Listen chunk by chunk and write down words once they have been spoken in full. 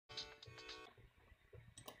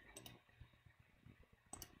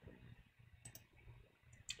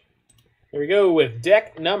Here we go with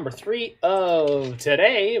deck number 3 of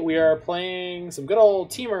today. We are playing some good old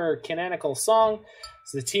Temur Canonical Song.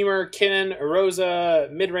 It's the Temur Kinnan Uroza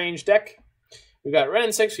mid-range deck. We've got Wrenn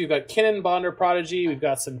and Six, we've got Kinnan Bonder Prodigy, we've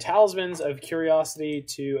got some Talismans of Curiosity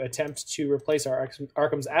to attempt to replace our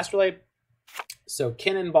Arcum's Astrolabe. So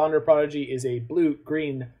Kinnan Bonder Prodigy is a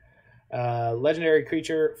blue-green legendary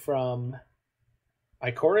creature from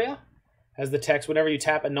Ikoria. Has the text, whenever you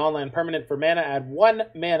tap a non-land permanent for mana, add 1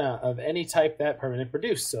 mana of any type that permanent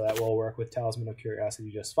produced. So that will work with Talisman of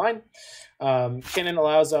Curiosity just fine. Kinnan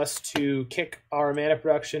allows us to kick our mana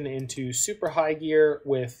production into super high gear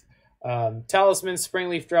with Talisman,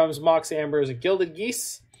 Springleaf Drums, Mox Ambers, and Gilded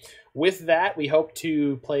Goose. With that, we hope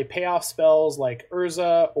to play payoff spells like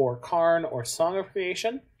Urza or Karn or Song of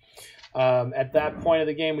Creation. At that point of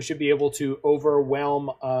the game, we should be able to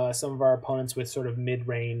overwhelm some of our opponents with sort of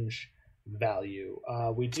mid-range value.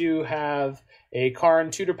 We do have a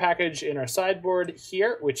Karn tutor package in our sideboard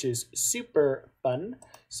here, which is super fun.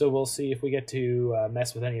 So we'll see if we get to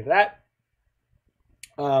mess with any of that.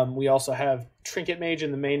 We also have Trinket Mage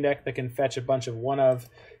in the main deck that can fetch a bunch of one-of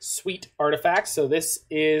sweet artifacts. So this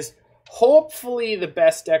is hopefully the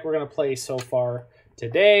best deck we're going to play so far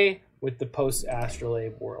today with the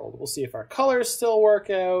post-Astrolabe world. We'll see if our colors still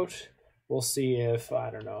work out. We'll see if,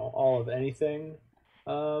 I don't know, all of anything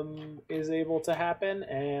is able to happen.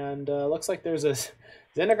 And looks like there's a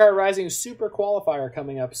Zendikar Rising Super Qualifier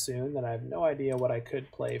coming up soon that I have no idea what I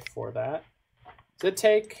could play for that. Does it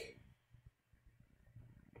take...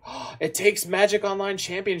 It takes Magic Online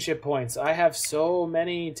Championship points. I have so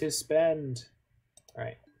many to spend. All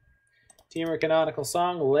right. Temur Canonical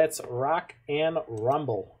Song. Let's rock and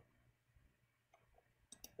rumble.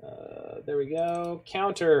 There we go.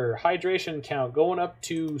 Counter. Hydration count going up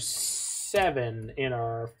to 7 in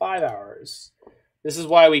our 5 hours. This is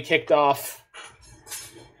why we kicked off.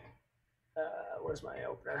 Where's my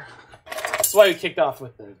opener? This is why we kicked off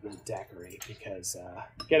with the daiquiri, because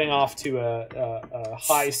getting off to a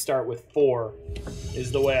high start with 4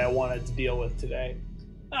 is the way I wanted to deal with today.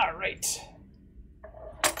 All right.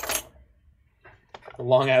 A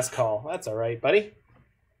long-ass call. That's all right, buddy.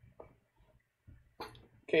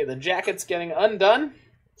 Okay, the jacket's getting undone.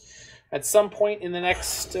 At some point in the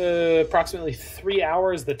next approximately 3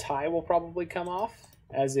 hours, the tie will probably come off,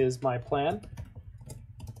 as is my plan.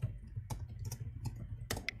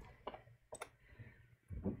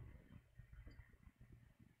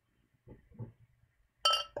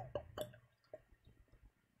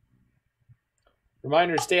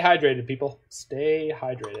 Reminder, stay hydrated, people. Stay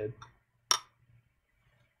hydrated.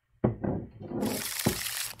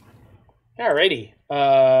 Alrighty.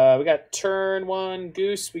 We got turn 1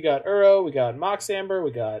 Goose, we got Uro, we got Mox Amber,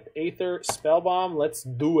 we got Aether Spellbomb. Let's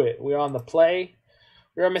do it. We're on the play.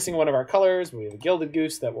 We are missing one of our colors. We have a Gilded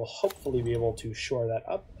Goose that will hopefully be able to shore that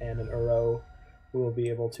up, and an Uro who will be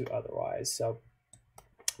able to otherwise. So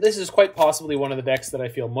this is quite possibly one of the decks that I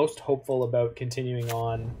feel most hopeful about continuing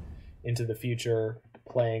on into the future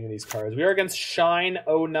playing these cards. We are against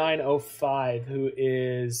Shine0905, who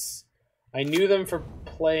is... I knew them for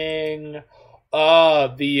playing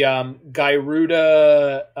the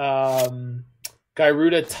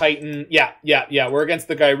Gyruda Titan. Yeah. We're against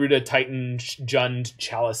the Gyruda Titan Jund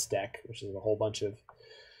Chalice deck, which is a whole bunch of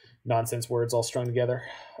nonsense words all strung together.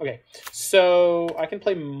 Okay, so I can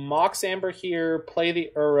play Mox Amber here, play the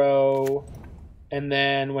Uro, and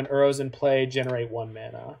then when Uro's in play, generate 1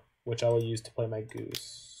 mana, which I will use to play my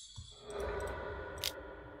Goose.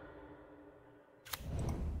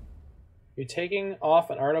 You're taking off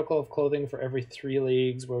an article of clothing for every 3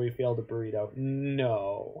 leagues where we failed a burrito.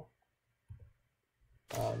 No.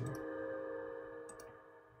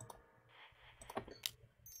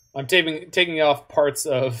 I'm taking off parts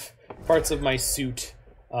of my suit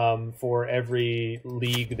for every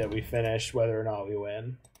league that we finish, whether or not we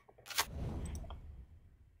win.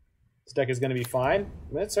 This deck is going to be fine.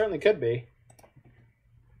 It certainly could be.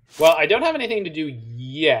 Well, I don't have anything to do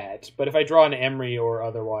yet, but if I draw an Emry or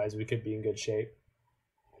otherwise, we could be in good shape.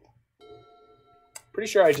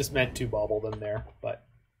 Pretty sure I just meant to Bauble them there, but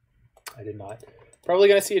I did not. Probably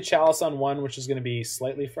going to see a Chalice on 1, which is going to be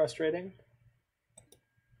slightly frustrating.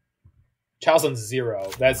 Chalice on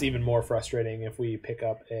 0. That's even more frustrating if we pick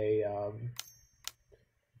up a...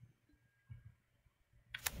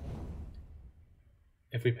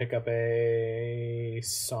 if we pick up a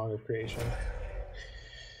Song of Creation.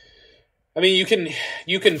 I mean,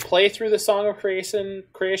 you can play through the Song of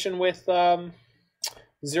Creation with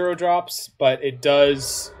 0 drops, but it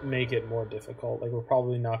does make it more difficult. Like, we're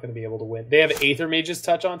probably not going to be able to win. They have Aether Mage's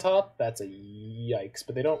Touch on top. That's a yikes,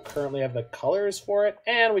 but they don't currently have the colors for it.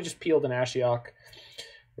 And we just peeled an Ashiok,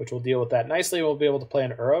 which will deal with that nicely. We'll be able to play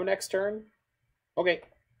an Uro next turn. Okay,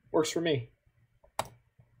 works for me.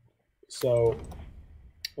 So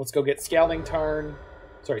let's go get Scalding Tarn.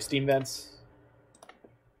 Sorry, Steam Vents.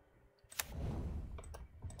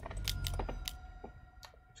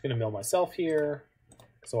 Just gonna mill myself here.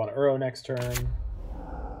 So on Uro next turn.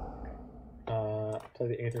 Play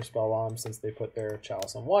the Aether Spellbomb since they put their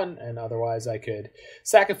Chalice on 1, and otherwise I could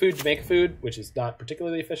sack a food to make a food, which is not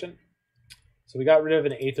particularly efficient. So we got rid of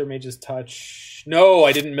an Aether Mage's Touch. No,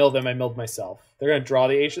 I didn't mill them, I milled myself. They're going to draw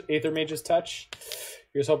the Aether Mage's Touch.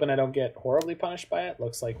 Here's hoping I don't get horribly punished by it.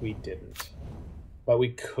 Looks like we didn't. But we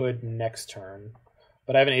could next turn.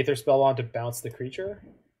 But I have an Aether Spellbomb to bounce the creature.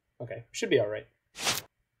 Okay, should be alright.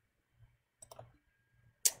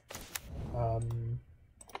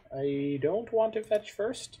 I don't want to fetch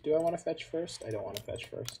first. Do I want to fetch first? I don't want to fetch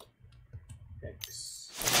first.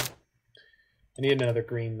 Yikes. I need another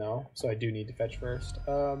green, though, so I do need to fetch first.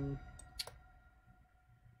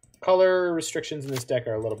 Color restrictions in this deck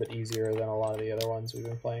are a little bit easier than a lot of the other ones we've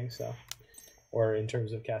been playing, so... Or in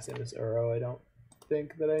terms of casting this Uro, I don't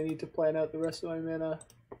think that I need to plan out the rest of my mana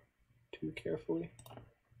too carefully.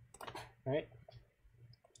 Alright.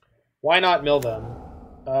 Why not mill them?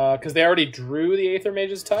 Because they already drew the Aether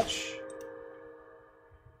Mage's Touch.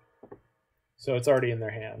 So it's already in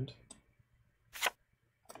their hand.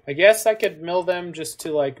 I guess I could mill them just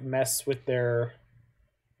to, like, mess with their...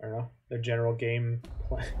 I don't know, their general game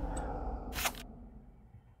plan.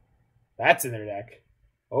 That's in their deck.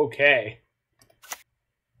 Okay.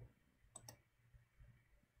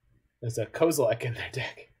 There's a Kozilek in their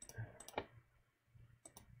deck.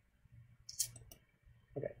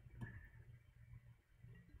 Okay.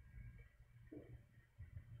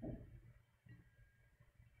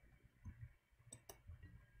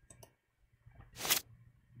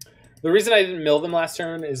 The reason I didn't mill them last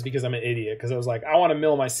turn is because I'm an idiot. Because I was like, I want to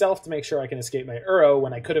mill myself to make sure I can escape my Uro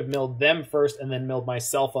when I could have milled them first and then milled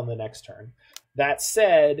myself on the next turn. That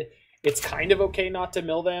said, it's kind of okay not to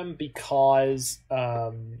mill them because...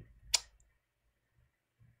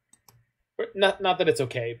 Not that it's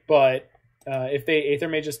okay, but if they Aether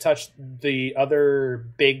Mage's Touch, the other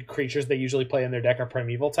big creatures they usually play in their deck are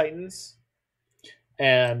Primeval Titans.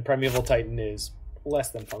 And Primeval Titan is less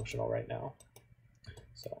than functional right now.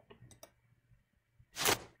 So...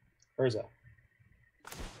 Urza.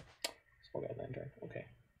 Skullguide Lantern. Okay.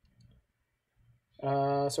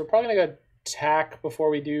 So we're probably going to go attack before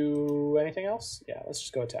we do anything else. Yeah, let's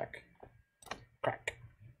just go attack. Crack.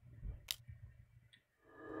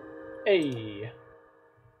 Hey.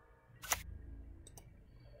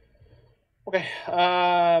 Okay.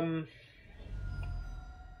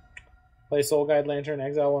 Play Soul Guide Lantern,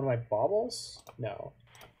 exile one of my baubles? No.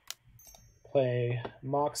 Play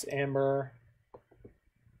Mox Amber.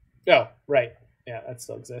 Oh, right. Yeah, that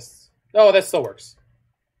still exists. Oh, that still works.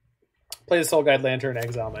 Play the Soul Guide Lantern,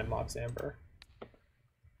 exile my Mox Amber.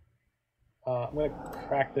 I'm going to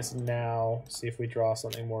crack this now, see if we draw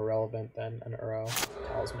something more relevant than an Uro.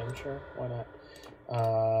 Talisman, sure, why not?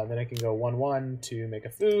 Then I can go 1/1 to make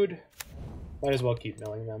a food. Might as well keep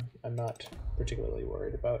milling them. I'm not particularly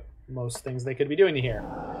worried about most things they could be doing here.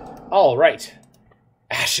 All right.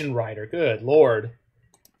 Ashen Rider, good lord.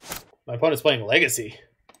 My opponent's playing Legacy.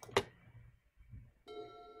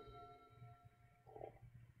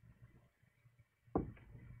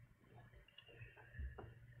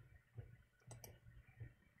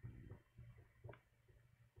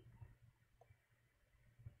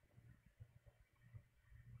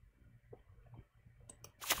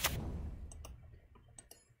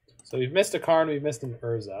 So we've missed a Karn, we've missed an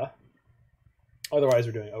Urza. Otherwise,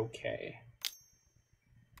 we're doing okay.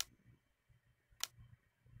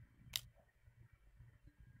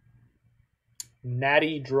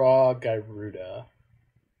 Natty draw Gyruda.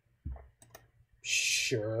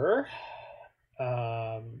 Sure.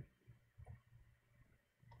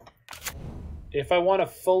 If I want to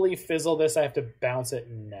fully fizzle this, I have to bounce it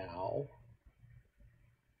now.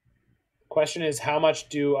 Question is, how much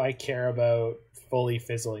do I care about fully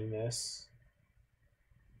fizzling this?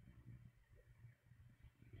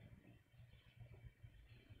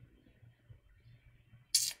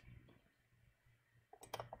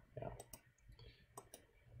 Yeah.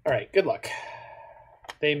 All right, good luck.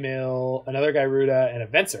 They mill another Gyruda and a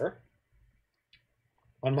Venser.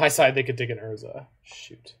 On my side, they could take an Urza.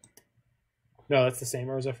 Shoot. No, that's the same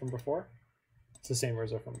Urza from before? It's the same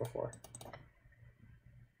Urza from before.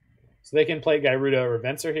 So they can play Gyruda or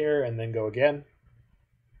Venser here and then go again.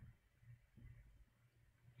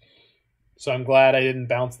 So I'm glad I didn't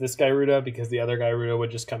bounce this Gyruda because the other Gyruda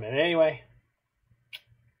would just come in anyway.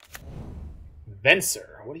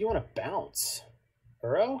 Venser, what do you want to bounce?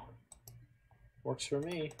 Uro? Works for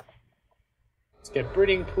me. Let's get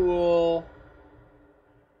Breeding Pool.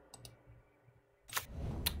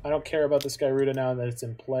 I don't care about this Gyruda now that it's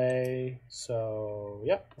in play, so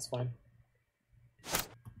yep, that's fine.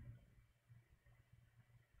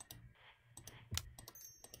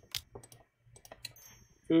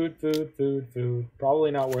 Food, food, food, food. Probably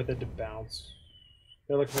not worth it to bounce.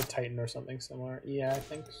 They're looking for Titan or something similar. Yeah, I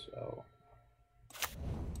think so.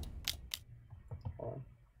 Hold on.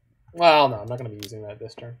 Well, no, I'm not going to be using that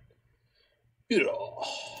this turn.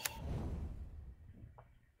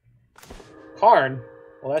 Karn?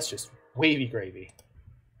 Well, that's just wavy gravy.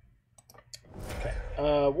 Okay.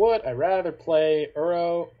 Would I rather play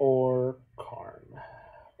Uro or Karn?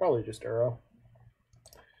 Probably just Uro.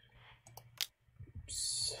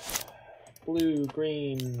 Oops. Blue,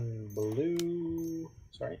 green, blue.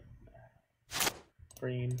 Sorry.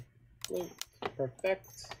 Green, blue. Perfect.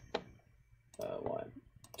 1,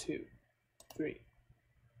 2, 3,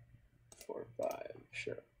 4, 5.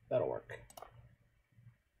 Sure, that'll work.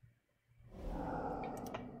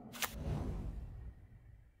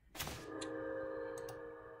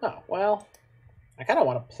 Oh, well, I kind of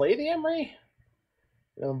want to play the Emry.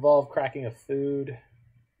 It'll involve cracking a food.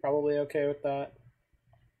 Probably okay with that.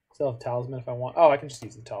 Still have Talisman if I want. Oh, I can just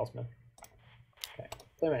use the Talisman. Okay,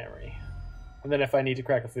 play my Emry. And then if I need to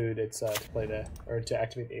crack a food, it's to play the, or to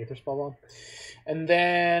activate the Aether Spellbomb. And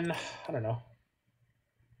then, I don't know.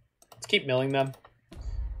 Let's keep milling them.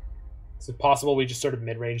 Is it possible we just sort of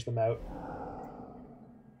mid-range them out?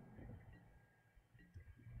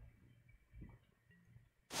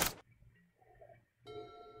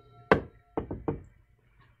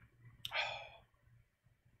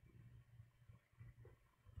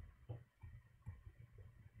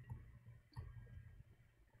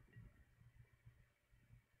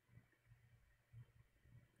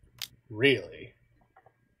 Really?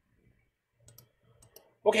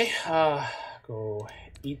 Okay, go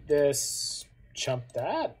eat this, chump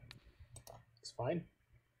that. It's fine.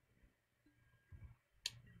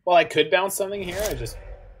 Well, I could bounce something here,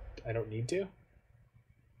 I don't need to.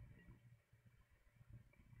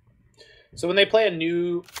 So when they play a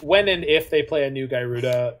new, when and if they play a new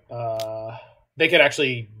Gyruda, they could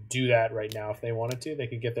actually do that right now if they wanted to. They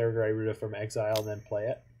could get their Gyruda from exile and then play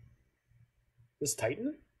it. This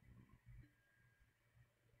Titan?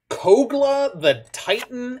 Kogla the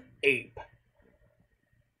Titan Ape.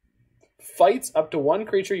 Fights up to one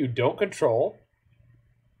creature you don't control.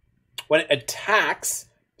 When it attacks,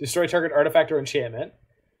 destroy target artifact or enchantment.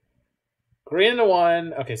 Green and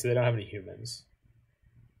 1. Okay, so they don't have any humans.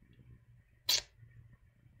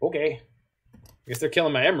 Okay. I guess they're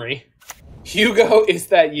killing my Emry. Hugo, is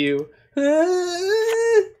that you?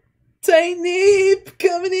 Titan Ape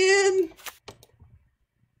coming in.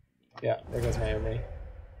 Yeah, there goes my Emry.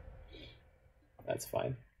 That's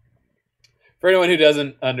fine. For anyone who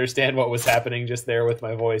doesn't understand what was happening just there with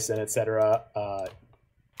my voice and etc.,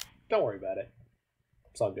 don't worry about it.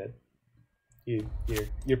 It's all good.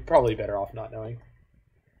 You're probably better off not knowing.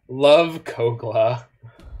 Love Kogla.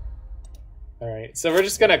 All right, so we're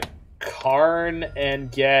just gonna Karn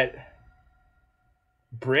and get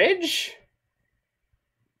Bridge.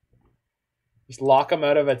 Just lock them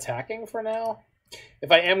out of attacking for now.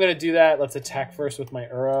 If I am gonna do that, let's attack first with my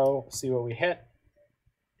Uro. See what we hit.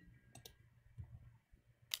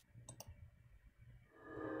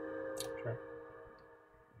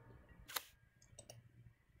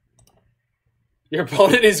 Your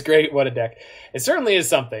opponent is great. What a deck! It certainly is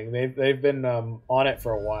something. They've been on it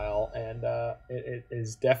for a while, and it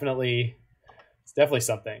is definitely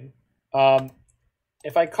something.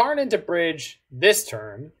 If I Karn into Bridge this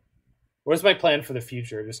turn, what is my plan for the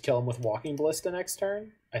future? Just kill him with Walking Ballista next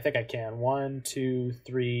turn? I think I can. 1, 2,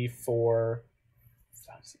 3, 4.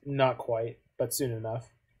 Not quite, but soon enough.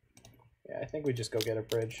 Yeah, I think we just go get a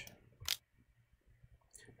Bridge.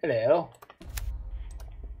 Hello.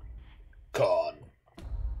 Karn.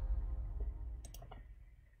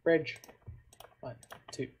 Bridge. 1,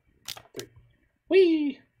 2, 3.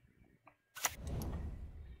 Whee!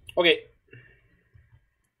 Okay.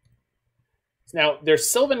 Now, their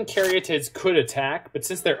Sylvan Caryatids could attack, but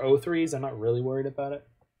since they're O3s, I'm not really worried about it.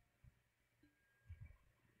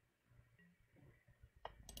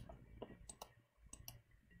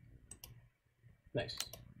 Nice.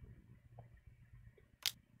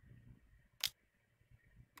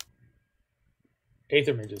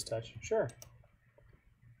 Aether Mage's touch. Sure.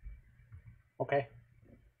 Okay.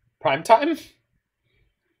 Prime time?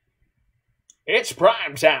 It's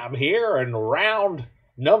prime time here in round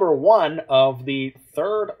number 1 of the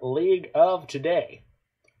 3rd league of today.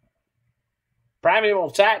 Primeval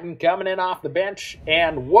Titan coming in off the bench.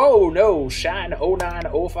 And whoa, no, Shine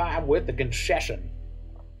 0905 with the concession.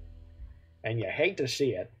 And you hate to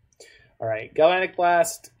see it. All right, Galvanic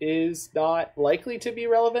Blast is not likely to be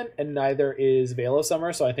relevant, and neither is Veil of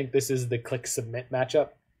Summer, so I think this is the click submit matchup.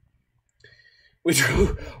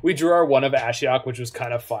 We drew our one of Ashiok, which was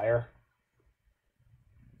kind of fire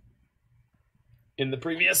in the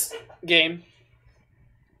previous game.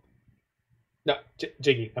 No,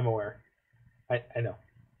 Jiggy, I'm aware. I know.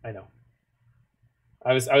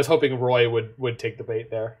 I was hoping Roy would take the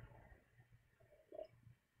bait there.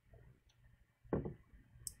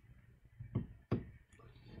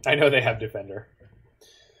 I know they have Defender.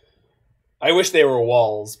 I wish they were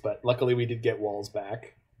walls, but luckily we did get walls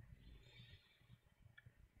back.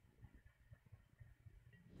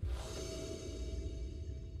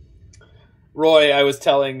 Roy, I was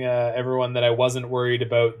telling everyone that I wasn't worried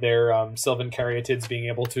about their Sylvan Caryatids being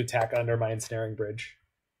able to attack under my Ensnaring Bridge.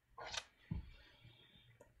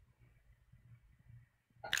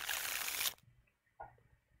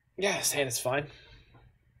 Yeah, saying it's fine.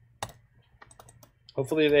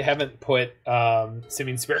 Hopefully they haven't put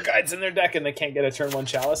Simian Spirit Guides in their deck and they can't get a turn 1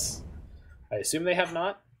 Chalice. I assume they have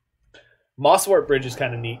not. Mosswort Bridge is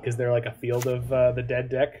kind of neat because they're like a Field of the Dead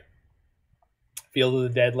deck. Field of the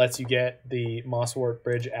Dead lets you get the Mosswort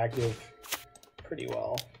Bridge active pretty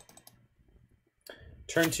well.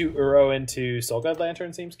 Turn 2 Uro into Soulguide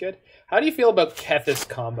Lantern seems good. How do you feel about Kethis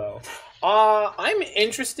combo? I'm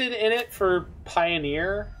interested in it for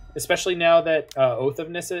Pioneer, especially now that Oath of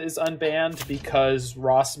Nissa is unbanned because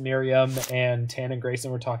Ross, Miriam, and Tan and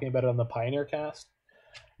Grayson were talking about it on the Pioneer cast.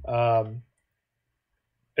 I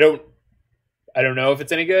don't know if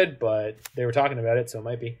it's any good, but they were talking about it, so it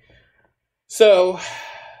might be. So,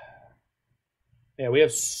 yeah, we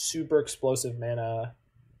have super explosive mana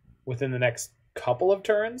within the next couple of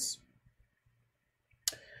turns.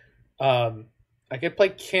 I could play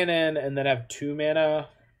Kinnan and then have 2 mana.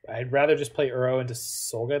 I'd rather just play Uro into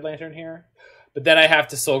Soulguide Lantern here. But then I have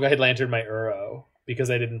to Soulguide Lantern my Uro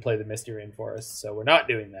because I didn't play the Misty Rainforest. So we're not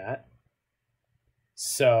doing that.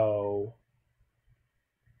 So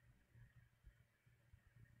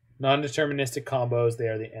non-deterministic combos, they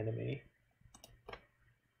are the enemy.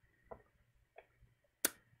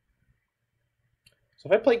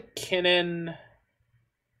 So if I play Kinnan,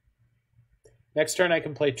 next turn I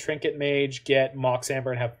can play Trinket Mage, get Mox Amber,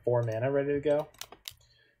 and have 4 mana ready to go.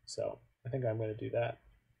 So I think I'm going to do that.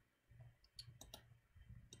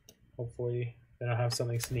 Hopefully they don't have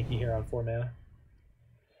something sneaky here on 4 mana.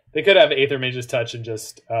 They could have Aether Mage's Touch and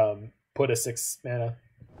just put a 6 mana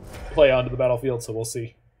play onto the battlefield, so we'll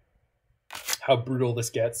see how brutal this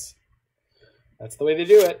gets. That's the way they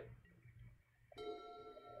do it.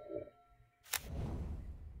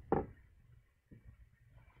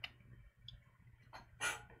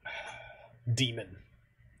 Demon.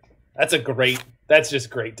 That's just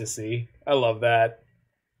great to see. I love that.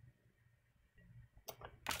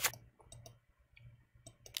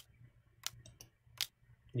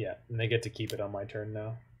 Yeah, and they get to keep it on my turn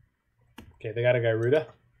now. Okay, they got a Gyruda.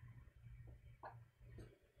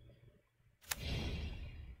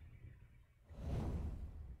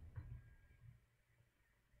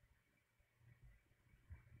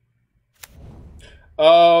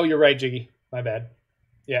 Oh, you're right, Jiggy. My bad.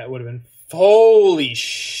 Yeah, it would have been. Holy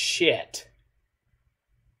shit.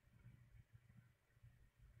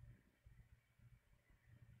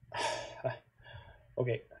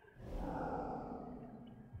 Okay.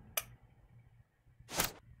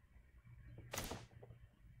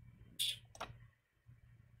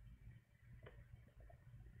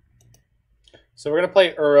 So we're going to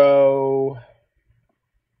play Uro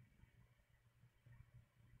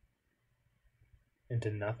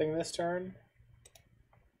into nothing this turn.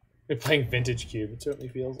 We're playing Vintage Cube. It certainly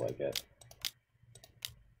feels like it.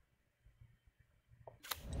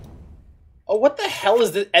 Oh, what the hell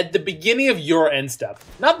is this? At the beginning of your end step,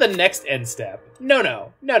 not the next end step.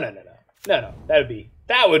 No.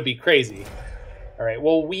 That would be crazy. All right.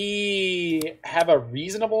 Well, we have a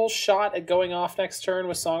reasonable shot at going off next turn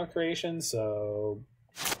with Song of Creation. So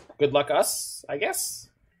good luck us, I guess.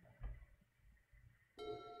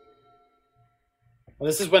 Well,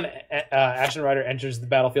 this is when Ashen Rider enters the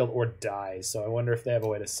battlefield or dies, so I wonder if they have a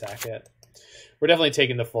way to sack it. We're definitely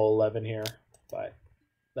taking the full 11 here, but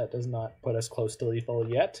that does not put us close to lethal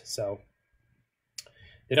yet. So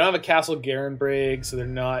they don't have a Castle Garenbrig, so they're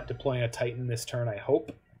not deploying a Titan this turn, I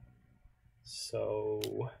hope.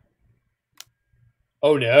 So...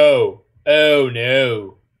 Oh no! Oh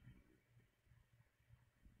no!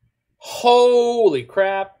 Holy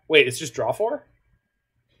crap! Wait, it's just draw 4?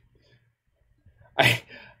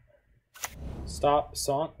 Stop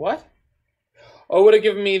song. What? Oh, it would have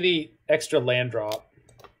given me the extra land drop.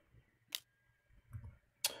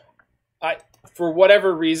 For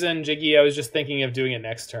whatever reason, Jiggy, I was just thinking of doing it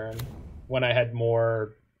next turn when I had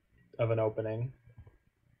more of an opening.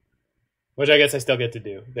 Which I guess I still get to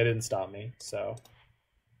do. They didn't stop me, so.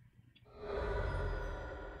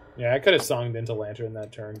 Yeah, I could have songed into Lantern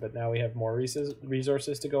that turn, but now we have more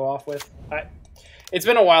resources to go off with. It's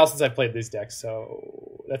been a while since I played these decks,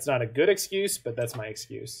 so that's not a good excuse, but that's my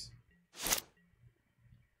excuse.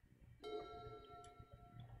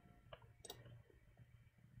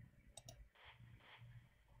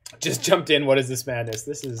 Just jumped in. What is this madness?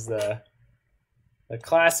 This is the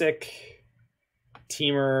classic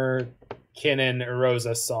Temur, Kinnan,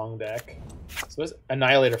 Uroza song deck. So it's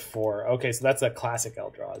Annihilator 4. Okay, so that's a classic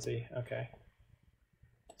Eldrazi. Okay.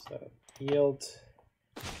 So yield.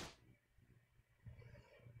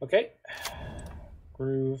 Okay.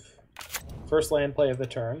 Groove. First land play of the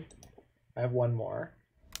turn. I have one more.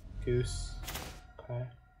 Goose. Okay.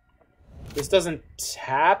 This doesn't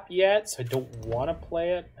tap yet, so I don't want to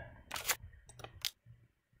play it.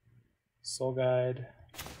 Soul Guide.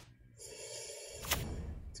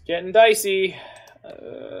 It's getting dicey.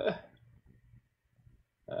 I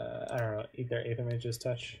don't know. Either Aether Mage's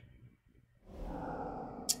touch.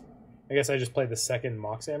 I guess I just played the second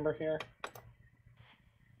Mox Amber here.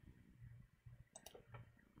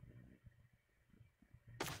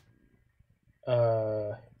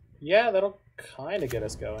 Yeah, that'll kind of get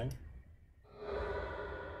us going.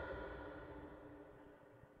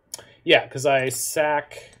 Yeah, because I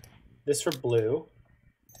sack this for blue.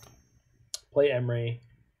 Play Emry.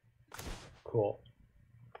 Cool.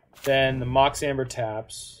 Then the Mox Amber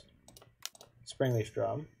taps. Springleaf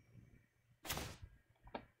Drum.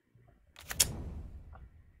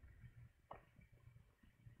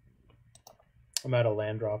 I'm out of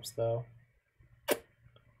land drops though.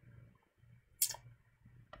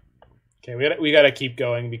 Okay, we gotta keep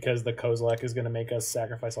going because the Kozilek is gonna make us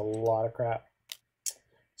sacrifice a lot of crap.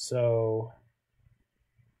 So,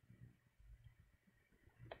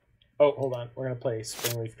 oh, hold on. We're gonna play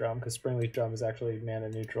Springleaf Drum because Springleaf Drum is actually mana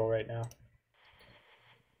neutral right now.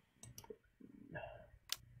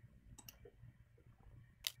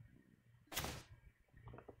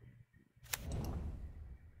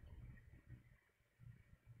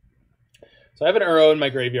 So I have an Uro in my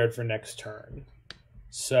graveyard for next turn.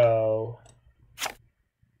 So,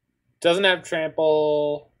 doesn't have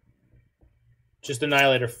trample, just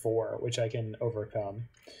Annihilator 4, which I can overcome.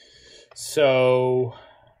 So,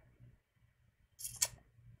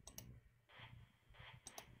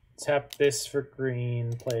 tap this for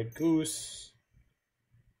green, play a Goose.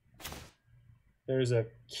 There's a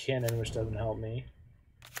Kinnan, which doesn't help me.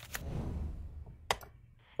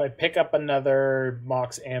 If I pick up another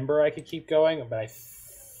Mox Amber, I could keep going, but I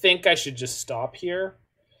think I should just stop here.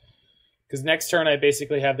 Because next turn I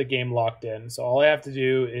basically have the game locked in. So all I have to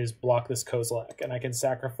do is block this Kozilek. And I can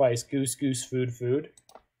sacrifice Goose, Goose, Food, Food.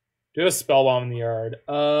 Do a Spellbomb in the yard.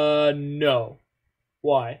 No.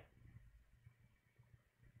 Why?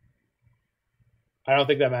 I don't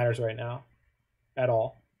think that matters right now. At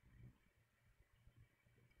all.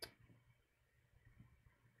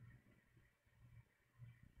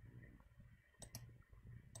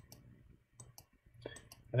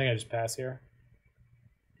 I think I just pass here.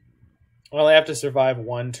 Well, I have to survive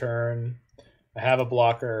one turn. I have a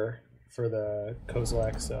blocker for the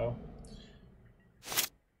Kozilek, so.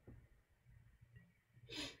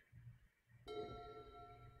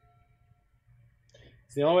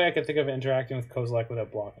 It's the only way I can think of interacting with Kozilek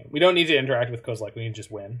without blocking. We don't need to interact with Kozilek, we can just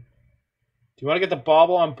win. Do you want to get the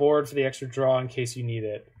Bauble on board for the extra draw in case you need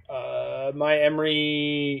it? My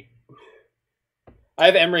Emry... I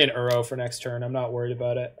have Emry and Uro for next turn. I'm not worried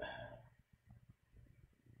about it.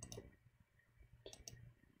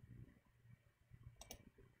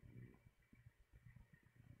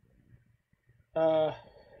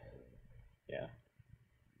 Yeah.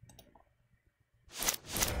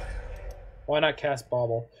 Why not cast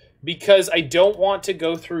Bauble? Because I don't want to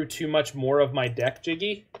go through too much more of my deck,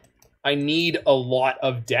 Jiggy. I need a lot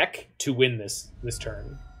of deck to win this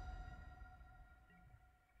turn.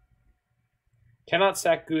 Cannot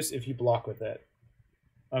sack Goose if you block with it.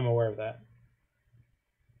 I'm aware of that.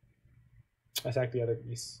 I sacked the other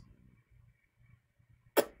geese.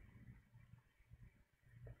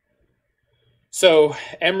 So,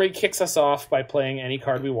 Emry kicks us off by playing any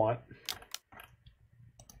card we want.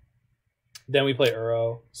 Then we play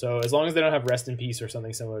Uro. So as long as they don't have Rest in Peace or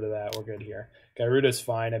something similar to that, we're good here. Gyruda's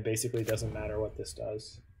fine. It basically doesn't matter what this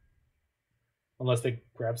does. Unless they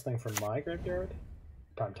grab something from my graveyard.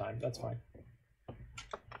 Prime time. That's fine.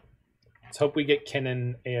 Let's hope we get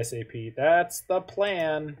Kinnan ASAP. That's the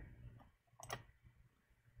plan.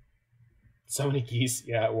 So many geese.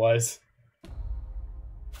 Yeah, it was.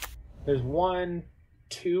 There's 1,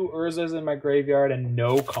 2 Urzas in my graveyard and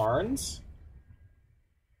no Karns.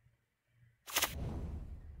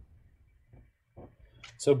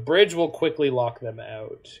 So Bridge will quickly lock them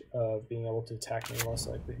out of being able to attack me most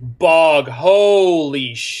likely. Bog!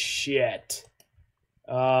 Holy shit!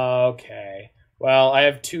 Okay. Well, I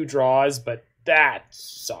have 2 draws, but that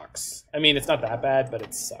sucks. I mean, it's not that bad, but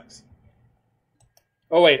it sucks.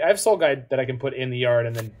 Oh, wait. I have Soul Guide that I can put in the yard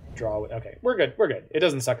and then draw. Okay, we're good. We're good. It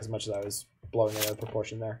doesn't suck as much as I was blowing it out of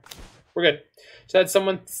proportion there. We're good. Just had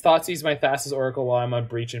someone Thoughtseize my Thassa's Oracle while I'm on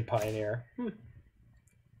Breach and Pioneer.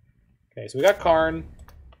 Okay, so we got Karn.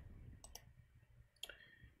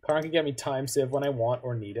 Karn can get me Time Sieve when I want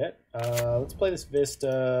or need it. Let's play this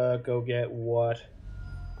Vista. Go get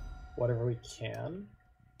whatever we can.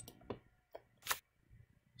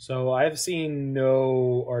 So I've seen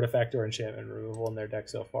no artifact or enchantment removal in their deck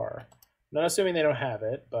so far. Not assuming they don't have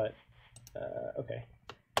it, but okay.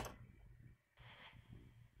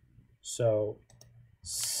 So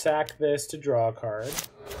sack this to draw a card.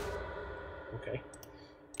 Okay.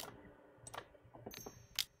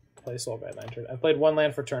 Play Soul Guide land turn. I played 1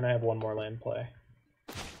 land for turn. I have 1 more land play.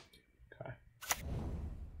 Okay.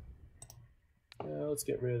 Let's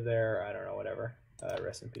get rid of their, I don't know, whatever.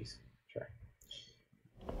 Rest in peace. Sure.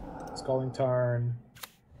 Scalding Tarn.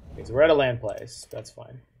 Okay, so we're at a land place. That's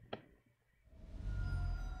fine.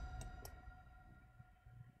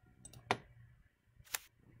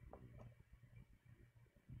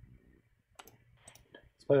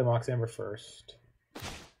 Let's play the Mox Amber first.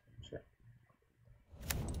 Sure.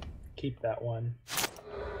 Keep that one.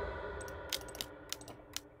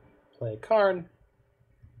 Play Karn.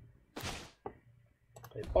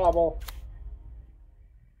 Play Bauble.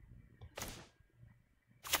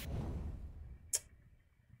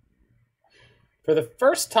 For the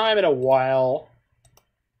first time in a while,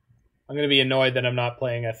 I'm going to be annoyed that I'm not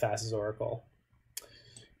playing a Thassa's Oracle.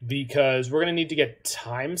 Because we're going to need to get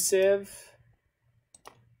Time Sieve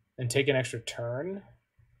and take an extra turn.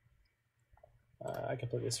 I can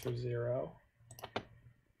play this for 0.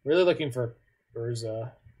 Really looking for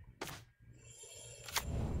Urza.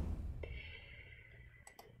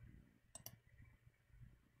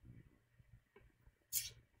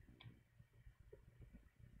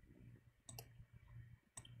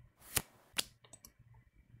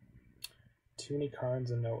 Too many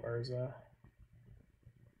Karns and no Urza.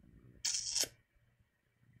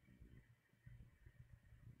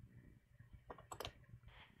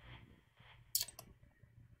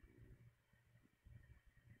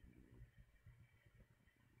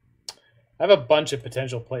 I have a bunch of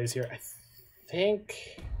potential plays here. I think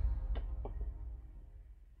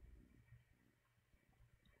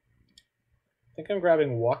I'm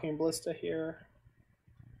grabbing Walking Ballista here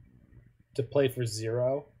to play for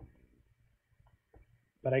 0.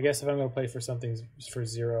 But I guess if I'm going to play for something for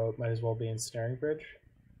 0, it might as well be Ensnaring Bridge.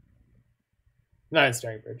 Not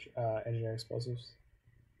Ensnaring Bridge, Engineering Explosives.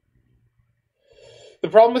 The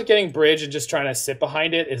problem with getting Bridge and just trying to sit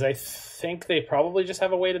behind it is I think they probably just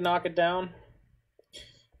have a way to knock it down.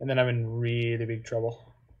 And then I'm in really big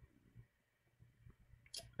trouble.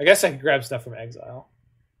 I guess I could grab stuff from Exile.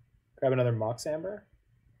 Grab another Mox Amber.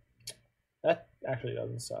 That actually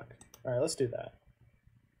doesn't suck. Alright, let's do that.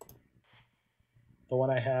 The one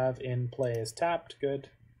I have in play is tapped. Good.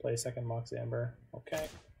 Play a second Mox Amber. Okay.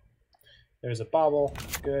 There's a Bauble.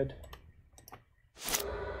 Good.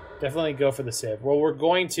 Definitely go for the Civ. Well, we're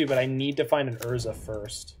going to, but I need to find an Urza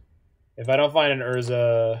first. If I don't find an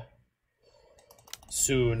Urza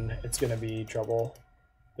soon, it's going to be trouble.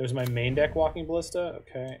 There's my main deck Walking Ballista.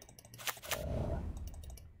 Okay.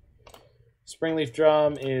 Springleaf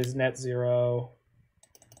Drum is net 0.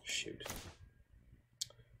 Shoot.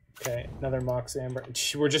 Okay, another Mox Amber.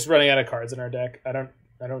 We're just running out of cards in our deck. I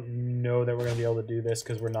don't know that we're going to be able to do this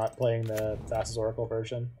because we're not playing the Thassa's Oracle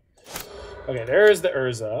version. Okay, there's the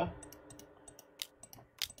Urza.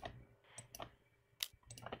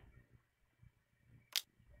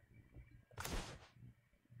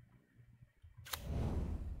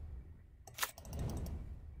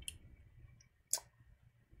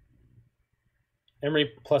 Emry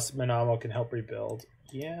plus ManaCymbal can help rebuild.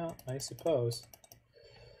 Yeah, I suppose.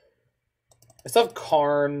 I still have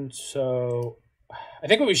Karn, so I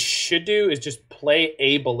think what we should do is just play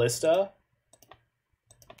a Ballista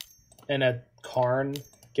and a Karn,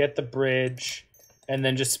 get the Bridge, and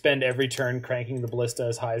then just spend every turn cranking the Ballista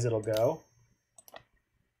as high as it'll go.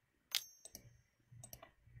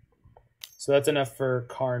 So that's enough for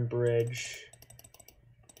Karn Bridge.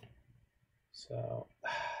 So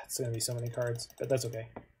it's going to be so many cards, but that's okay.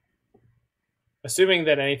 Assuming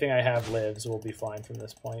that anything I have lives, we'll be fine from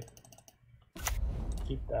this point.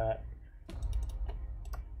 Keep that.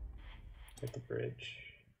 Hit the bridge.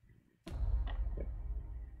 Yep.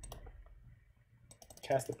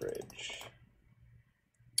 Cast the bridge.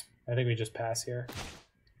 I think we just pass here.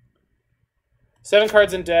 7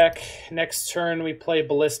 cards in deck. Next turn we play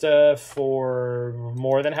Ballista for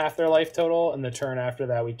more than half their life total, and the turn after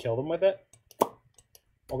that we kill them with it.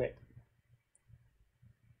 Okay.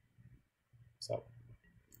 So,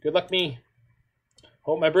 good luck me.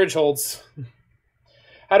 Hope my bridge holds.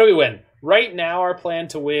 How do we win? Right now our plan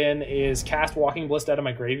to win is cast Walking Ballista out of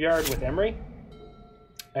my graveyard with Emry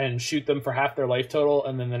and shoot them for half their life total,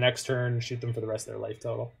 and then the next turn shoot them for the rest of their life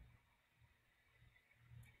total.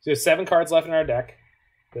 So we have 7 cards left in our deck.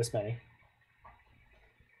 This many.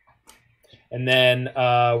 And then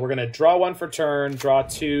we're going to draw 1 for turn, draw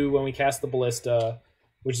 2 when we cast the Ballista,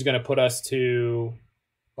 which is going to put us to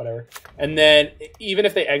whatever. And then even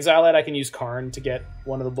if they exile it, I can use Karn to get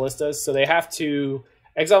one of the Ballistas. So they have to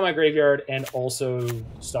exile my graveyard and also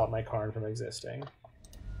stop my Karn from existing.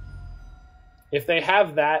 If they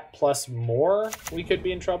have that plus more, we could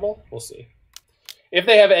be in trouble. We'll see. If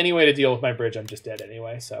they have any way to deal with my bridge, I'm just dead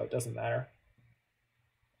anyway, so it doesn't matter.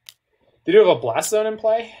 They do have a Blast Zone in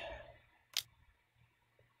play.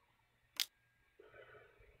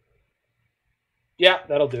 Yeah,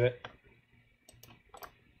 that'll do it.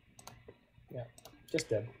 Yeah, just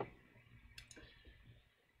dead.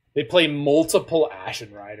 They play multiple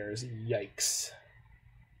Ashen Riders. Yikes.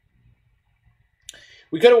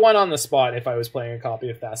 We could have won on the spot if I was playing a copy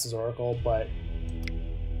of Thassa's Oracle, but...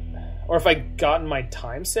 Or if I gotten my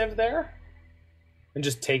time sieve there and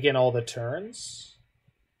just taken all the turns.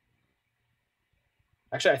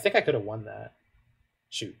 Actually, I think I could have won that.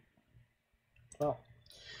 Shoot. Well,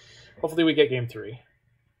 hopefully we get game 3.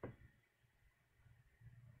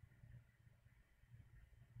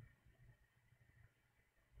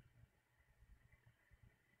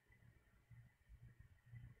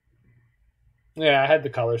 Yeah, I had the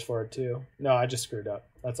colors for it too. No, I just screwed up.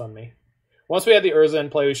 That's on me. Once we had the Urza in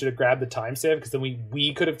play, we should have grabbed the time save, because then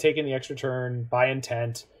we could have taken the extra turn by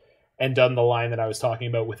intent and done the line that I was talking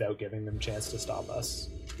about without giving them a chance to stop us.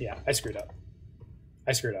 Yeah, I screwed up.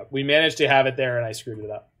 I screwed up. We managed to have it there, and I screwed it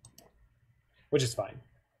up. Which is fine.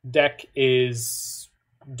 Deck is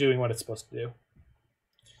doing what it's supposed to do.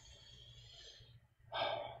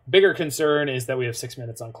 Bigger concern is that we have 6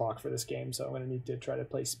 minutes on clock for this game, so I'm going to need to try to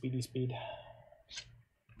play speedy speed.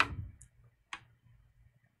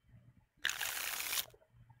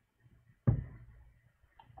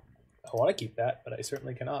 I want to keep that, but I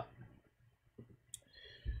certainly cannot.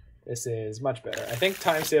 This is much better. I think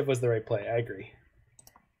time save was the right play. I agree.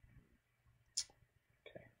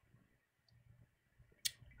 Okay.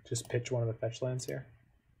 Just pitch one of the fetch lands here.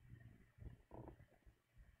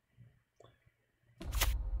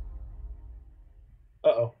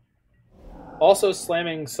 Uh-oh. Also,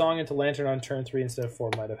 slamming Song into Lantern on turn 3 instead of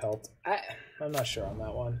 4 might have helped. I'm not sure on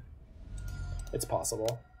that one. It's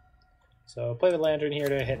possible. So play the Lantern here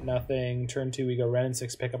to hit nothing. Turn 2 we go Wrenn and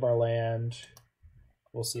Six, pick up our land.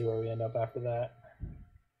 We'll see where we end up after that.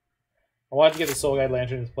 I wanted to get the Soul Guide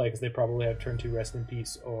Lantern into play because they probably have turn 2 Rest in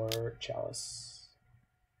Peace or Chalice.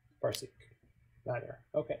 Farseek. Neither.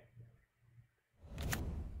 Okay.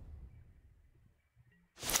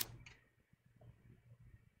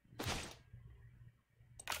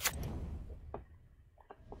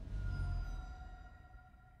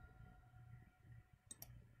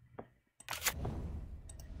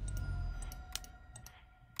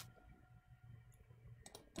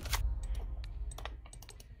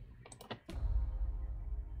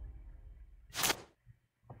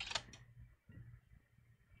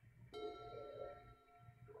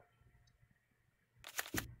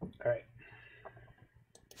 All right.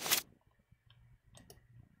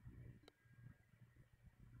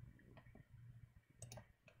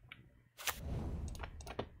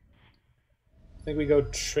 I think we go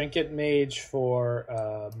Trinket Mage for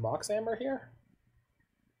Mox Amber here.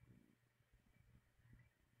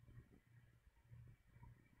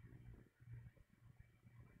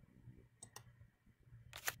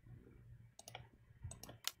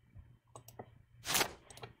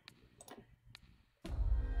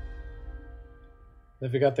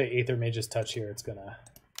 If we got the Aether Mage's Touch here, it's gonna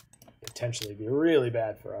potentially be really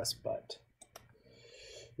bad for us, but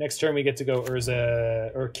next turn we get to go Urza,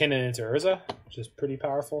 or Kinnan into Urza, which is pretty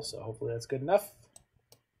powerful, so hopefully that's good enough.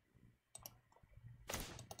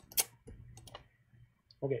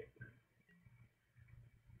 Okay.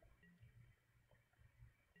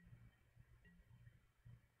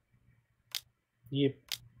 Yep.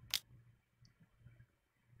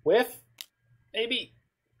 Whiff? Maybe.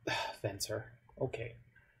 Venser. Okay.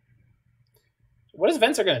 What is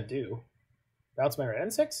Venser going to do? Bounce my Wrenn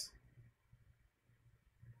and Six?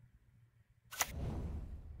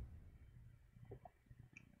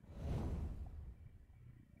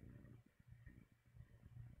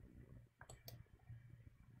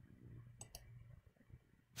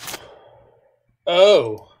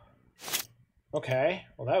 Oh. Okay.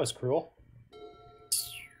 Well, that was cruel.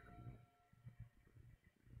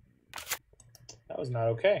 That was not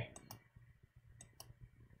okay.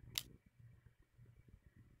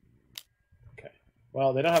 Okay.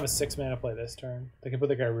 Well, they don't have a 6-mana play this turn. They can put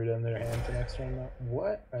the Gyruda in their hand for next turn, though.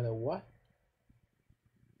 What? Are they what?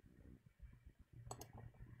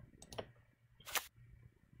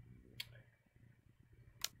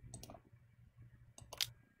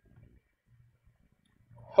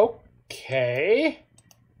 Okay.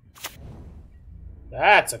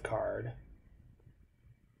 That's a card.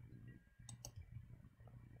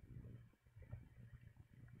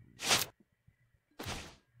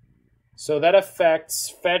 So that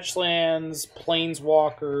affects fetch lands,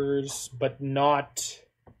 planeswalkers, but not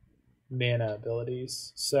mana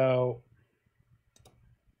abilities. So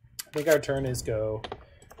I think our turn is go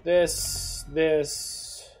this,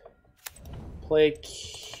 play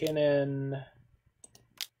Kinnan.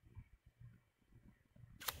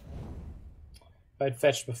 If I'd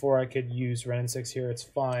fetched before, I could use Wrenn and Six here. It's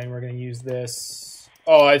fine. We're going to use this.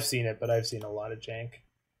 Oh, I've seen it, but I've seen a lot of jank.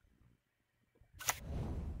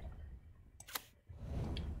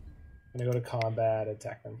 I'm going to go to combat,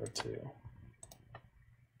 attack them for 2.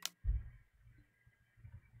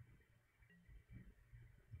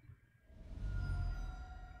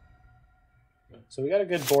 So we got a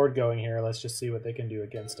good board going here. Let's just see what they can do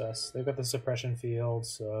against us. They've got the suppression field,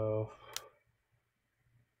 so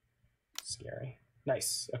scary.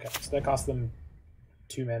 Nice. Okay, so that cost them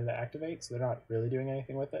 2 mana to activate, so they're not really doing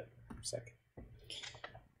anything with it. Sick.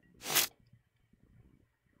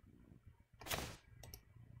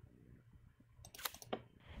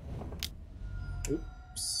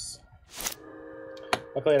 Oops.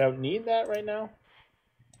 Luckily, I don't need that right now.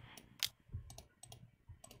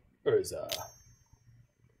 Urza.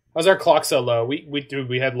 How's our clock so low?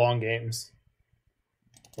 We had long games.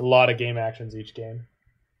 A lot of game actions each game.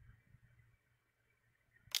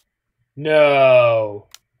 No.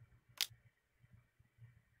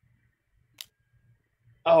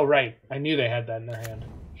 Oh, right. I knew they had that in their hand.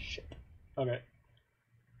 Shit. Okay.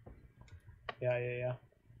 Yeah.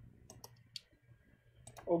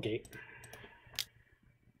 Okay.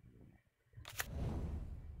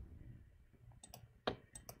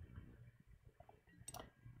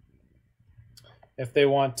 If they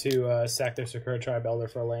want to sack their Sakura Tribe Elder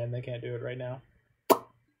for a land, they can't do it right now.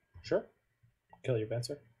 Sure. Kill your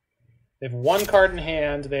Venser. They have 1 card in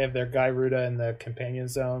hand. They have their Gyruda in the Companion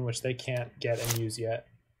Zone, which they can't get and use yet.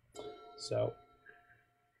 So...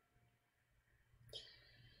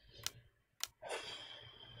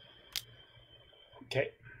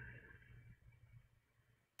 Okay.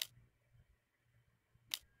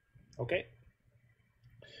 Okay.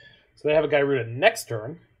 So they have a Gyruda next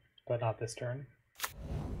turn, but not this turn.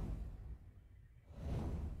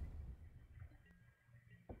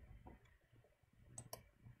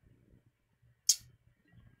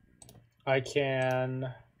 I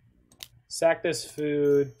can sack this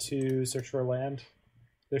food to search for land.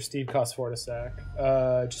 Their steed costs 4 to sack.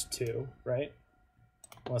 Just 2, right?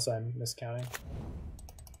 Unless I'm miscounting.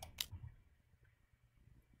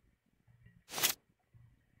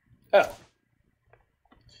 Oh.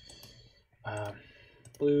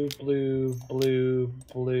 Blue.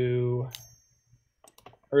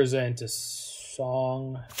 Urza into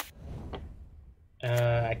Song.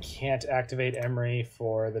 I can't activate Emry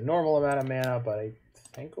for the normal amount of mana, but I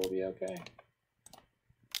think we'll be okay.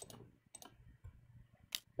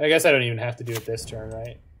 I guess I don't even have to do it this turn,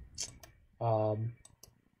 right?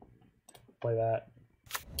 Play that.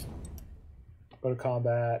 Go to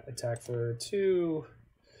combat, attack for 2,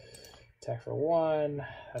 attack for 1.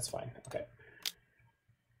 That's fine. Okay.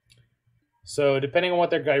 So depending on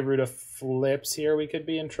what their Gyruda flips here, we could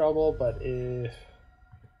be in trouble, but if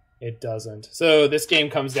it doesn't. So this game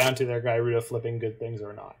comes down to their Gyruda flipping good things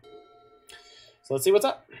or not. So let's see what's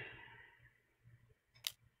up.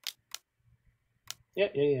 Yeah.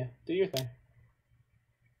 Do your thing.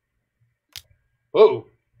 Whoa.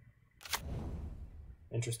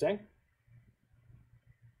 Interesting.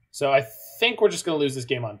 So I think we're just going to lose this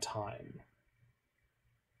game on time.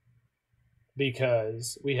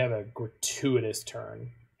 Because we have a gratuitous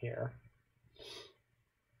turn here.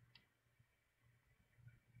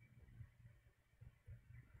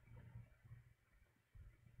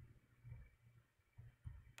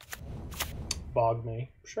 bogged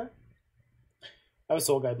me. Sure. I have a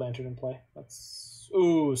Soul Guide Lantern in play. That's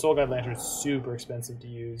ooh, Soul Guide Lantern is super expensive to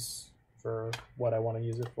use for what I want to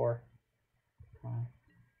use it for.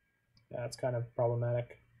 Yeah, it's kind of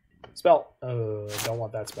problematic. Spell. Don't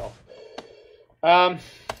want that spell.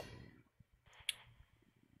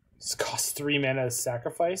 This costs 3 mana to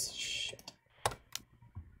sacrifice. Shit.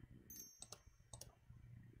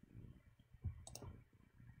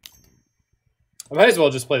 I might as well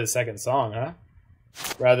just play the second song, huh?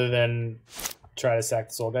 Rather than try to sack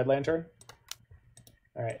the Soul Guide Lantern.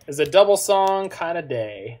 Alright, it's a double song kind of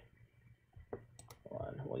day. Hold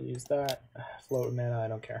on, we'll use that. Float mana, I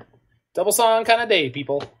don't care. Double song kind of day,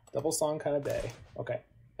 people. Double song kind of day. Okay,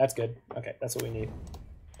 that's good. Okay, that's what we need.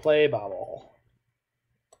 Play Bauble.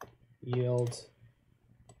 Yield.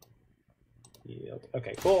 Yield.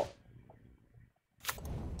 Okay, cool.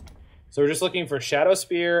 So we're just looking for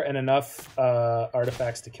Shadowspear and enough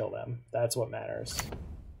artifacts to kill them. That's what matters.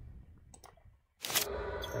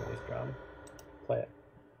 Springleaf Drum. Play it.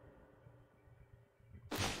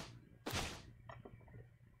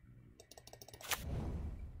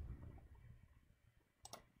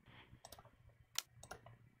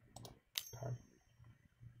 Karn.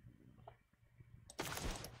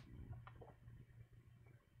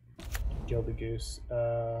 Gilded Goose.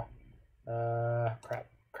 Crap.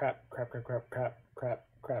 Crap.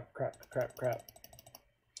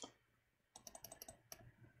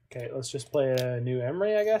 Okay, let's just play a new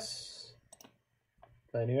Emry, I guess.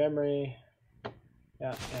 Play a new Emry.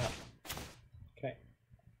 Yeah. Okay.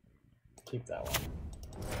 Keep that one.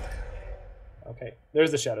 Okay, there's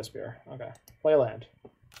the Shadowspear. Okay, play a land.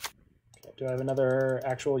 Okay, do I have another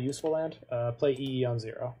actual useful land? Play EE on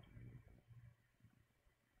 0.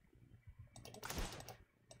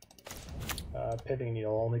 Pithing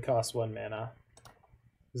Needle only costs 1 mana.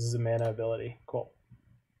 This is a mana ability. Cool.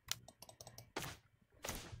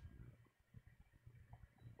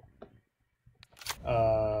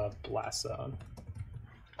 Blast Zone.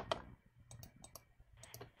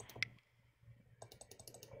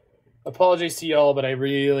 Apologies to y'all, but I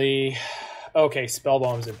really... Okay,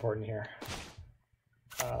 Spellbomb is important here.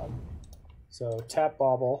 So tap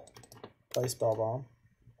Bauble, play Spellbomb.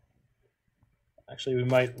 Actually, we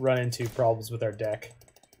might run into problems with our deck.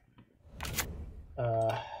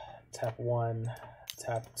 Tap 1,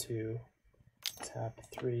 tap 2, tap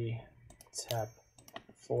 3, tap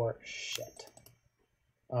 4. Shit.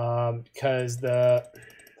 Because the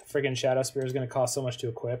friggin' Shadowspear is going to cost so much to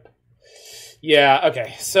equip. Yeah,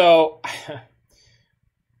 okay. So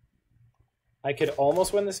I could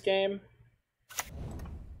almost win this game.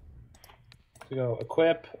 We go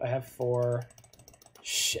equip. I have 4.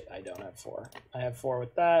 Shit, I don't have 4. I have 4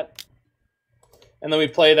 with that. And then we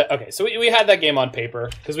play that. Okay, so we had that game on paper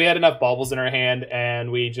because we had enough baubles in our hand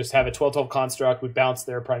and we just have a 12-12 construct. We bounce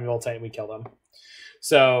their Primeval Titan and we kill them.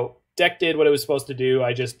 So deck did what it was supposed to do.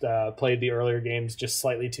 I just played the earlier games just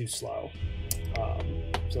slightly too slow.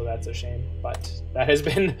 So that's a shame. But that has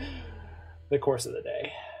been the course of the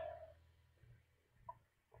day.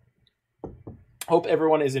 Hope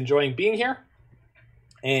everyone is enjoying being here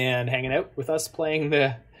and hanging out with us playing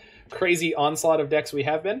the crazy onslaught of decks we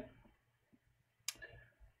have been.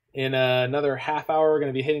 In another half hour, we're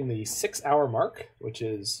going to be hitting the 6-hour mark, which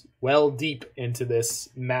is well deep into this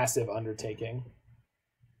massive undertaking.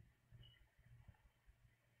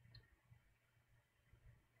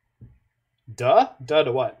 Duh? Duh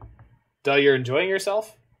to what? Duh, you're enjoying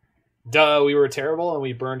yourself? Duh, we were terrible and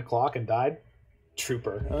we burned clock and died?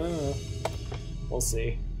 Trooper. We'll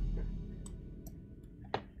see.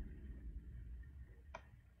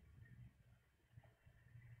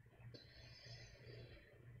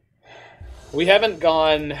 We haven't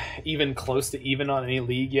gone even close to even on any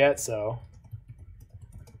league yet, so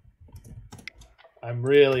I'm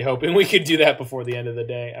really hoping we could do that before the end of the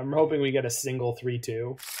day. I'm hoping we get a single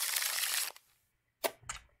 3-2.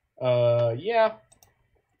 Yeah.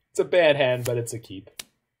 It's a bad hand, but it's a keep.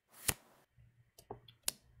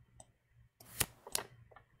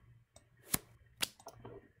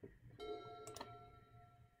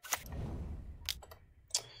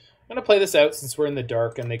 I'm going to play this out since we're in the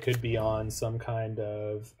dark and they could be on some kind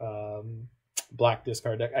of black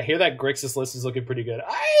discard deck. I hear that Grixis list is looking pretty good.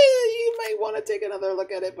 You might want to take another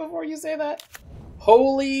look at it before you say that.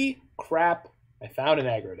 Holy crap. I found an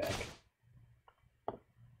aggro deck.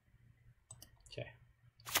 Okay.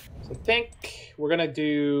 So I think we're going to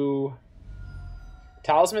do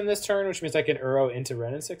Talisman this turn, which means I can Uro into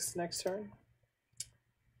Wrenn and Six next turn.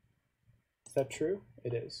 Is that true?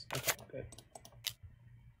 It is. Okay, good.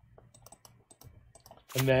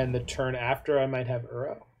 And then the turn after, I might have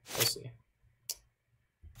Uro. We'll see.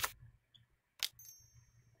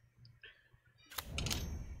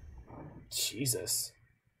 Jesus.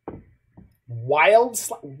 Wild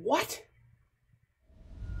what?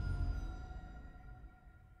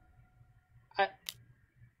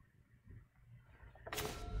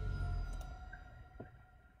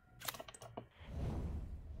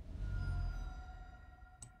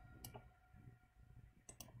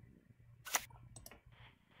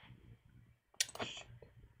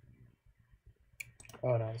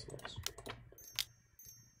 Oh no, this works.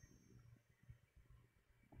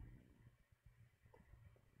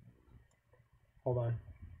 Hold on.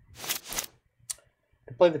 I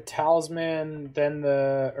can play the Talisman, then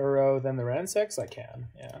the Uro, then the Wrenn and Six? I can,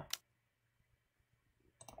 yeah.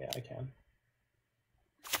 Yeah, I can.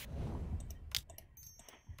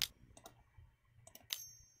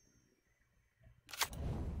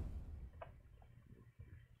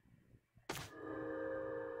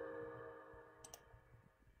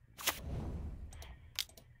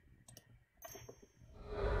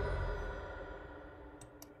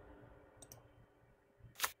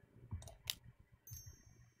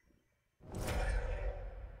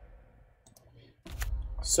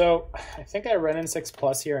 So I think I Wrenn and Six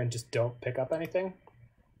plus here and just don't pick up anything,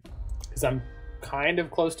 because I'm kind of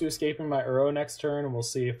close to escaping my Uro next turn, and we'll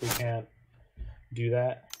see if we can't do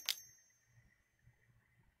that.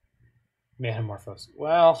 Manamorphose.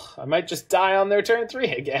 Well, I might just die on their turn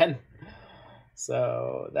 3 again.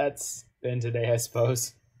 So that's been today, I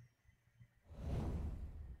suppose.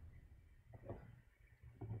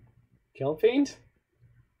 Kill Fiend?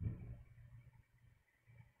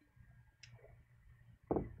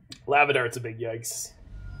 Lavadart's a big yikes.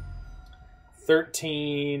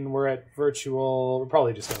 13, we're at virtual. We're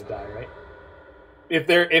probably just gonna die, right? If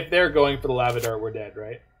they're going for the Lavadart, we're dead,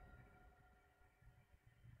 right?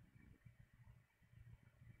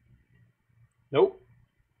 Nope.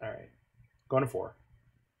 Alright. Going to 4.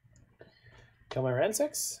 Kill my Wrenn and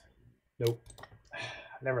Six? Nope.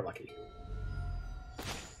 Never lucky.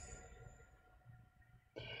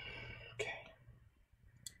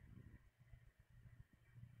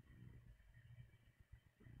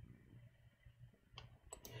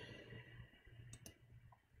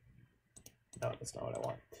 No, that's not what I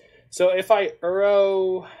want. So if I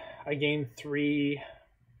Uro, I gain 3.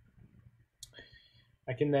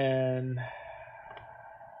 I can then...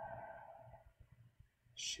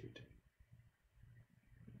 Shoot.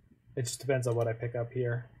 It just depends on what I pick up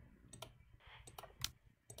here.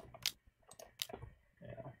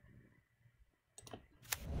 Yeah.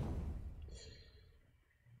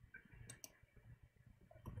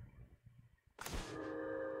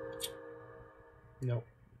 Nope.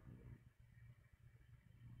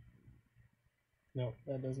 Nope,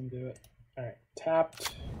 that doesn't do it. Alright,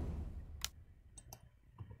 tapped.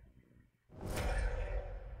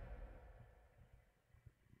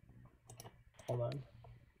 Hold on.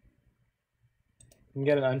 We can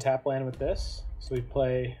get an untapped land with this. So we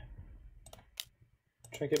play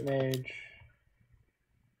Trinket Mage.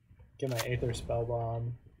 Get my Aether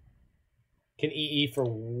Spellbomb. Can EE for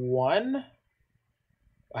 1?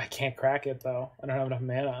 I can't crack it though. I don't have enough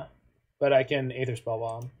mana. But I can Aether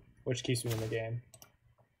Spellbomb, which keeps me in the game.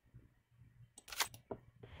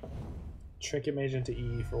 Trinket Mage into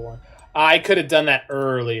EE for 1. I could have done that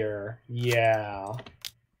earlier. Yeah.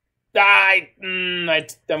 I'm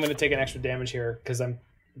going to take an extra damage here because I'm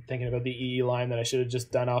thinking about the EE line that I should have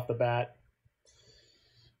just done off the bat.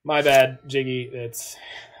 My bad, Jiggy. It's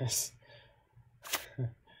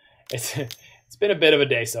been a bit of a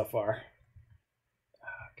day so far.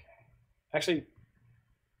 Okay. Actually,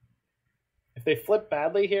 if they flip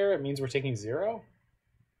badly here, it means we're taking 0.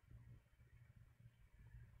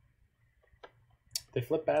 If they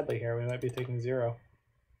flip badly here, we might be taking 0.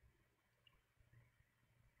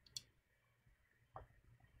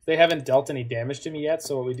 They haven't dealt any damage to me yet,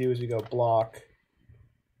 so what we do is we go block.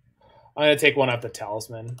 I'm going to take one off the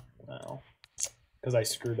Talisman. Well, because I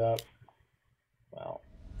screwed up. Well,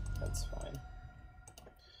 that's fine.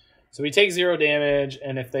 So we take 0 damage,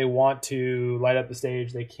 and if they want to light up the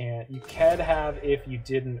stage, they can't. You can have if you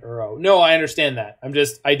didn't Uro. No, I understand that.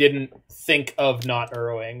 I didn't think of not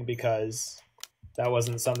Uroing because that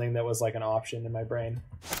wasn't something that was like an option in my brain.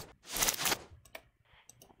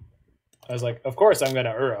 I was like, of course I'm going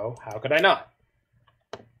to Uro. How could I not?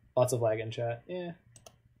 Lots of lag in chat. Yeah.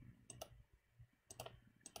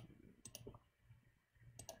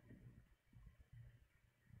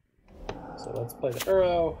 So let's play the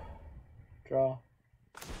Uro. Draw.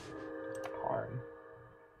 Karn.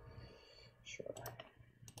 Sure.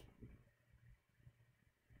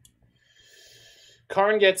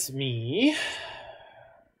 Karn gets me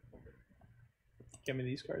get me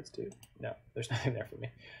these cards too? No, there's nothing there for me.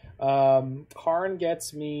 Karn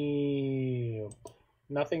gets me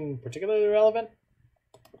nothing particularly relevant.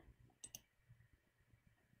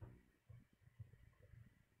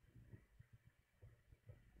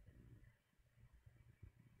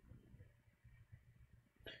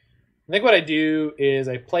 I think what I do is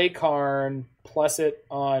I play Karn, plus it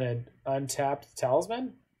on an untapped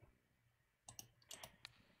Talisman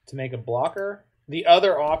to make a blocker. The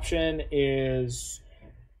other option is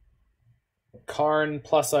Karn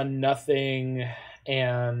plus on nothing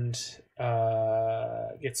and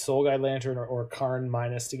get Soul Guide Lantern or Karn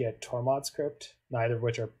minus to get Tormod's Crypt, neither of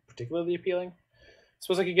which are particularly appealing. I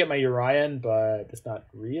suppose I could get my Urian, but it's not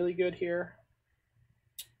really good here.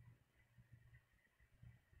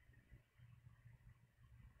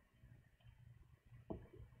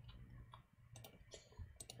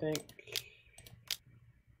 I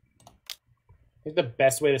think the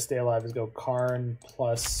best way to stay alive is go Karn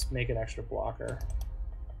plus make an extra blocker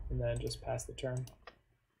and then just pass the turn.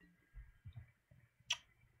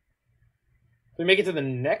 If we make it to the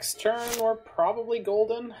next turn, we're probably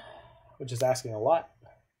golden, which is asking a lot.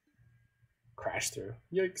 Crash through.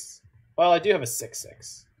 Yikes. Well, I do have a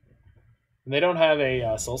 6/6. And they don't have a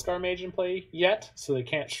Soulscar Mage in play yet, so they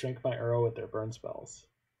can't shrink my Uro with their burn spells.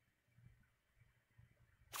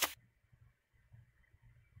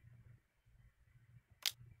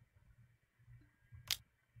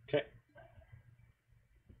 Okay.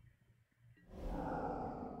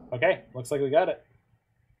 Okay, looks like we got it.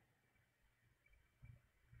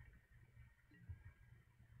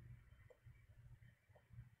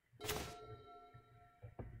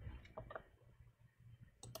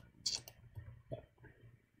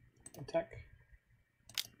 Attack.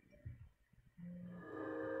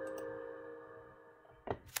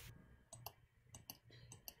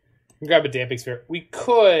 Grab a Damping Sphere. We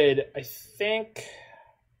could, I think.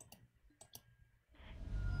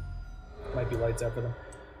 Might be lights out for them.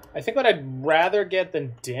 I think what I'd rather get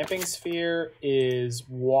than Damping Sphere is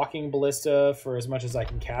Walking Ballista for as much as I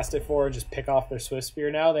can cast it for and just pick off their Swift Spear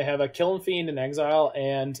now. They have a Kiln Fiend in exile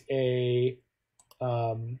and a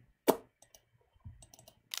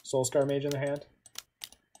Soulscar Mage in their hand.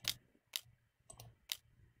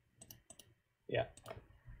 Yeah.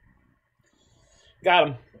 Got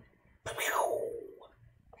him.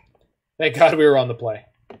 Thank God we were on the play.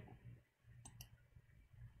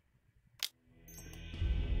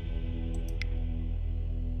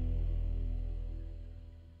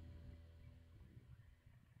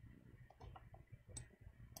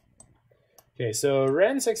 Okay, so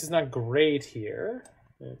Wrenn and Six is not great here.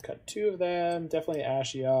 I'm gonna cut 2 of them, definitely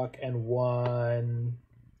Ashiok, and 1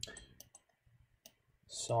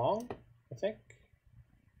 Song, I think.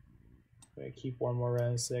 I'm gonna keep 1 more Wrenn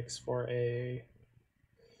and Six for a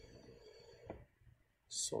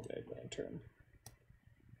Soul Guide Lantern.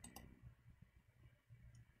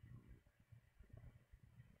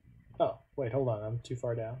 Oh, wait, hold on, I'm too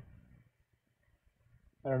far down.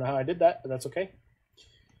 I don't know how I did that, but that's okay.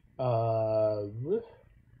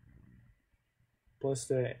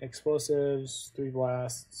 Ballista explosives, 3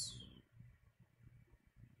 blasts.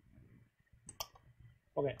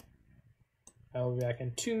 Okay. I'll be back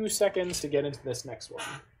in 2 seconds to get into this next one.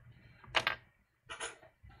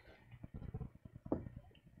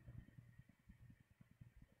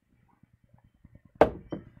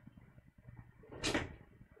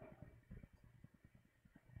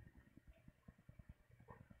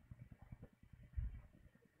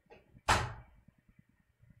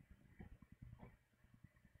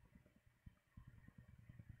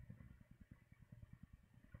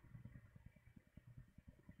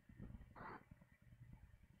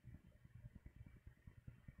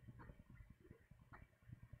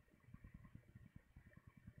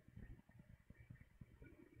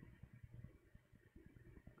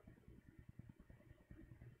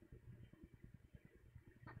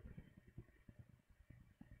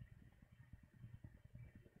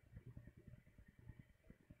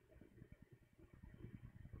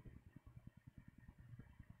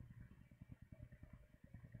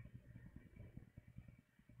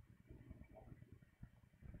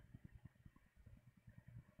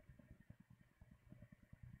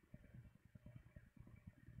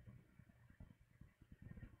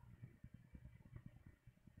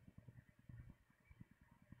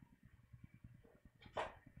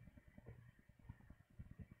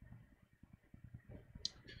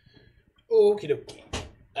 Okie dokie.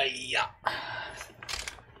 Yeah.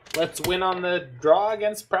 Let's win on the draw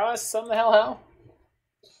against Prowess. Some the hell how?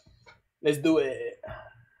 Let's do it.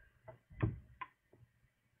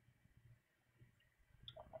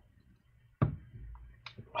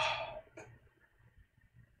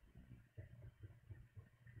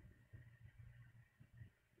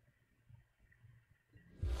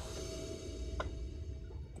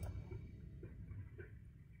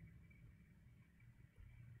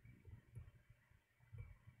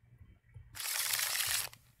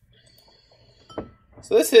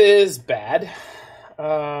 So this is bad.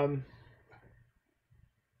 Yeah,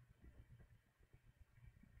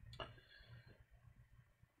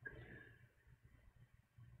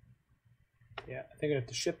 I think I have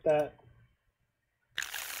to ship that.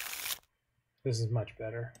 This is much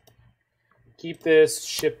better. Keep this,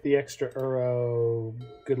 ship the extra Uro.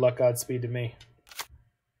 Good luck, Godspeed to me.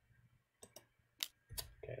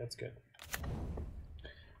 Okay, that's good.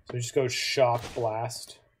 So just go Shock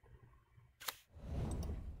Blast.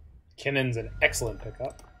 Kinnan's an excellent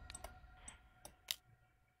pickup.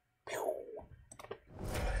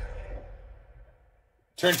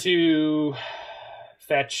 Turn to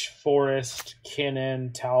Fetch, Forest,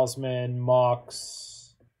 Kinnan, Talisman,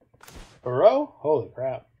 Mox, Uro? Holy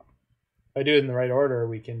crap. If I do it in the right order,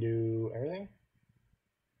 we can do everything?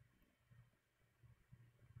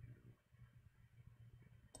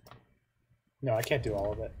 No, I can't do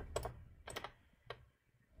all of it.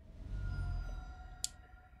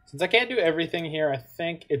 Since I can't do everything here, I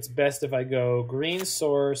think it's best if I go green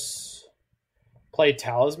source, play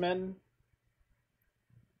Talisman.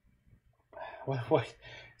 What?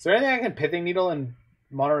 Is there anything I can Pithing Needle and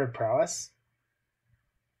Mono Red Prowess?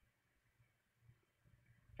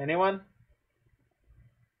 Anyone?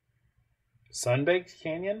 Sunbaked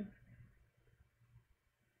Canyon?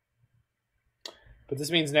 But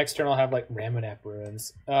this means next turn I'll have like Ramonap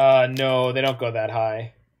Ruins. No, they don't go that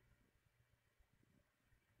high.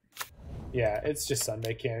 Yeah, it's just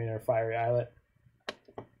Sunbaked Canyon or Fiery Islet.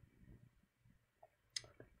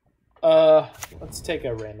 Let's take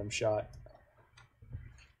a random shot.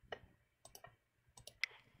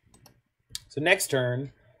 So next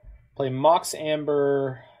turn, play Mox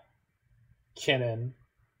Amber, Kinnan, and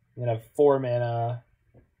then have 4 mana,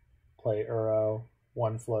 play Uro,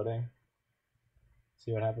 1 floating.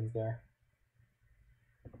 See what happens there.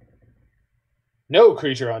 No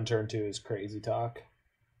creature on turn 2 is crazy talk.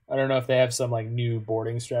 I don't know if they have some like new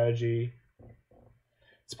boarding strategy.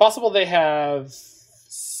 It's possible they have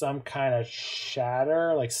some kind of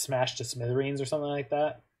shatter, like Smash to Smithereens or something like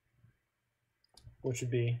that, which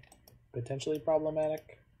would be potentially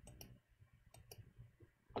problematic.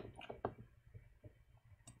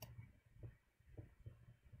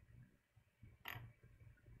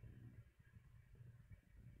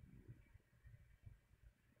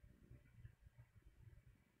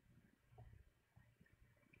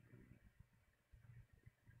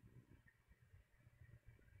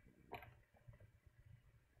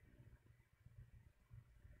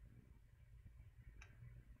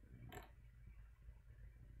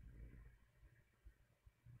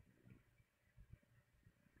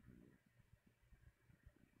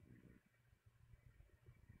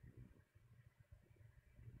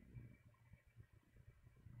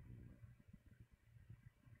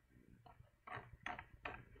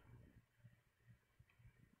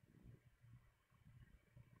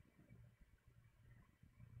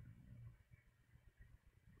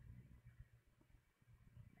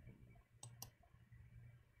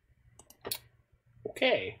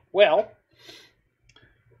 Okay, well,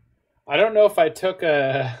 I don't know if I took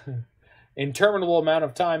a interminable amount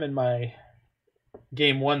of time in my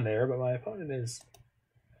game 1 there, but my opponent is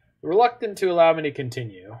reluctant to allow me to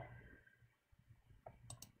continue.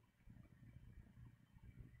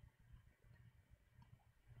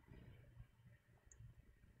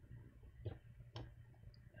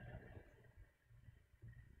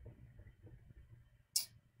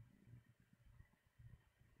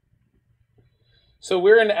 So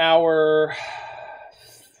we're in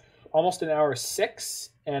almost an hour 6,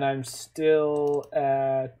 and I'm still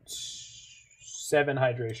at 7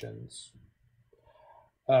 hydrations.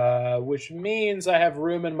 Which means I have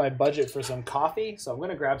room in my budget for some coffee, so I'm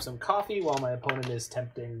going to grab some coffee while my opponent is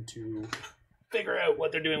attempting to figure out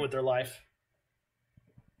what they're doing with their life.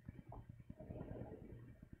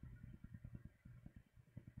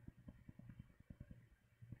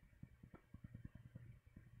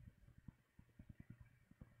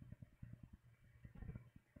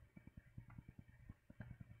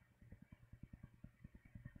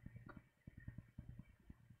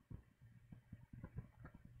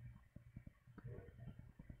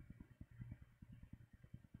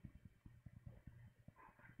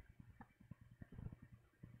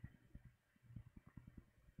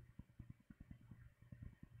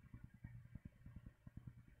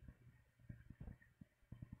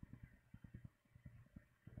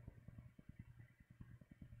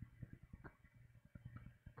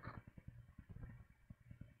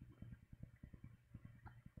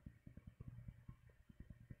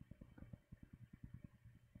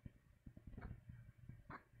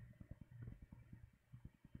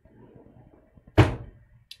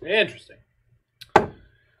 Interesting.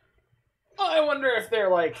 wonder if they're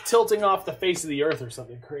like tilting off the face of the earth or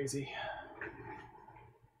something crazy.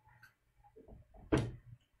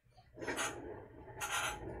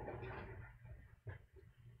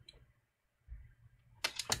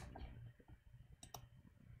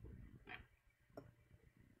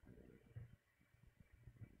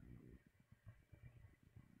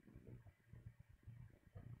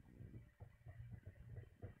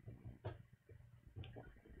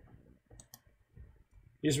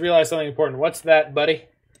 You just realized something important. What's that, buddy?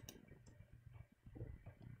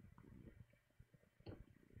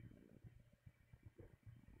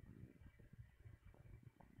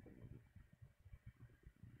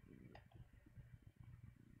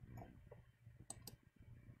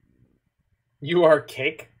 You are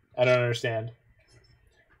cake? I don't understand.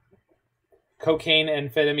 Cocaine,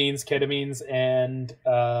 amphetamines, ketamines, and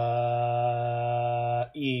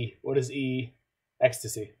E. What is E?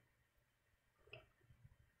 Ecstasy.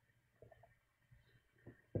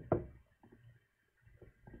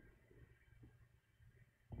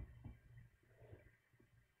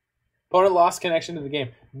 Opponent lost connection to the game.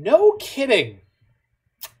 No kidding.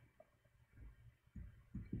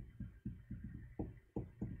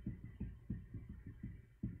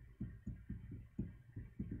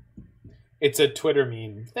 It's a Twitter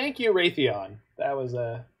meme. Thank you, Raytheon. That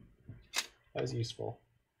was useful.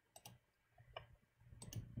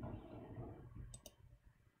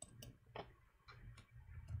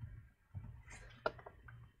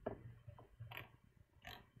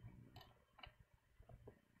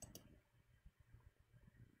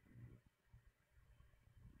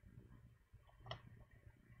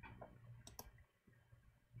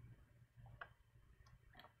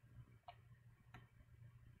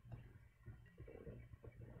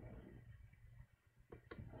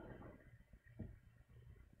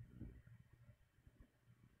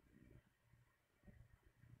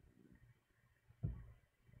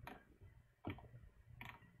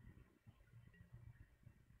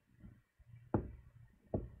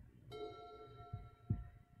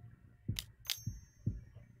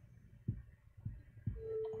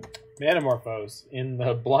 Metamorphose in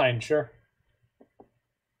the blind, sure.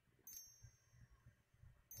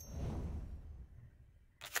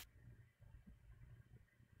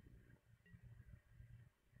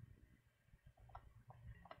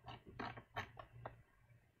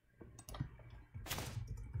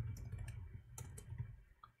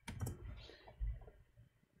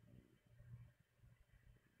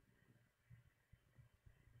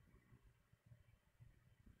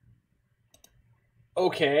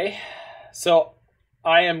 Okay, so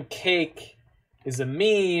I Am Cake is a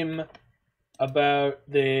meme about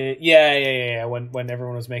the yeah. When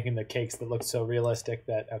everyone was making the cakes that looked so realistic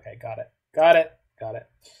that okay, got it.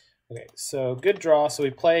 Okay, so good draw. So we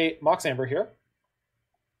play Mox Amber here.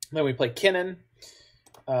 Then we play Kinnan.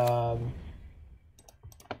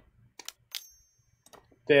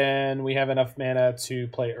 Then we have enough mana to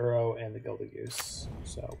play Uro and the Gilded Goose.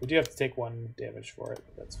 So we do have to take 1 damage for it,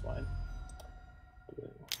 but that's fine.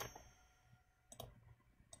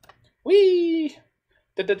 Whee!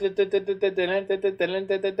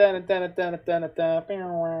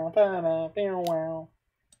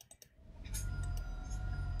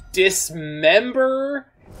 Dismember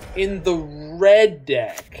in the red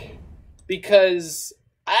deck. Because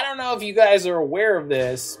I don't know if you guys are aware of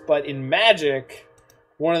this, but in Magic,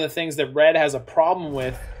 one of the things that red has a problem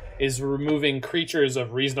with is removing creatures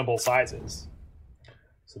of reasonable sizes.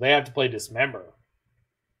 So they have to play Dismember.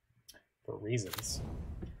 For reasons.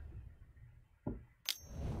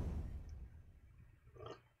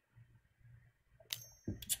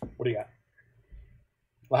 What do you got?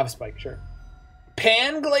 Lava Spike, sure.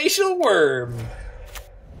 Pan-Glacial Worm.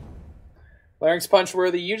 Larynx Punch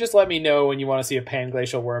worthy. You just let me know when you want to see a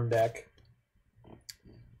Pan-Glacial Worm deck.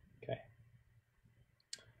 Okay.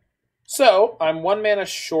 So, I'm 1 mana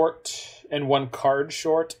short and 1 card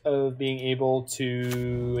short of being able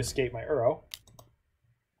to escape my Uro.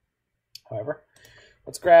 However,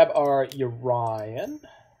 let's grab our Urian.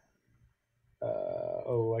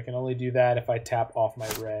 Oh, I can only do that if I tap off my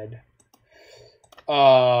red.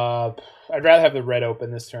 I'd rather have the red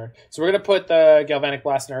open this turn. So we're going to put the Galvanic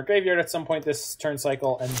Blast in our graveyard at some point this turn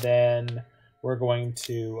cycle, and then we're going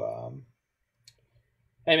to...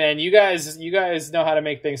 Hey man, you guys know how to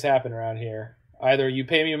make things happen around here. Either you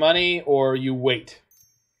pay me money or you wait.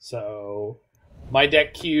 So my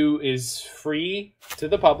deck queue is free to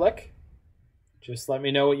the public. Just let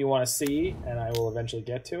me know what you want to see, and I will eventually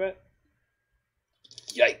get to it.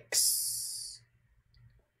 Yikes.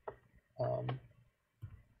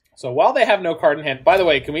 So while they have no card in hand... By the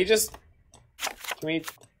way, can we...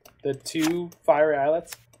 The 2 Fiery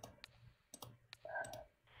Islets?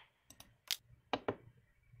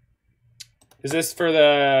 Is this for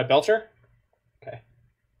the Belcher? Okay.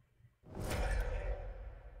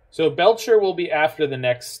 So Belcher will be after the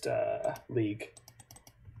next league.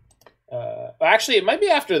 Actually, it might be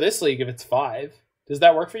after this league if it's 5. Does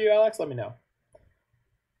that work for you, Alex? Let me know.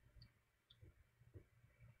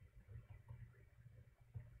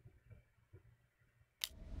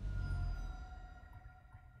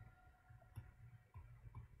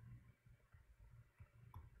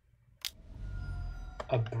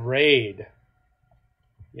 A Braid.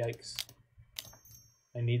 Yikes.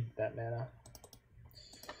 I need that mana.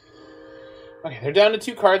 Okay, they're down to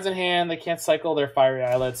 2 cards in hand. They can't cycle their Fiery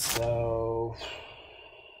Islets, so...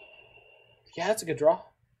 Yeah, that's a good draw.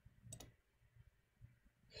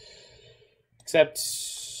 Except...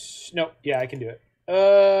 No, yeah, I can do it.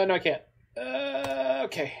 No, I can't.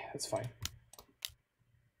 Okay, that's fine.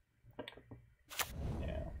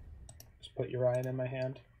 Yeah. Just put Urian in my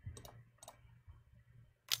hand.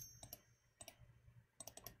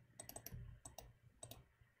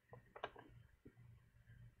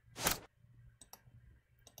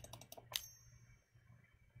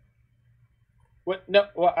 What? No.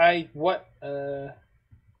 What?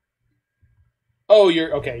 Oh,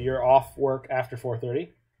 you're okay. You're off work after 4:30.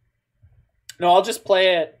 No, I'll just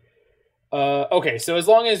play it. Okay, so as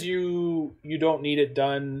long as you don't need it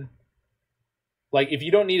done, like if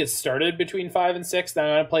you don't need it started between 5 and 6, then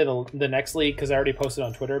I'm gonna play the next league because I already posted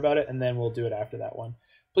on Twitter about it, and then we'll do it after that one.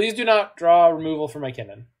 Please do not draw removal for my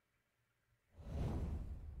Kinnan.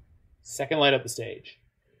 Second light up the stage.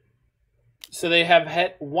 So they have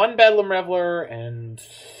hit 1 Bedlam Reveler and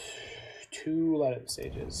 2 light up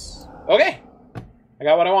stages. Okay, I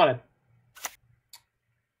got what I wanted.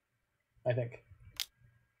 I think.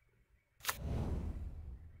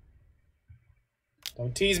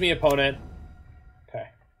 Don't tease me, opponent. Okay.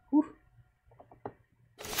 Whew.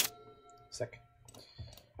 Sick.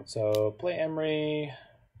 So play Emry.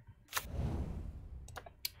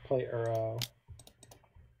 Play Uro.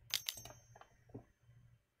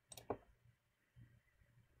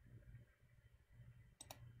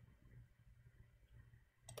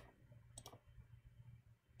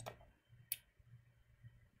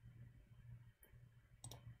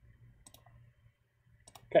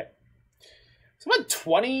 Okay. So I'm at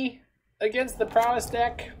 20 against the Prowess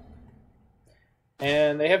deck.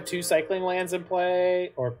 And they have 2 cycling lands in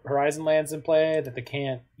play, or Horizon lands in play that they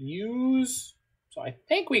can't use. So I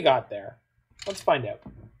think we got there. Let's find out.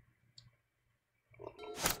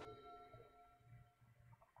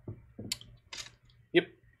 Yep.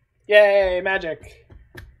 Yay, magic.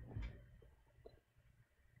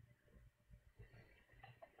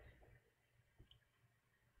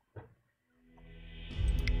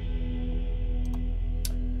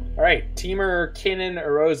 All right, Temur, Kinnan,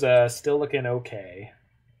 Uroza still looking okay.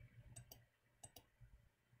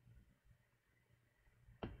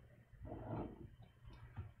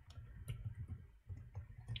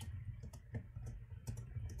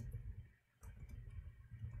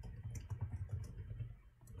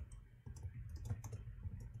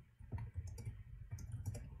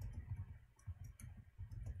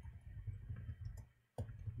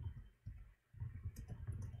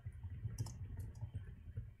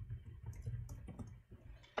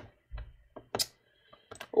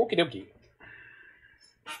 Okie dokie.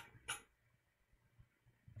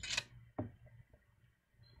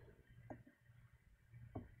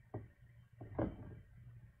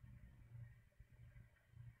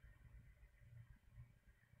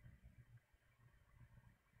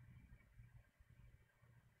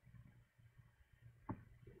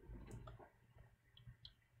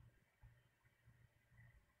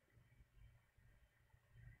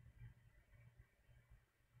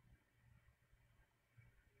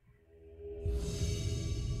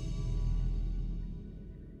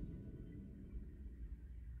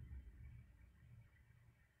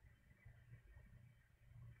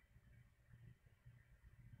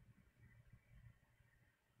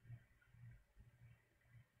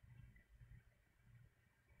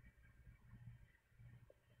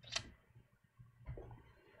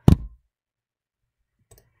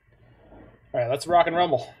 All right, let's rock and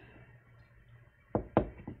rumble.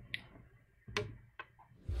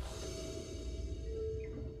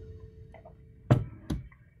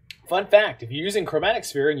 Fun fact, if you're using Chromatic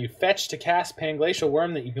Sphere and you fetch to cast Panglacial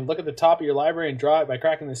Worm, that you can look at the top of your library and draw it by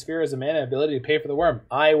cracking the sphere as a mana ability to pay for the worm.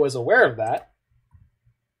 I was aware of that.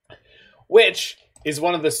 Which is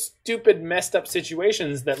one of the stupid, messed up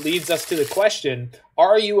situations that leads us to the question,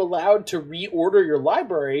 are you allowed to reorder your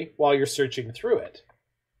library while you're searching through it?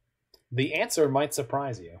 The answer might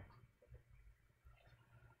surprise you.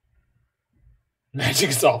 Magic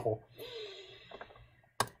is awful.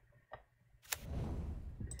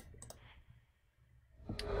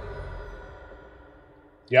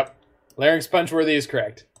 Yep. Larynx Punchworthy is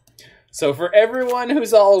correct. So for everyone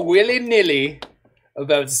who's all willy-nilly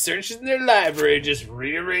about searching their library, just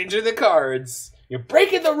rearranging the cards, you're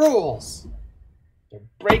breaking the rules. You're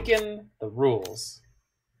breaking the rules.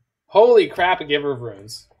 Holy crap, a Giver of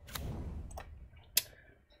Runes.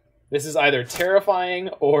 This is either terrifying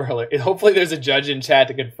or hilarious. Hopefully there's a judge in chat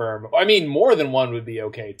to confirm. I mean, more than one would be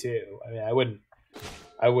okay too. I mean,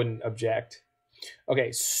 I wouldn't object.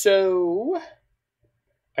 Okay, so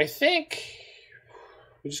I think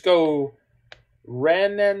we just go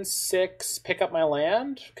Wrenn and Six, pick up my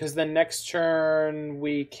land, because then next turn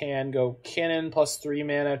we can go Kinnan plus 3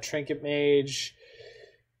 mana, Trinket Mage,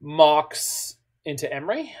 Mox into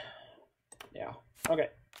Emry. Yeah, okay.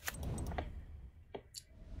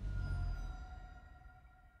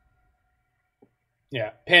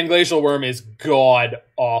 Yeah, Panglacial Worm is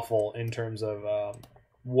god-awful in terms of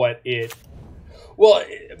what it... Well,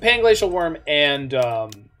 Panglacial Worm and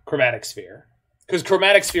Chromatic Sphere. Because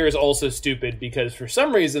Chromatic Sphere is also stupid because for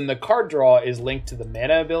some reason the card draw is linked to the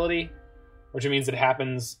mana ability, which means it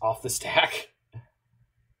happens off the stack.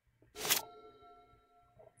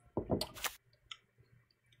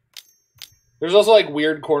 There's also like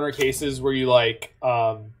weird corner cases where you like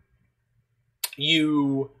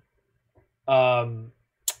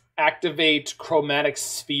activate Chromatic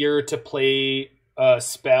Sphere to play a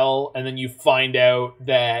spell, and then you find out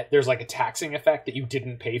that there's like a taxing effect that you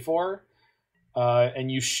didn't pay for. And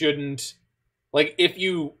you shouldn't, like, if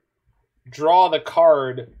you draw the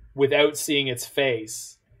card without seeing its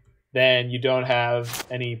face, then you don't have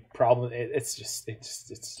any problem. It's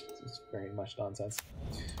very much nonsense.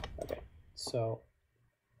 Okay, so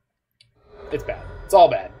it's bad. It's all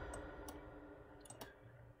bad.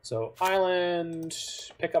 So island,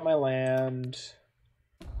 pick up my land,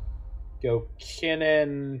 go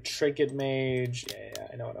Kinnan, Trinket Mage. Yeah,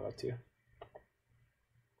 I know what I'm up to.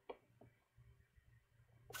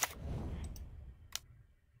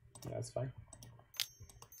 Yeah, that's fine.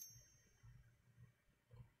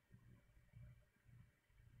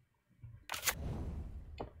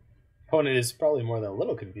 Opponent is probably more than a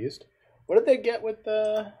little confused. What did they get with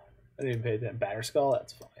the... I didn't pay attention. Batterskull?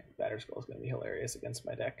 That's fine. Batterskull is going to be hilarious against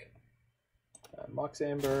my deck. Mox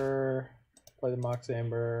Amber. Play the Mox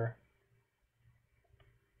Amber.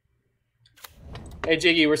 Hey,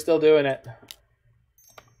 Jiggy, we're still doing it.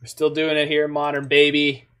 We're still doing it here in Modern,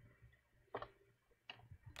 baby.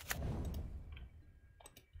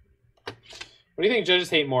 What do you think judges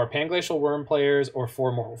hate more, Panglacial Worm players or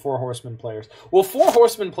Four Horsemen players? Well, Four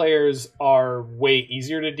Horsemen players are way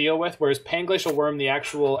easier to deal with, whereas Panglacial Worm, the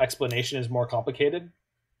actual explanation is more complicated.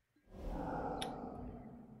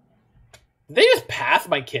 Did they just path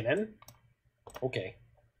my Kinnan? Okay.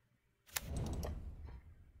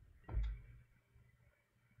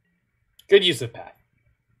 Good use of path.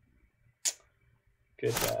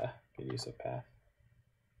 Good use of path.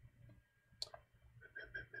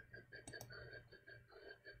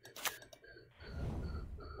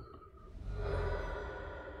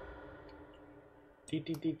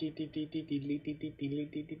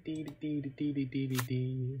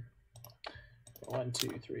 One, two,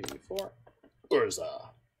 three, four.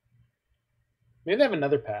 Urza. Maybe they have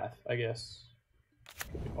another path, I guess.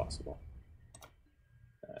 Could be possible.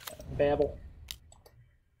 Bauble.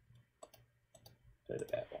 Play the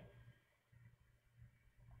Bauble.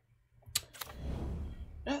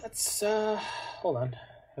 Yeah, that's, hold on.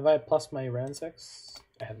 Have I plus my Wrenn and Six?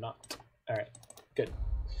 I have not. Alright, good.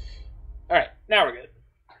 Alright, now we're good.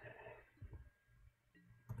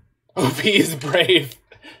 OP is brave.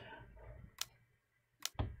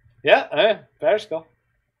 Yeah, Batterskull.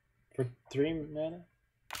 For 3 mana?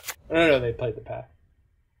 No, they played the path.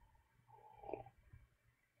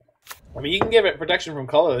 I mean, you can give it protection from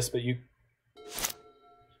colorless, but you...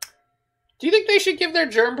 Do you think they should give their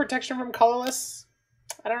germ protection from colorless?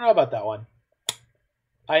 I don't know about that one.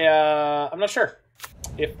 I'm not sure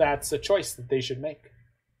if that's a choice that they should make.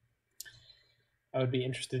 I would be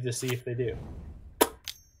interested to see if they do.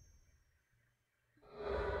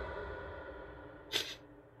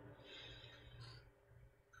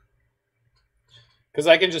 Because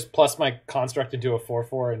I can just plus my construct into a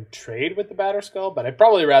 4/4 and trade with the Batterskull, but I'd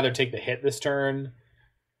probably rather take the hit this turn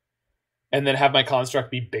and then have my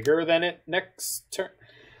construct be bigger than it next turn.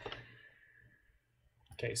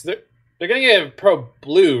 Okay, so they're going to get pro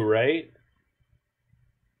blue, right?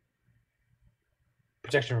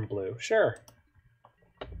 Protection from blue, sure.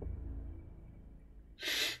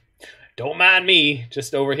 Don't mind me,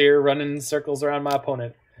 just over here running circles around my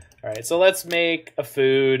opponent. All right, so let's make a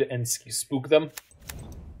food and spook them.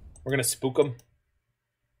 We're going to spook them.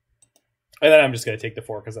 And then I'm just going to take the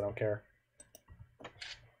 4 because I don't care.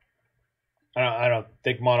 I don't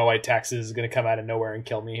think mono white taxes is going to come out of nowhere and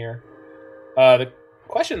kill me here. The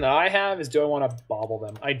question that I have is, do I want to bauble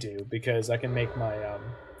them? I do, because I can make my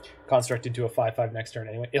construct into a 5/5 next turn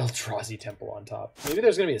anyway. Eldrazi Temple on top. Maybe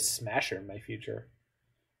there's going to be a Smasher in my future.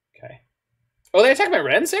 Okay. Oh, they attack my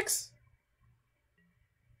Wrenn and Six?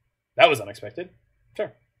 That was unexpected.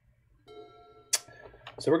 Sure.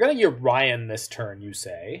 So we're going to Urian this turn, you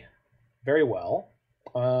say. Very well.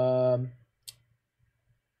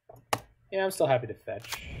 Yeah, I'm still happy to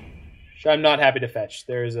fetch. I'm not happy to fetch.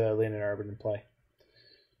 There's a Leonin Arbor in play.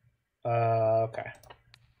 Okay.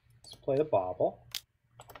 Let's play the Bauble.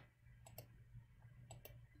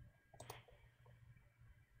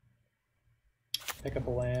 Pick up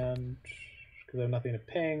a land because I have nothing to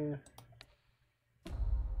ping.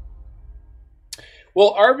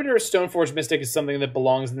 Well, Arbiter Stoneforge Mystic is something that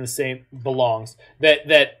belongs in the same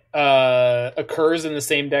occurs in the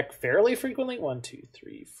same deck fairly frequently. 1, 2,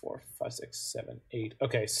 3, 4, 5, 6, 7, 8.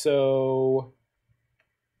 Okay, so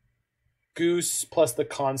Goose plus the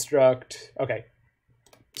construct. Okay,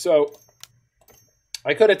 so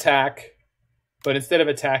I could attack, but instead of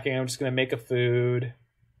attacking, I'm just going to make a food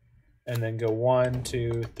and then go 1,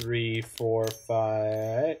 2, 3, 4,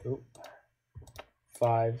 5. Ooh,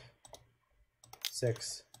 5.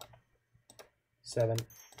 6, 7,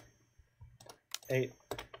 8.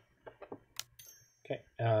 Okay,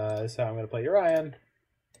 this is how I'm going to play Urian.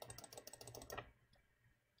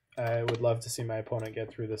 I would love to see my opponent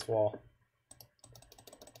get through this wall.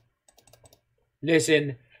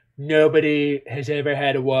 Listen, nobody has ever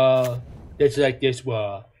had a wall that's like this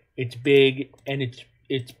wall. It's big and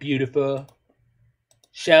it's beautiful.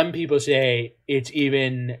 Some people say it's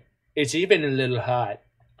even a little hot.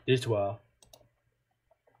 This wall.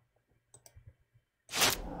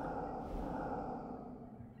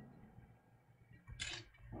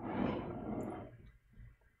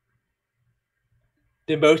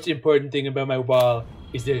 The most important thing about my wall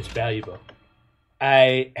is that it's valuable.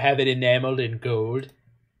 I have it enameled in gold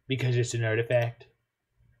because it's an artifact.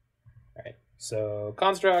 Alright, so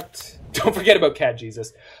construct. Don't forget about Cat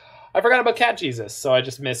Jesus. I forgot about Cat Jesus, so I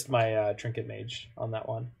just missed my Trinket Mage on that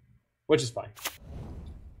one, which is fine.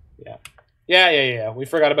 Yeah. We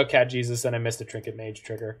forgot about Cat Jesus, and I missed a Trinket Mage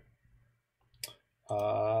trigger.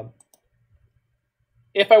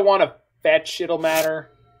 If I want to fetch, it'll matter.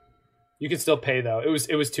 You can still pay, though. It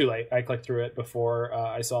was too late. I clicked through it before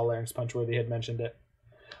I saw Larynx Punchworthy had mentioned it.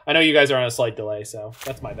 I know you guys are on a slight delay, so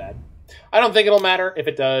that's my bad. I don't think it'll matter. If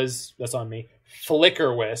it does, that's on me.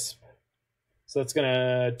 Flicker Wisp. So that's going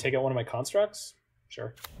to take out one of my constructs?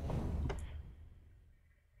 Sure.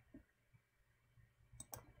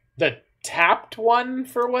 The tapped one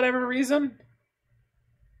for whatever reason?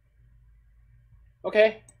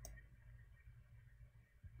 Okay.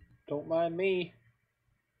 Don't mind me.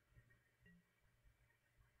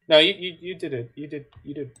 No, you did it. You did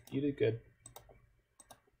good.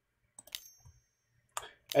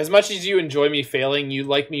 As much as you enjoy me failing, you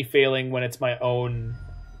like me failing when it's my own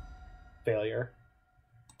failure.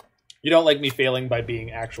 You don't like me failing by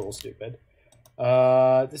being actual stupid.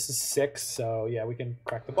 This is 6, so yeah, we can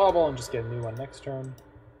crack the Bauble and just get a new one next turn.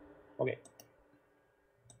 Okay.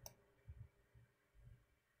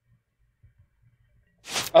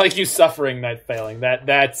 I like you suffering, not failing.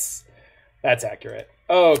 That's accurate.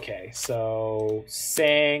 Okay, so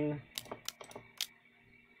sing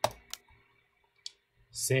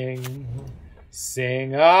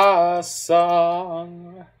a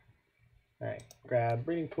song. All right, grab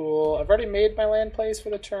Breeding Pool. I've already made my land place for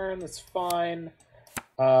the turn. That's fine.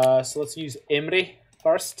 So let's use Emry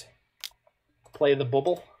first. Play the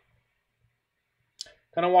Bauble.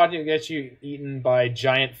 Kind of want to get you eaten by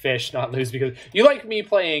giant fish, not lose, because you like me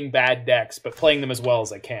playing bad decks, but playing them as well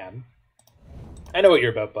as I can. I know what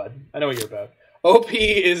you're about, bud. I know what you're about. OP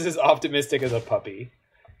is as optimistic as a puppy.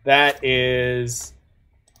 That is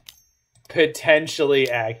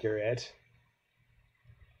potentially accurate.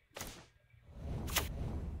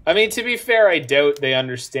 I mean, to be fair, I doubt they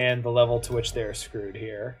understand the level to which they're screwed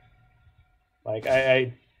here. Like,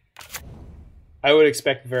 I would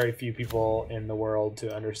expect very few people in the world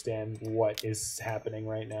to understand what is happening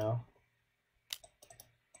right now.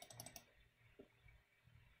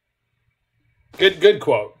 Good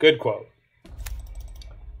quote. Good quote.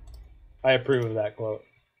 I approve of that quote.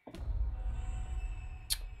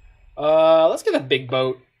 Let's get a big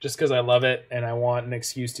boat, just because I love it, and I want an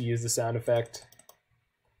excuse to use the sound effect.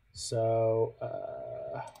 So,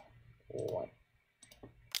 1,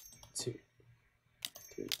 2,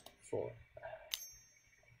 3, 4,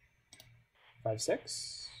 5,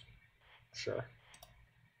 6. Sure.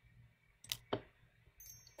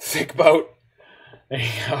 Thick boat. There you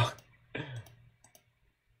go.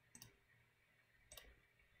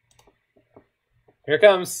 Here it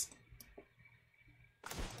comes.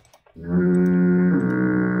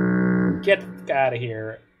 Get out of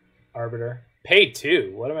here, Arbiter. Pay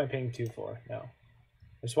 2. What am I paying 2 for? No.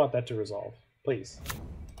 I just want that to resolve. Please.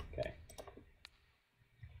 Okay.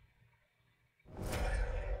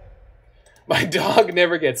 My dog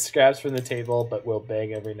never gets scraps from the table, but will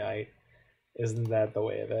beg every night. Isn't that the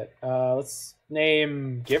way of it? Let's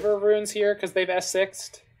name Giver runes here, because they've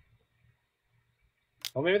S6'd.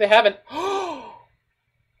 Oh, maybe they haven't.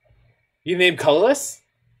 You named Colorless?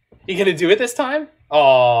 You gonna do it this time?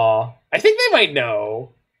 Aw. I think they might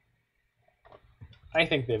know. I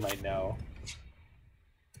think they might know.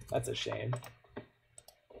 That's a shame. I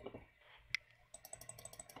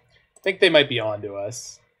think they might be on to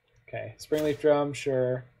us. Okay, Springleaf Drum,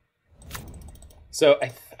 sure. So I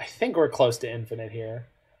think we're close to infinite here.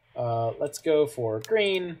 Let's go for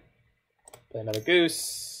green. Play another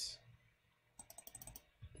goose.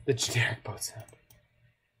 The generic boat sound.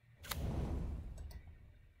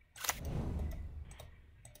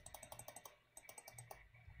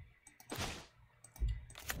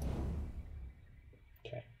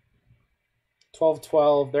 Okay.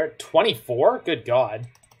 12-12. They're at 24? Good God.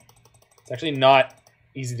 It's actually not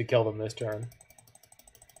easy to kill them this turn.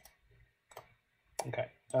 Okay.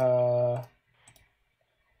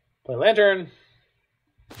 Play Lantern.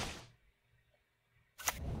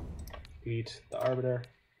 Beat the Arbiter.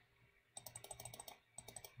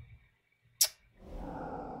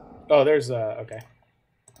 Oh, there's okay.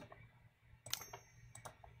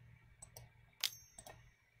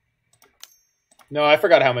 No, I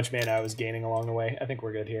forgot how much mana I was gaining along the way. I think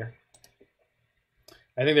we're good here.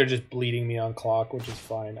 I think they're just bleeding me on clock, which is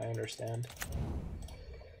fine. I understand.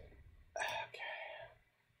 Okay.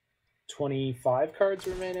 25 cards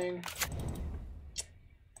remaining.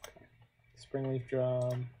 Springleaf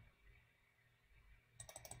Drum.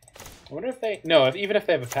 I wonder if they... No, even if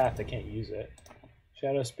they have a path, they can't use it.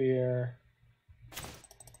 Shadowspear.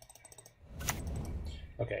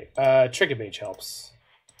 Okay, Trinket Mage helps.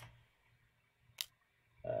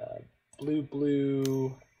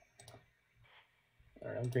 Blue.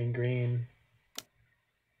 I don't know, green.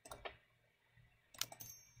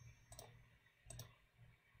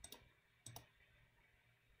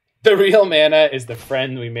 The real mana is the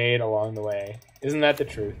friend we made along the way. Isn't that the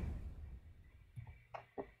truth?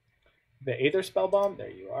 The Aether Spellbomb?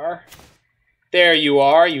 There you are. There you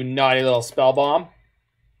are, you naughty little Spellbomb.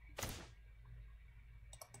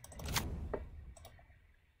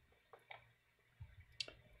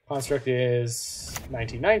 Construct is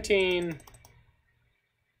 1919.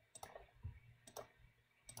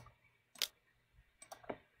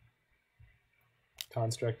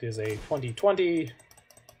 Construct is a 2020.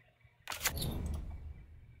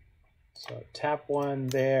 So tap one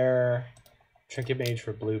there. Trinket Mage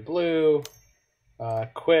for blue.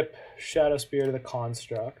 Equip Shadowspear to the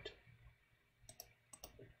construct.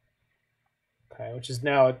 Okay, which is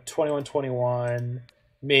now a 21-21.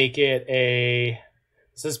 Make it a...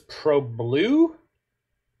 This is pro blue,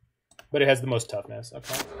 but it has the most toughness.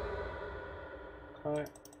 Okay. Okay.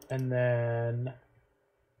 And then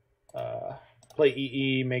play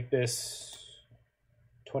EE, make this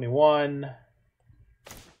 21.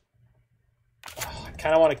 Oh, I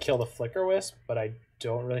kind of want to kill the Flicker Wisp, but I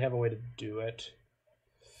don't really have a way to do it.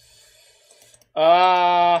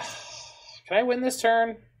 Can I win this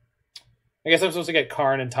turn? I guess I'm supposed to get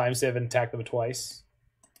Karn and Time Sieve and attack them twice.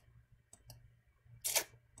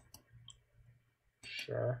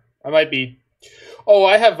 Sure. I might be... Oh,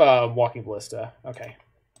 I have Walking Ballista. Okay.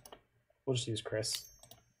 We'll just use Chris.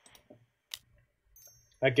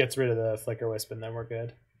 That gets rid of the Flicker Wisp, and then we're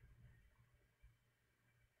good.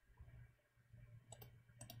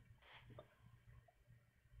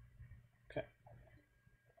 Okay.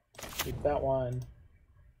 Keep that one.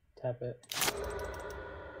 Tap it.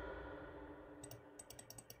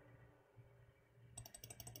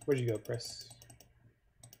 Where'd you go, Chris?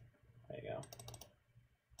 There you go.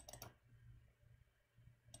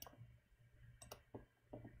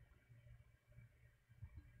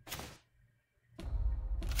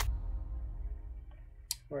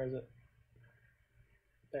 Where is it?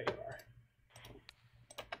 There you are.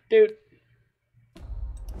 Dude.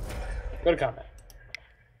 Go to combat.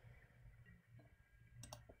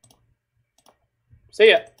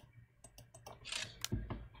 See ya.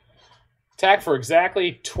 Attack for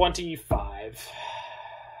exactly 25.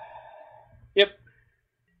 Yep.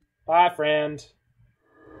 Bye, friend.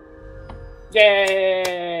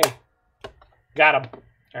 Yay! Got him.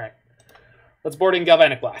 All right. Let's board in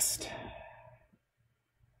Galvanic Blast.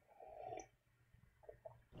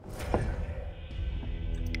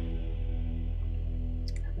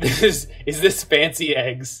 Is this fancy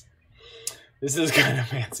eggs? This is kind of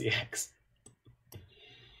fancy eggs.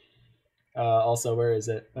 Also, where is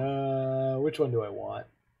it? Which one do I want?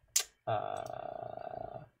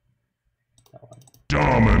 That one.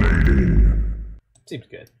 Dominating. Seems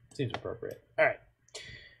good. Seems appropriate. All right.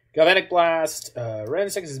 Galvanic Blast. Wrenn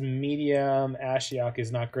and Six is medium. Ashiok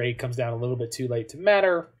is not great. Comes down a little bit too late to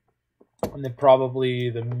matter. And then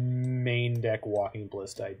probably the main deck Walking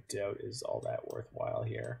Ballista, I doubt, is all that worthwhile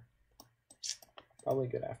here. Probably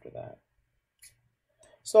good after that.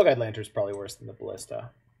 Soul Guide Lantern's probably worse than the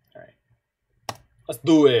Ballista. All right. Let's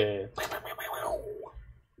do it.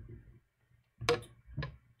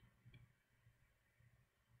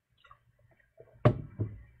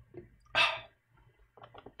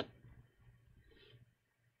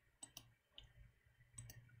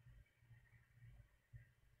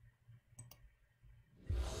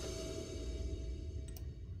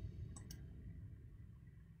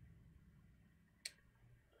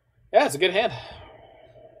 Yeah, it's a good hand.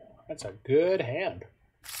 That's a good hand.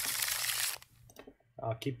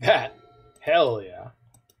 I'll keep that. Hell yeah.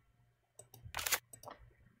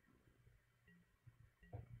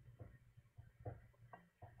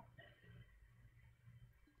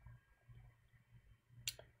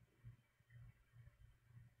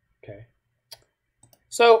 Okay.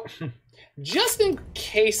 So, just in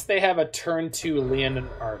case they have a turn 2 land and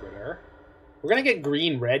Arbiter, we're going to get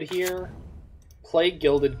green-red here, play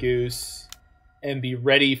Gilded Goose, and be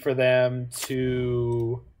ready for them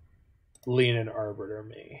to lean and Arbiter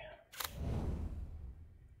me.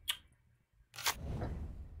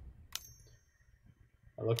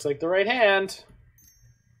 That looks like the right hand.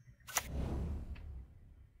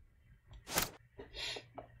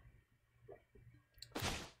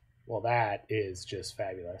 Well, that is just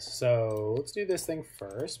fabulous. So let's do this thing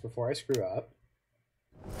first before I screw up.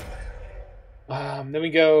 Then we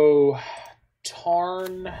go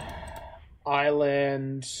Tarn,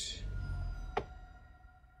 Island,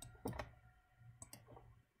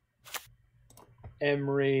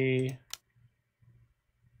 Emry.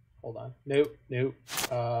 Hold on. Nope.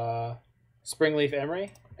 Springleaf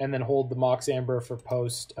Emry, and then hold the Mox Amber for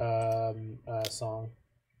post song.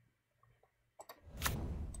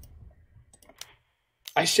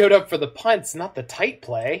 I showed up for the punts, not the tight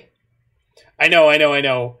play. I know.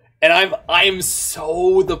 And I'm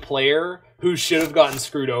so the player who should have gotten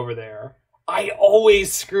screwed over there. I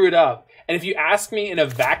always screw it up. And if you ask me in a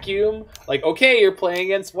vacuum, like, okay, you're playing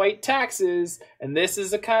against white taxes, and this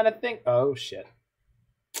is the kind of thing. Oh, shit.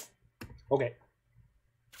 Okay.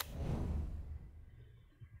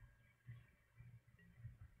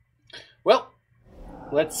 Well,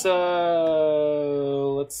 let's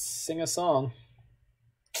sing a song.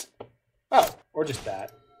 Oh, or just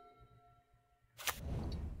that.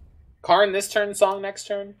 Karn this turn, song next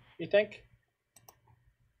turn, you think?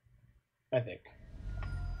 I think.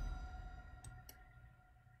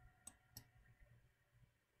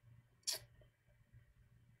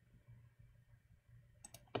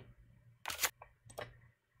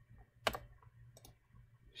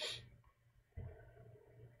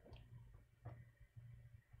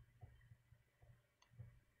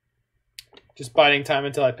 Just biding time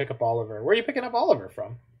until I pick up Oliver. Where are you picking up Oliver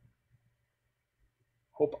from?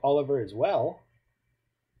 Hope Oliver is well.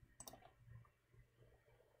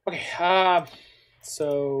 Okay,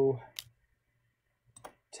 so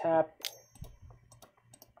tap.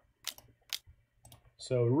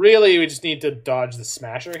 So really, we just need to dodge the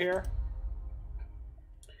Smasher here.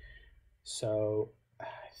 So I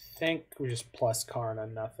think we just plus Karn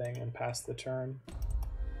on nothing and pass the turn.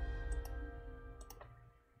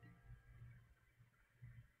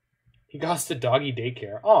 He goes to doggy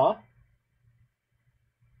daycare. Aw.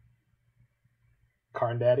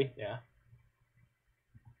 Karn daddy, yeah.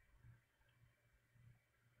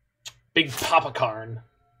 Big Papa Karn.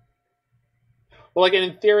 Well, like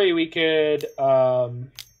in theory, we could. Oh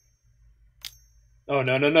no!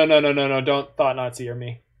 Don't thought Nazi or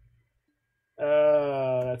me.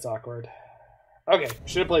 That's awkward. Okay,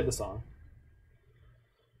 should have played the song.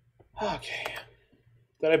 Okay.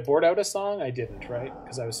 Did I board out a song? I didn't, right?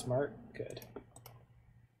 Because I was smart? Good.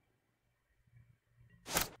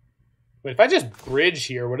 Wait, if I just bridge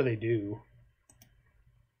here, what do they do?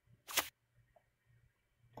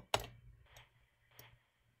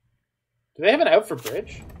 Do they have an out for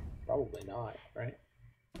bridge? Probably not, right?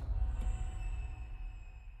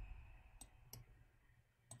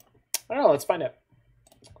 I don't know, let's find out.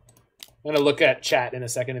 I'm going to look at chat in a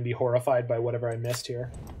second and be horrified by whatever I missed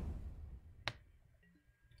here.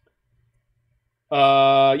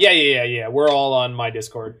 Yeah. We're all on my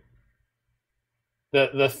Discord.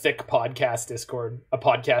 The thick podcast Discord, a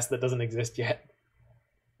podcast that doesn't exist yet.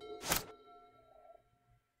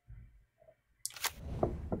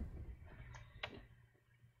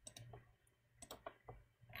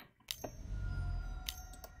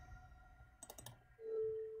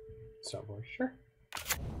 Stomping, sure.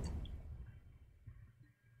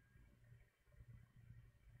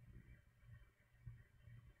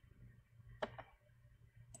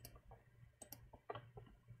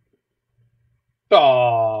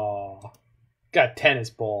 Oh, got tennis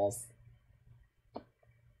balls.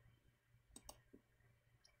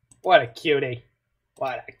 What a cutie.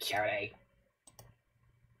 What a cutie.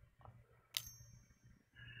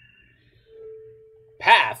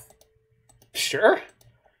 Path? Sure.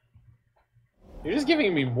 You're just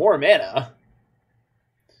giving me more mana.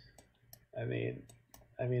 I mean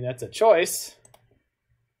that's a choice.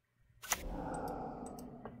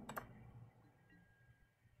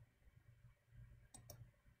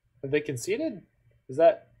 Have they conceded? Is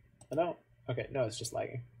that... I don't... Okay, no, it's just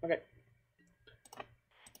lagging. Okay.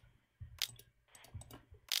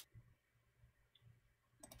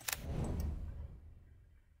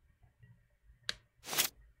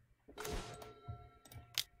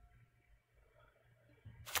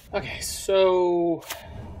 Okay, so...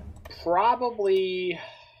 Probably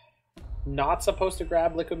not supposed to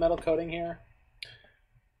grab liquid metal coating here.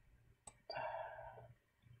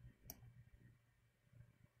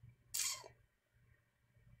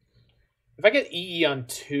 If I get EE on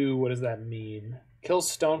 2, what does that mean? Kill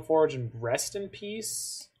Stoneforge and rest in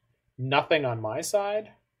peace? Nothing on my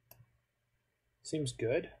side? Seems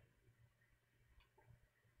good.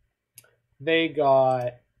 They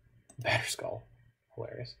got Batterskull.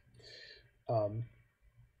 Hilarious.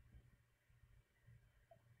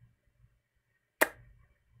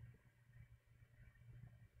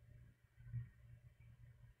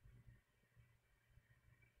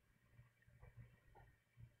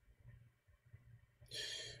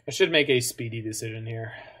 I should make a speedy decision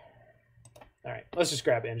here. Alright, let's just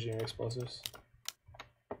grab Engineering Explosives.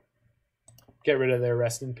 Get rid of their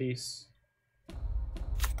rest in peace.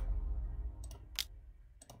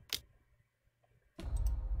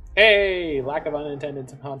 Hey! Lack of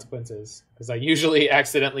unintended consequences. Because I usually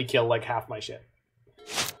accidentally kill like half my shit.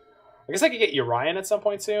 I guess I could get Urian at some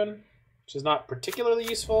point soon, which is not particularly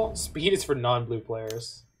useful. Speed is for non-blue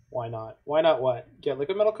players. Why not? Why not what? Get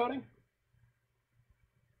liquid metal coating?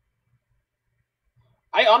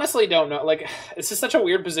 I honestly don't know. Like, this is such a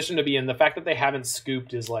weird position to be in. The fact that they haven't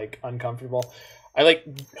scooped is, like, uncomfortable. I, like,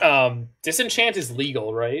 Disenchant is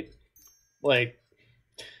legal, right? Like,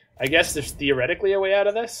 I guess there's theoretically a way out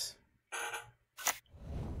of this.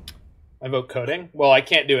 I vote coding. Well, I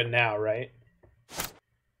can't do it now, right?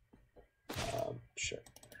 Sure.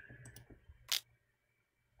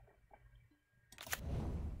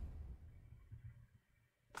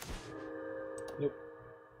 Nope.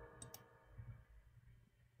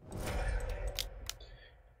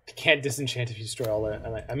 Can't disenchant if you destroy all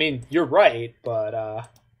that. I mean, you're right, but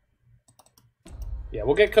yeah,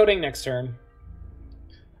 we'll get coding next turn.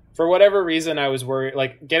 For whatever reason, I was worried,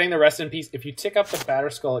 like, getting the rest in peace. If you tick up the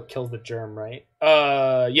Batterskull, it kills the germ, right?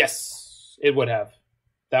 Yes, it would have.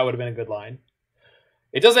 That would have been a good line.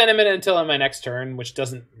 It doesn't animate until on my next turn, which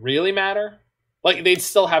doesn't really matter. Like, they'd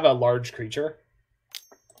still have a large creature.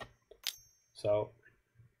 So,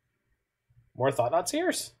 more Thought-Knot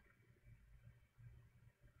Seers.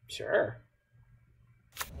 Sure.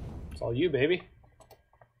 It's all you, baby.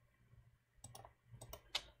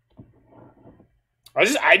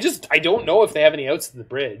 I don't know if they have any outs to the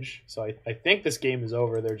bridge. So I think this game is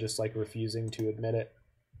over. They're just like refusing to admit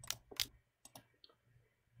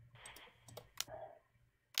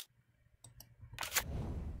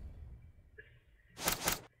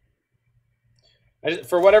it.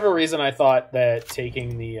 For whatever reason, I thought that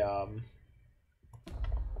taking the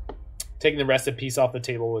rest in peace off the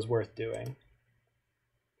table was worth doing.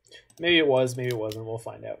 Maybe it was, maybe it wasn't. We'll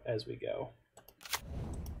find out as we go.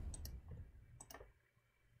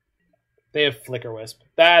 They have Flicker Wisp.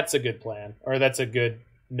 That's a good plan. Or that's a good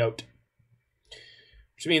note.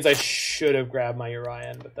 Which means I should have grabbed my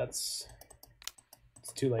Urian, but it's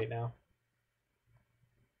too late now.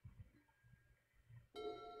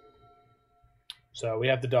 So we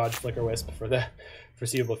have to dodge Flicker Wisp for the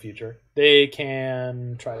foreseeable future. They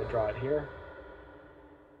can try to draw it here.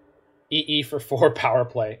 EE for 4 power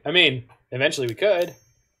play. I mean, eventually we could.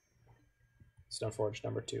 Stoneforge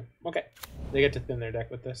number 2. Okay. They get to thin their deck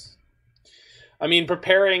with this. I mean,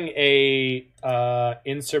 preparing a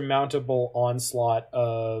insurmountable onslaught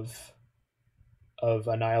of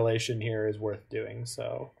annihilation here is worth doing.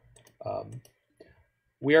 So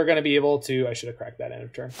we are going to be able to... I should have cracked that end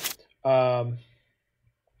of turn.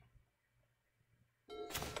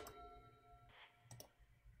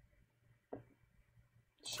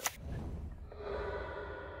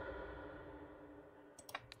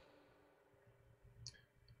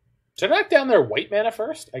 Should I knock down their white mana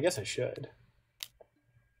first? I guess I should.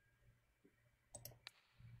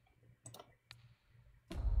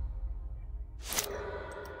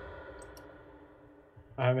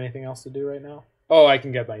 I don't have anything else to do right now. Oh, I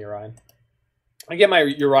can get my Urian. I get my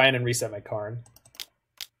Urian and reset my Karn.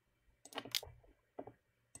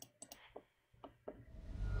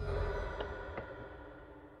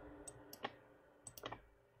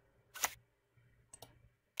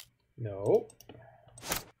 No.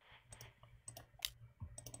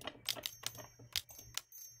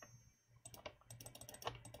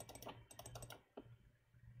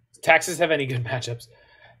 Taxes have any good matchups?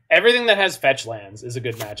 Everything that has fetch lands is a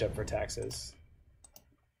good matchup for Taxes.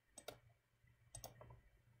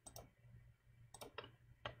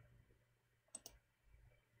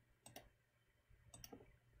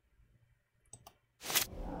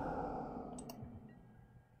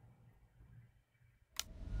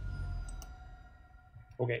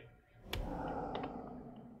 Okay.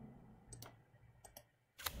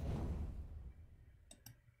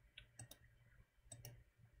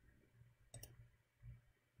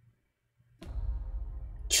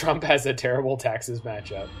 Trump has a terrible Taxes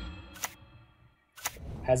matchup.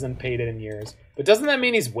 Hasn't paid it in years. But doesn't that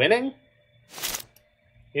mean he's winning?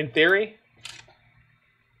 In theory?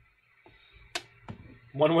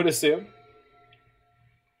 One would assume.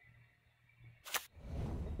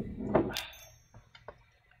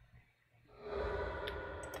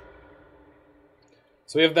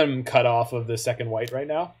 So we have them cut off of the second white right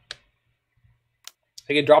now.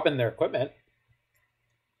 They can drop in their equipment.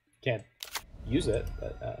 Can't use it,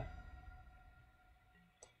 but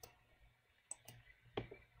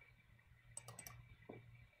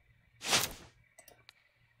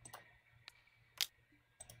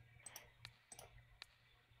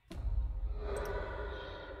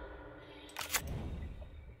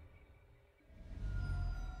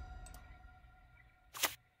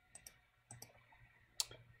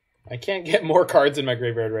I can't get more cards in my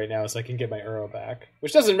graveyard right now, so I can get my Uro back.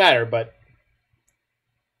 Which doesn't matter, but...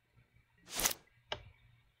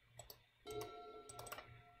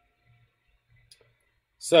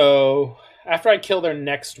 So, after I kill their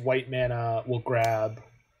next white mana, we'll grab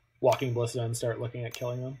Walking Ballista and start looking at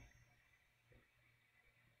killing them.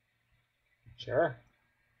 Sure.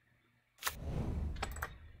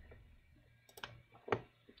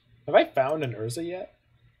 Have I found an Urza yet?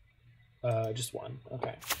 Just one.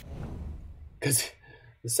 Okay. Because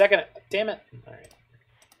the second... Damn it. Alright.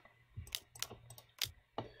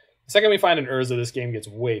 The second we find an Urza, this game gets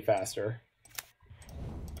way faster.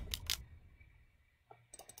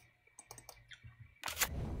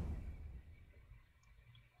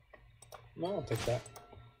 No, I'll take that.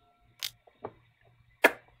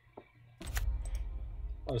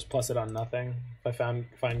 I'll just plus it on nothing. If I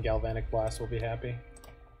find Galvanic Blast, we'll be happy.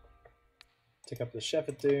 Take up the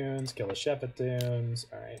Shepherd Dunes, kill the Shepherd Dunes.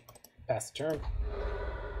 Alright, pass the turn.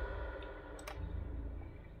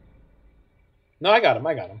 No, I got him,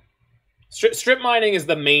 I got him. Strip mining is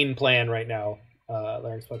the main plan right now,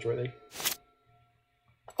 Larynx Punchworthy.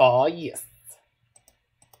 Aw, yes.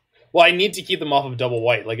 Well, I need to keep them off of double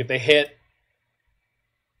white. Like, if they hit...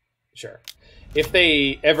 Sure. If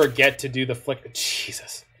they ever get to do the flicker...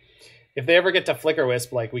 Jesus. If they ever get to Flicker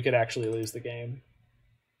Wisp, like, we could actually lose the game.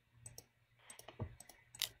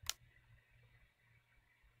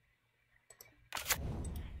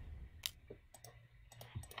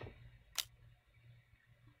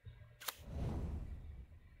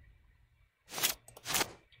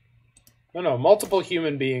 No, multiple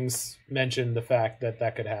human beings mentioned the fact that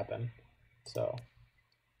that could happen. So.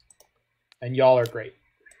 And y'all are great.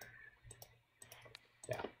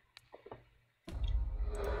 Yeah.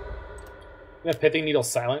 We have Pithing Needle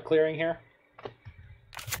silent clearing here.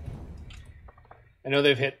 I know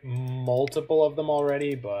they've hit multiple of them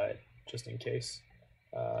already, but just in case.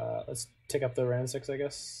 Let's take up the Wrenn and Six, I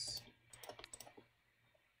guess.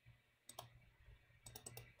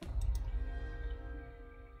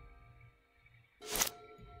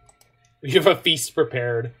 You have a feast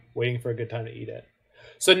prepared, waiting for a good time to eat it.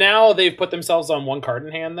 So now they've put themselves on one card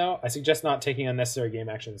in hand, though. I suggest not taking unnecessary game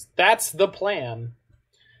actions. That's the plan.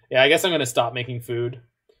 Yeah, I guess I'm going to stop making food.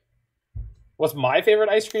 What's my favorite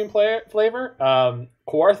ice cream flavor?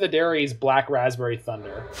 Kawartha Dairy's Black Raspberry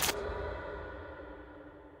Thunder.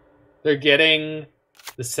 They're getting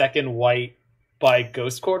the second white by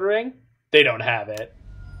Ghost Quartering. They don't have it.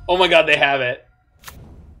 Oh my god, they have it.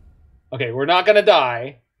 Okay, we're not gonna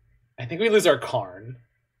die. I think we lose our Karn.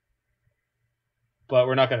 But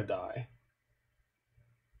we're not gonna die.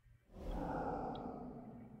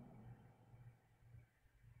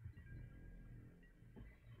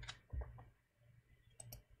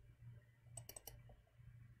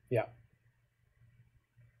 Yeah.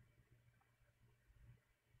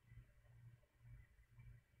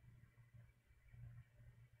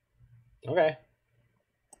 Okay.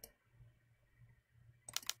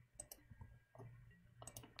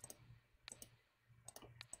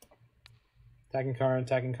 Attacking Karn,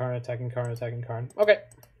 attacking Karn, attacking Karn, attacking Karn. Okay.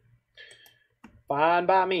 Fine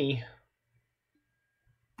by me.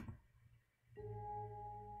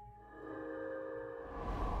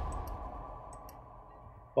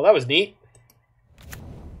 Well, that was neat.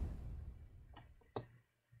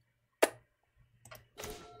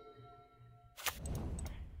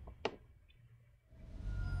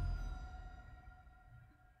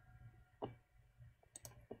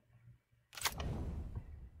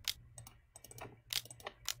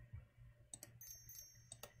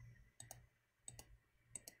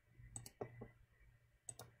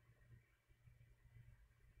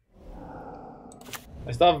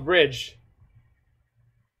 I still have a bridge.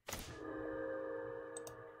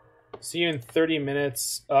 See you in 30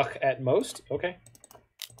 minutes. Ugh, at most? Okay.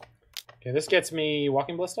 Okay, this gets me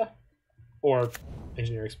Walking Ballista? Or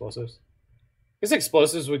Engineer Explosives. I guess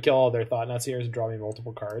Explosives would kill all their Thought-Knot-Seers and draw me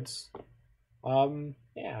multiple cards.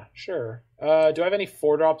 Yeah, sure. Do I have any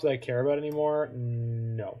 4-drops that I care about anymore?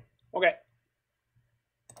 No. Okay.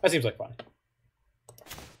 That seems like fun.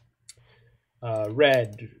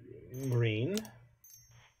 Red, green,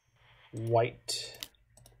 white,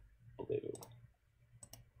 blue.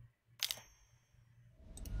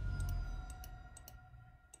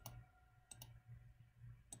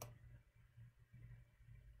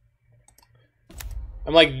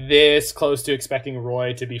 I'm like this close to expecting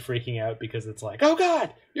Roy to be freaking out because it's like, oh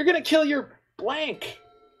god, you're gonna kill your blank.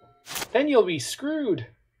 Then you'll be screwed.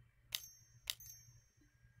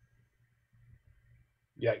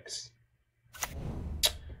 Yikes.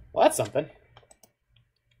 Well, that's something.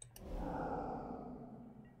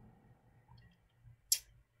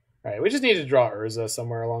 Alright, we just need to draw Urza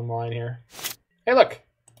somewhere along the line here. Hey, look!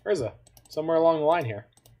 Urza. Somewhere along the line here.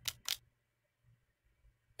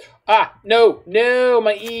 Ah! No! No!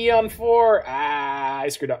 My E on 4! Ah! I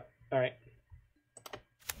screwed up. Alright.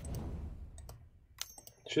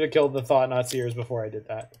 Should have killed the Thought-Knot-Seers before I did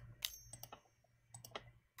that.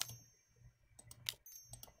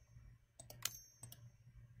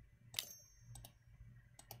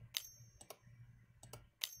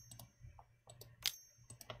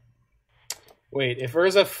 Wait, if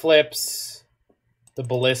Urza flips the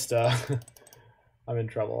Ballista, I'm in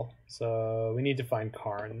trouble. So we need to find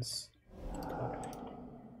Karns. Okay.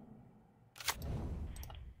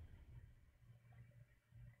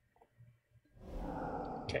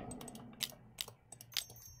 Okay.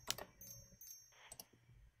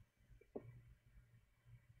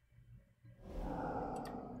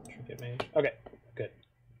 Trinket Mage. Okay, good.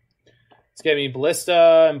 Let's get me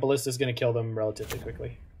Ballista, and Ballista's going to kill them relatively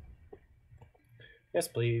quickly. Yes,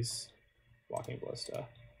 please. Walking Ballista.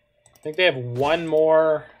 I think they have one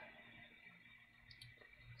more.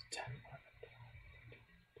 10.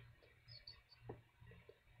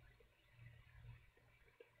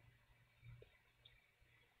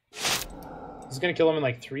 This is going to kill them in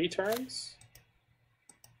like 3 turns?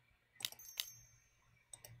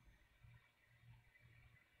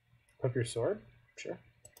 Equip your sword? Sure.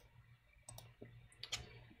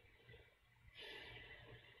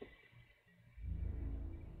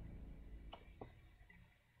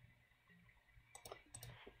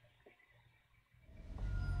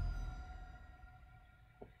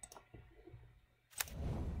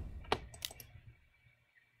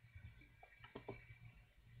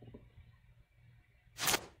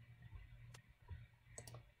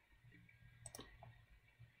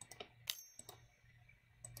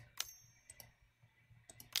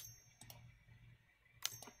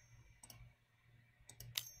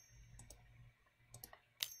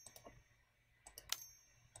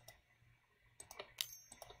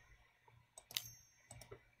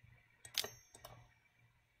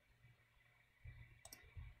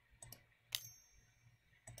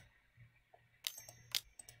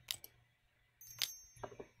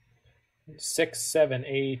 Six, 7,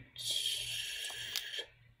 8,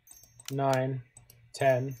 9,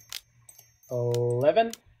 10,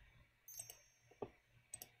 11.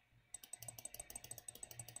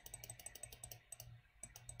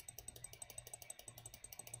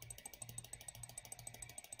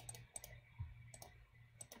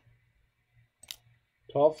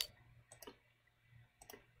 $12.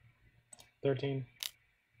 13.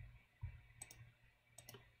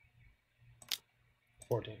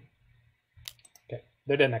 14. Okay,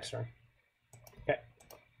 they're dead next turn. Okay.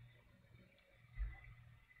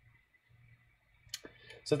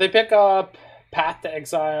 So if they pick up Path to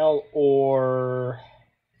Exile or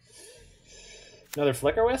another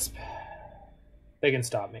Flicker Wisp, they can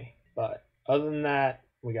stop me. But other than that,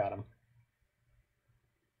 we got them.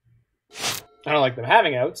 I don't like them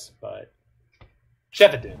having outs, but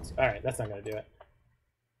Shepherd Dunes. All right, that's not going to do it.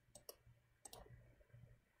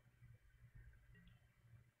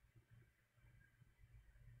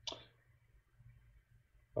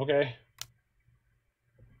 Okay.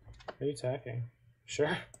 Are you attacking?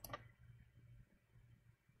 Sure.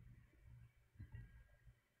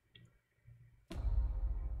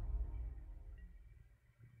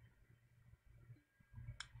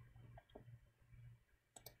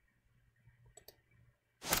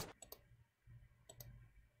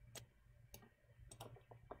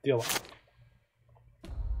 Deal one.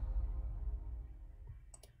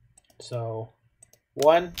 So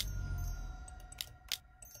 1,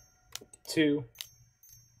 2,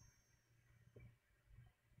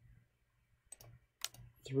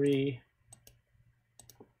 3,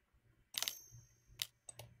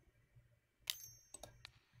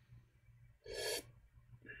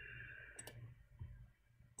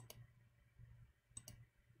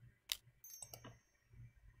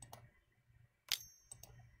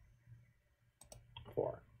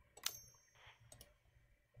 4.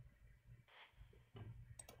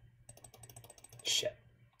 Shit.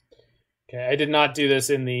 Okay, I did not do this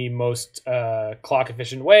in the most clock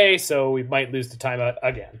efficient way, so we might lose the timeout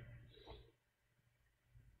again.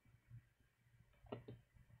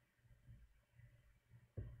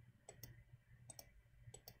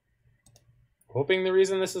 Hoping the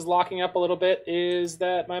reason this is locking up a little bit is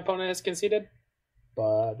that my opponent has conceded,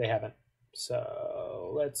 but they haven't.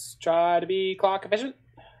 So let's try to be clock efficient,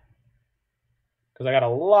 because I got a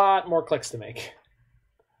lot more clicks to make.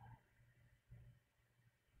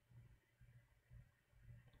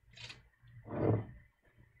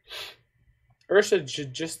 Urza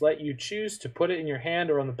should just let you choose to put it in your hand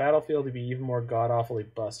or on the battlefield to be even more god-awfully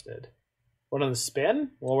busted. What, on the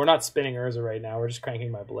spin? Well, we're not spinning Urza right now. We're just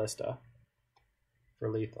cranking my Ballista for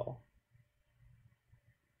lethal.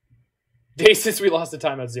 Days since we lost the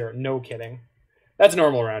time at 0. No kidding. That's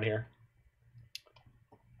normal around here.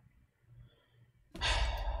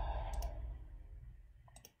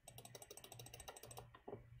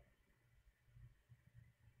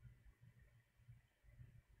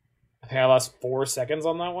 I think I lost 4 seconds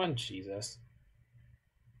on that one. Jesus.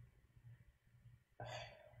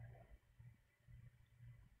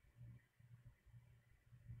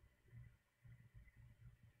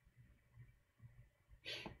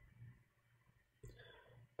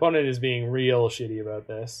 Opponent is being real shitty about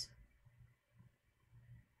this.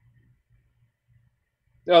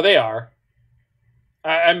 No, they are.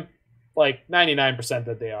 I'm like 99%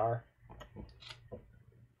 that they are.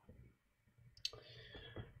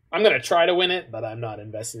 I'm going to try to win it, but I'm not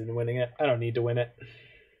invested in winning it. I don't need to win it.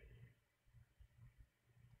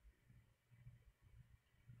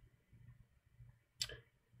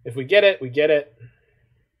 If we get it, we get it.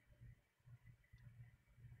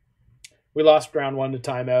 We lost round 1 to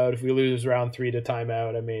timeout. If we lose round 3 to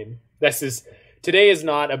timeout, I mean, today is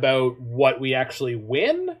not about what we actually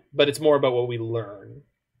win, but it's more about what we learn.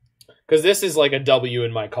 Because this is like a W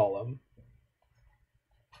in my column.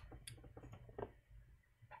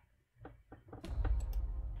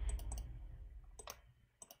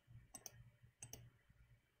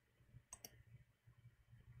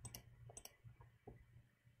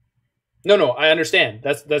 No, I understand.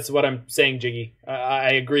 That's what I'm saying, Jiggy.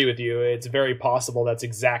 I agree with you. It's very possible that's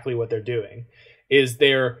exactly what they're doing. Is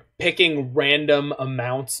they're picking random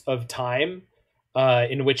amounts of time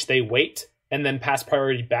in which they wait and then pass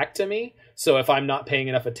priority back to me. So if I'm not paying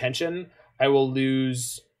enough attention, I will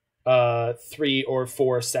lose 3 or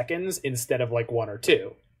 4 seconds instead of like 1 or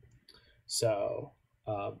 2. So,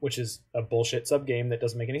 which is a bullshit sub game that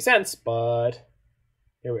doesn't make any sense, but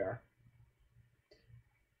here we are.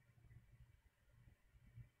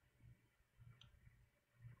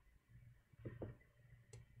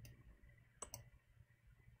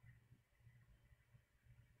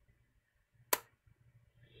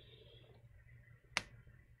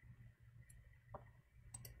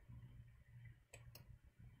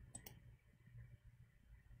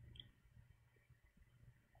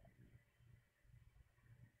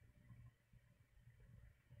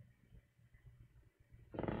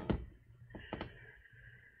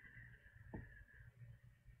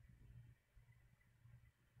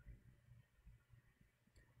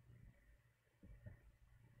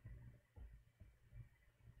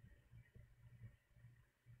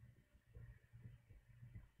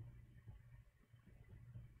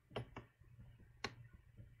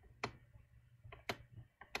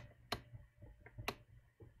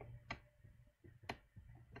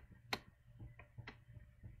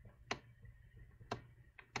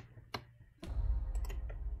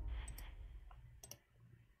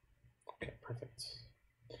 Perfect.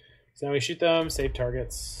 So now we shoot them, save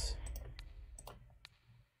targets.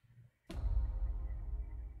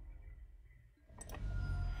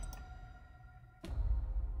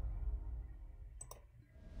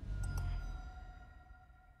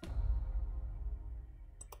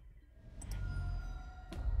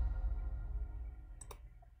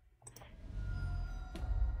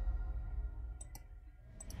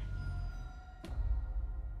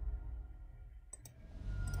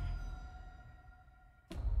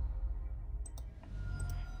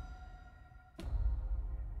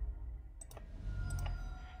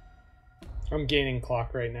 I'm gaining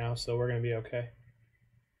clock right now, so we're going to be okay.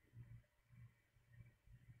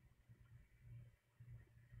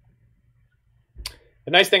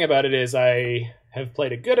 The nice thing about it is I have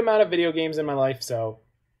played a good amount of video games in my life, so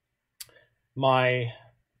my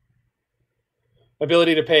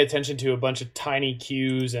ability to pay attention to a bunch of tiny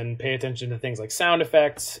cues and pay attention to things like sound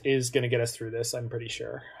effects is going to get us through this, I'm pretty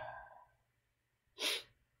sure.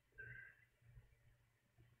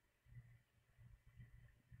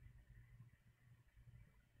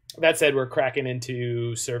 That said, we're cracking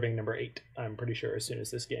into serving number 8, I'm pretty sure, as soon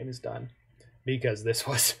as this game is done, because this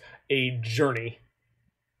was a journey.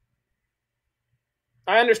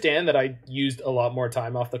 I understand that I used a lot more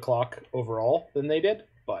time off the clock overall than they did,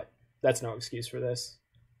 but that's no excuse for this.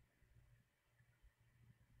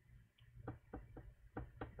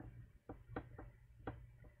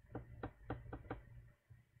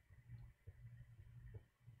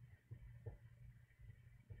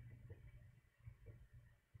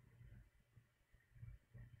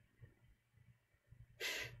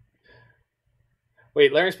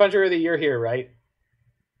 Wait, Larynx Puncher, you're here, right?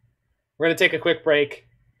 We're going to take a quick break,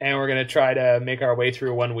 and we're going to try to make our way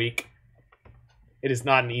through 1 week. It is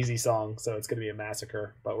not an easy song, so it's going to be a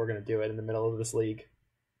massacre, but we're going to do it in the middle of this league.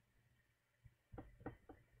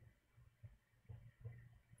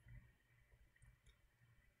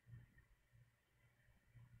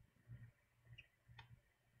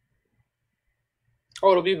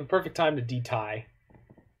 Oh, it'll be the perfect time to detie.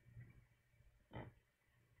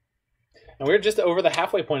 And we're just over the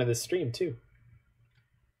halfway point of this stream, too.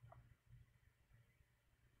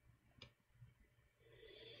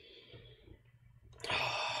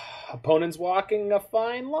 Opponent's walking a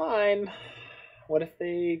fine line. What if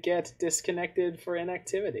they get disconnected for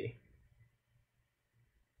inactivity?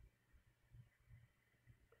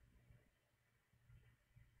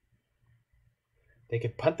 They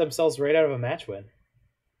could punt themselves right out of a match win.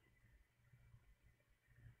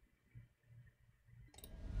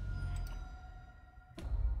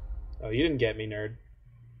 Oh, you didn't get me, nerd.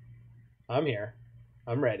 I'm here.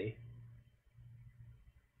 I'm ready.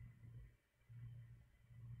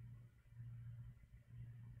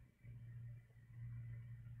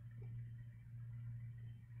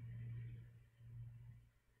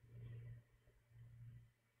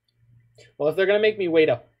 Well, if they're going to make me wait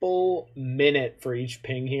a full minute for each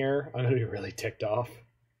ping here, I'm going to be really ticked off.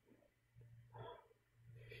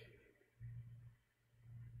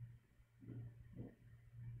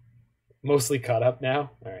 Mostly caught up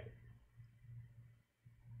now? All right.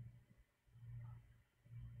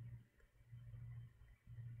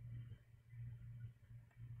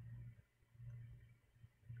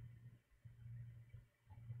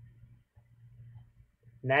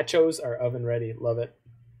 Nachos are oven ready. Love it.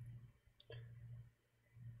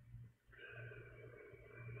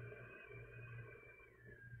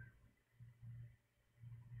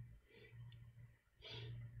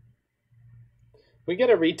 We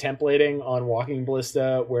get a retemplating on Walking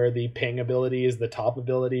Ballista where the ping ability is the top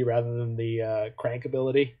ability rather than the crank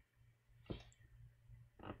ability.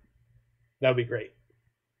 That would be great.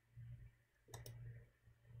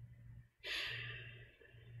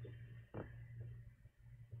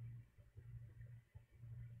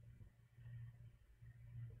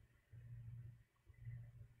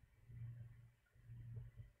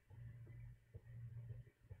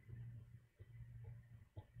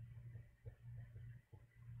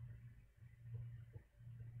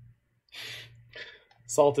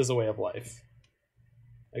 Salt is a way of life.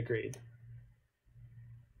 Agreed.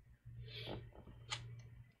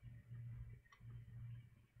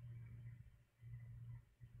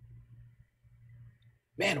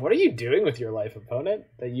 Man, what are you doing with your life, opponent,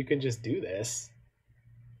 that you can just do this?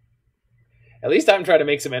 At least I'm trying to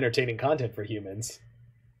make some entertaining content for humans.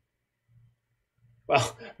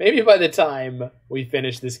 Well, maybe by the time we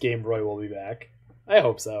finish this game, Roy will be back. I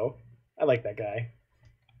hope so. I like that guy.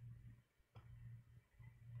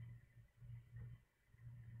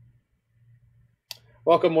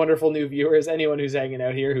 Welcome, wonderful new viewers. Anyone who's hanging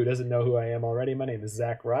out here who doesn't know who I am already, my name is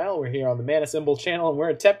Zach Ryle. We're here on the ManaCymbal channel, and we're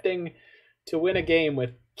attempting to win a game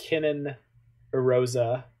with Kinnan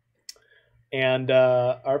Uroza. And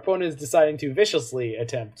our opponent is deciding to viciously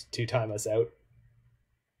attempt to time us out.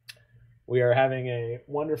 We are having a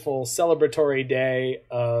wonderful celebratory day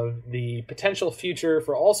of the potential future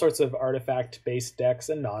for all sorts of artifact-based decks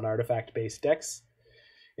and non-artifact-based decks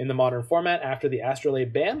in the modern format after the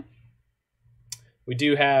Astrolabe ban. We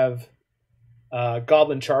do have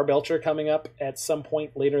Goblin Charbelcher coming up at some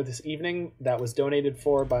point later this evening. That was donated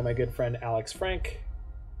for by my good friend Alex Frank,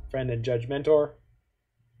 friend and judge mentor.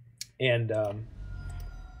 And I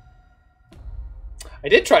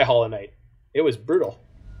did try Hollow Knight. It was brutal.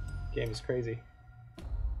 Game is crazy.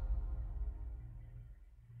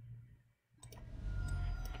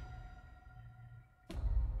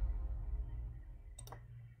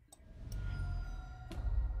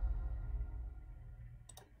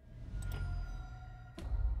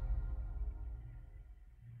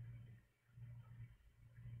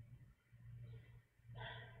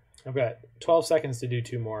 I've got 12 seconds to do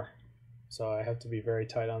 2 more, so I have to be very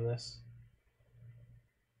tight on this.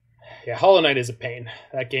 Yeah, Hollow Knight is a pain.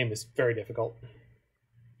 That game is very difficult.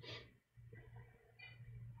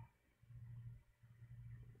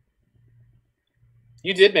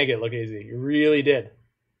 You did make it look easy. You really did.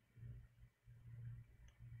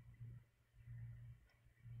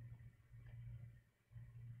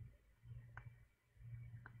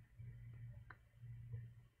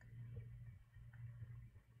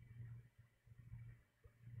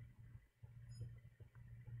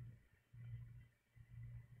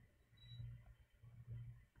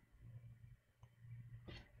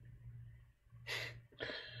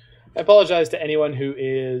 I apologize to anyone who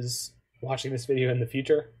is watching this video in the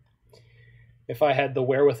future. If I had the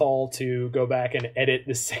wherewithal to go back and edit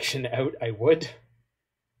this section out, I would.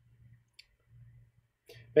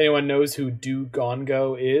 If anyone knows who Do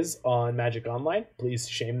Gongo is on Magic Online, please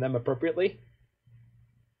shame them appropriately.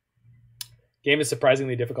 Game is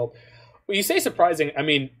surprisingly difficult. When you say surprising, I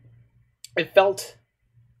mean, it felt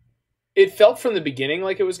from the beginning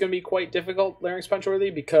like it was going to be quite difficult, Larynx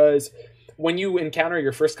Punchworthy, because when you encounter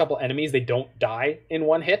your first couple enemies, they don't die in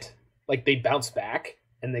one hit. Like, they bounce back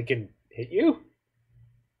and they can hit you.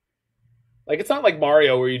 Like, it's not like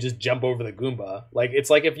Mario where you just jump over the Goomba. Like, it's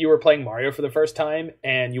like if you were playing Mario for the first time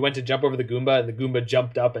and you went to jump over the Goomba and the Goomba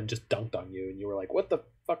jumped up and just dunked on you and you were like, what the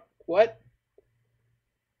fuck? What?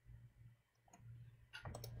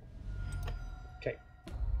 Okay.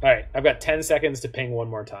 All right. I've got 10 seconds to ping one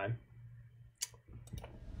more time.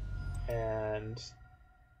 And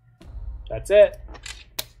that's it.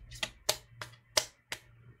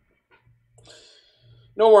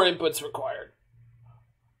 No more inputs required.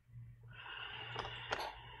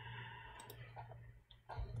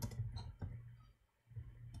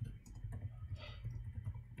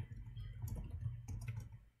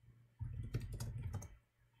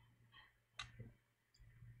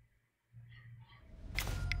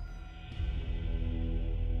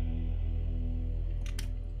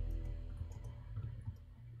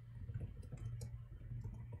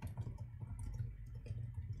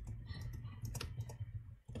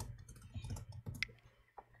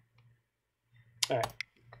 All right.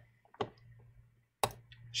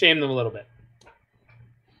 Shame them a little bit.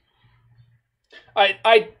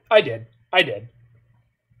 I did.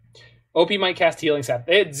 OP might cast Healing Sap.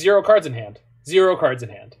 They had 0 cards in hand. 0 cards in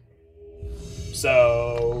hand.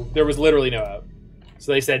 So there was literally no out.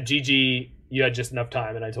 So they said, GG, you had just enough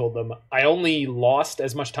time. And I told them I only lost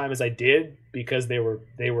as much time as I did because they were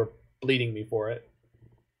bleeding me for it.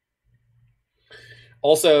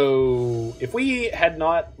 Also, if we had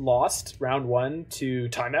not lost round 1 to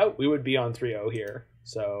timeout, we would be on 3-0 here.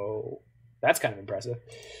 So that's kind of impressive.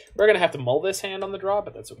 We're going to have to mull this hand on the draw,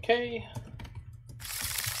 but that's okay.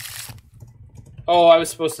 Oh, I was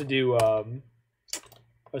supposed to do 1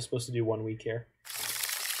 week here.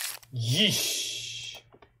 Yeesh.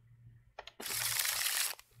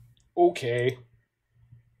 Okay.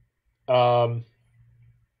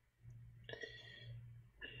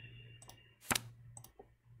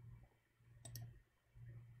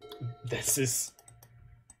 This is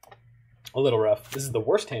a little rough. This is the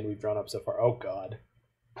worst hand we've drawn up so far. Oh, God.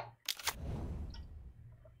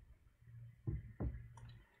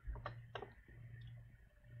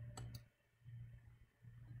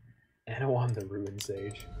 Anowon the Ruin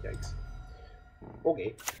Sage. Yikes.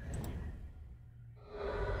 Okay.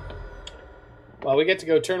 Well, we get to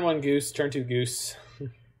go turn 1 Goose, turn 2 Goose.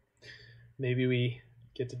 Maybe we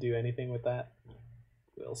get to do anything with that.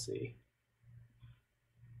 We'll see.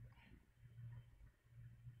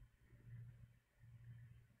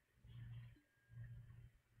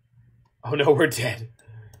 Oh no, we're dead.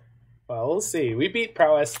 Well, we'll see. We beat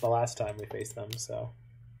Prowess the last time we faced them, so.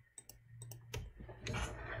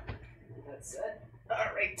 That's it.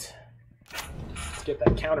 All right. Let's get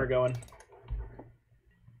that counter going.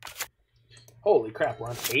 Holy crap, we're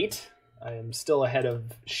on 8. I am still ahead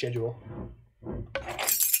of schedule.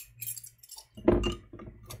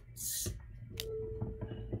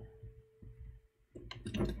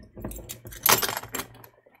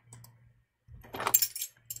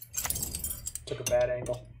 Took a bad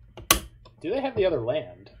angle. Do they have the other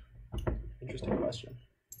land? Interesting question.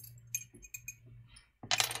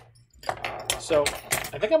 So,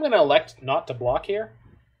 I think I'm going to elect not to block here.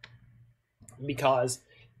 Because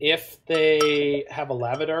if they have a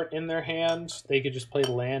Lava Dart in their hand, they could just play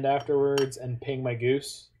the land afterwards and ping my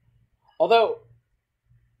Goose. Although,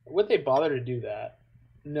 would they bother to do that?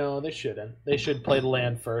 No, they shouldn't. They should play the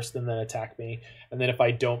land first and then attack me. And then if I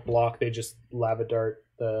don't block, they just Lava Dart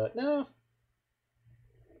the... No.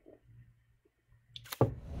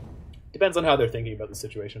 Depends on how they're thinking about the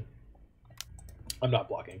situation. I'm not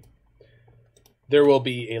blocking. There will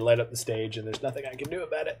be a light up the stage, and there's nothing I can do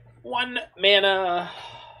about it. 1 mana.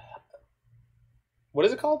 What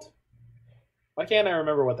is it called? Why can't I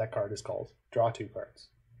remember what that card is called? Draw 2 cards.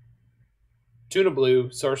 Tuna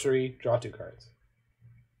blue, sorcery, draw 2 cards.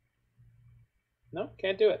 No,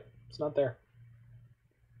 can't do it. It's not there.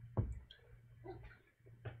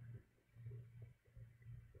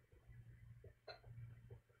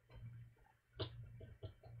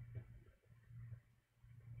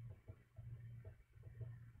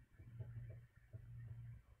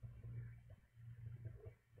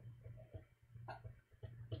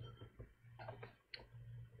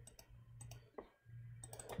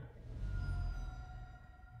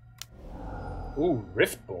 Ooh,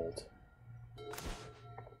 Rift Bolt.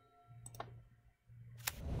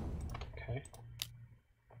 Okay.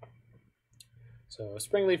 So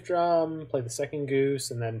Springleaf Drum, play the second Goose,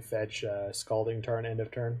 and then fetch Scalding Tarn end of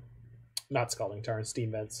turn. Not Scalding Tarn,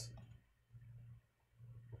 Steam Vents.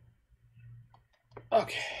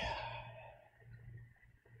 Okay.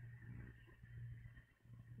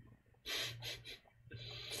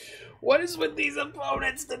 What is with these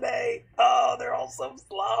opponents today? Oh, they're all so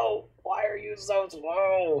slow. Why are you so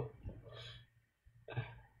slow?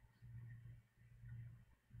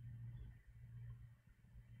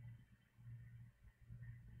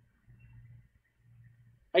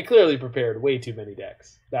 I clearly prepared way too many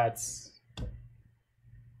decks. That's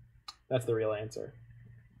the real answer.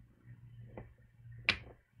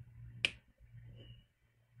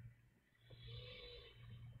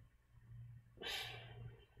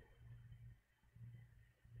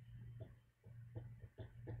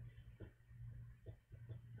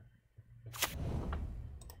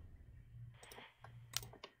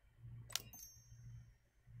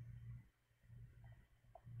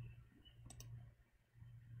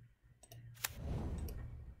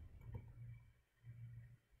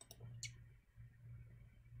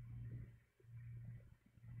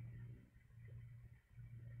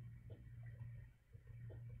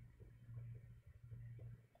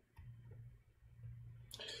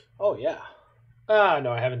 Oh, yeah.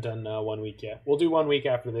 No, I haven't done 1 week yet. We'll do 1 week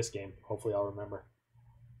after this game. Hopefully I'll remember.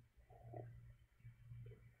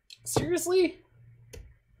 Seriously?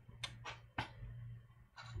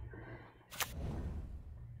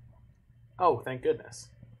 Oh, thank goodness.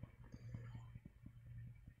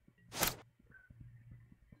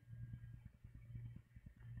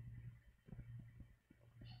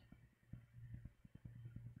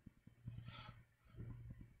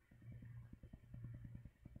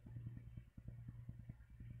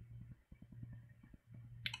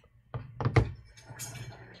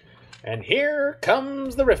 And here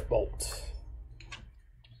comes the Rift Bolt.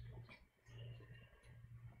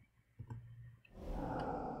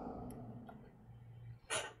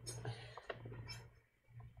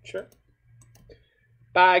 Sure.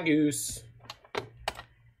 Bye, Goose.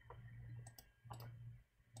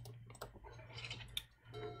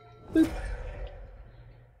 Boop.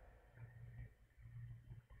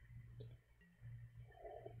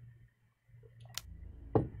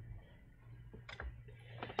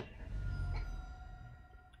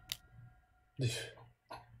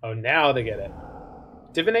 Oh, now they get it.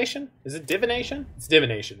 Divination? Is it divination? It's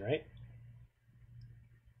divination, right?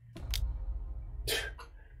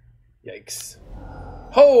 Yikes.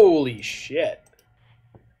 Holy shit.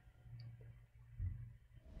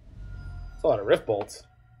 That's a lot of Rift Bolts.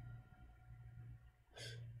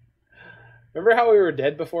 Remember how we were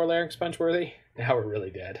dead before Larynx Punchworthy? Now we're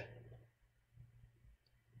really dead.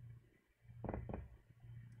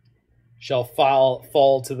 Shall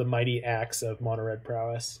fall to the mighty axe of Mono Red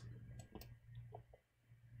Prowess.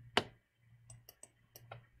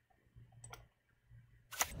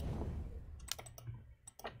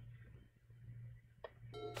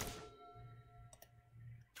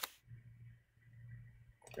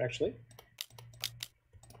 actually.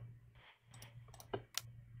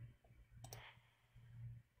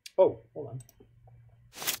 Oh, hold on.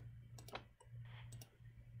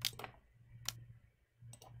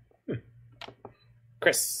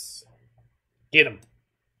 Chris. Get him.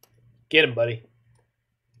 Get him, buddy.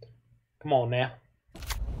 Come on now.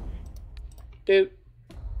 Dude.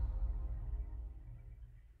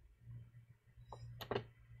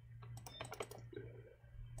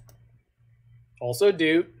 Also,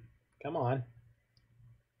 dude. Come on.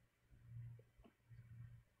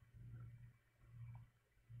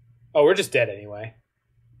 Oh, we're just dead anyway.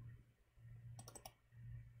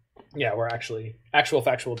 Yeah, we're actually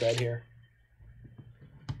factual dead here.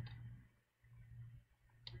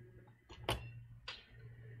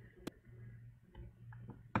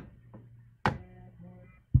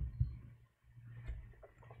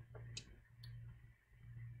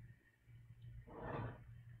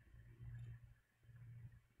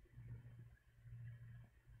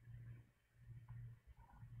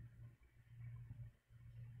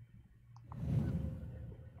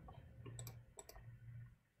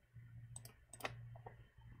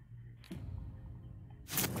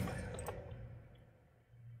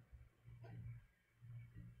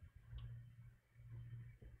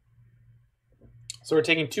 So we're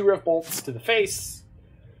taking 2 Rift Bolts to the face,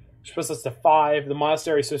 which puts us to 5. The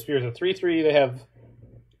Monastery Swiftspear is a 3/3. They have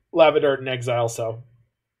Lava Dart and Exile, so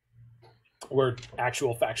we're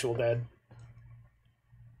factual dead.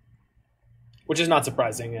 Which is not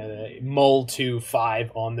surprising. Mull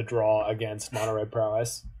 2/5 on the draw against Mono Red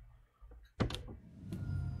Prowess.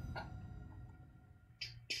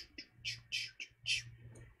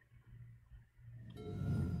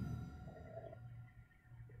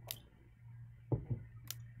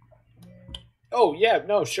 Oh, yeah,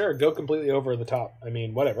 no, sure. Go completely over the top. I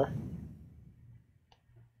mean, whatever.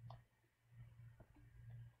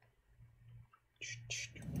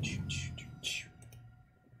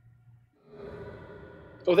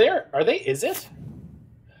 Oh, are they? Is it?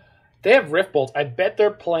 They have Rift Bolt. I bet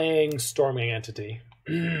they're playing Storming Entity.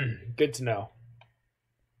 Good to know.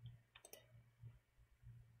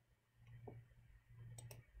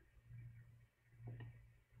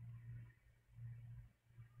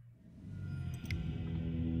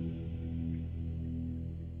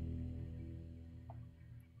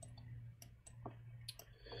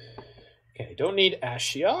 Okay, don't need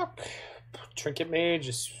Ashiok. Trinket Mage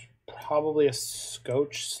is probably a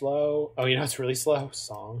Scotch slow. Oh, you know it's really slow?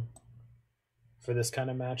 Song. For this kind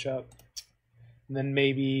of matchup. And then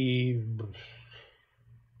maybe...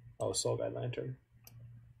 Oh, Soul Guide Lantern.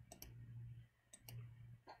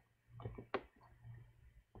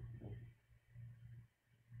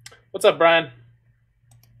 What's up, Brian?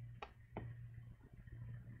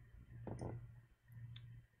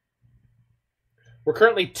 We're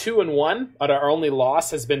currently 2-1, but our only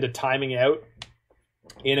loss has been to timing out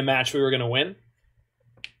in a match we were going to win.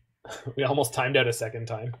 We almost timed out a second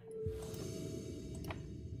time.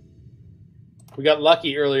 We got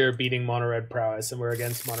lucky earlier beating Mono Red Prowess, and we're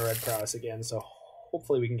against Mono Red Prowess again, so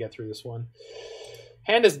hopefully we can get through this one.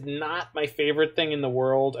 Hand is not my favorite thing in the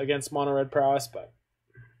world against Mono Red Prowess, but...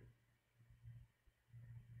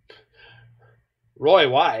 Roy,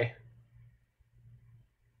 why?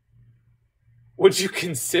 Would you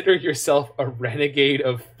consider yourself a renegade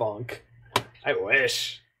of funk? I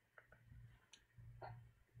wish.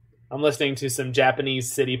 I'm listening to some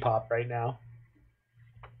Japanese city pop right now.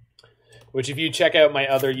 Which, if you check out my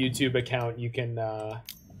other YouTube account, you can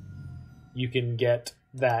get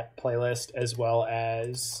that playlist as well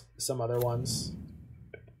as some other ones.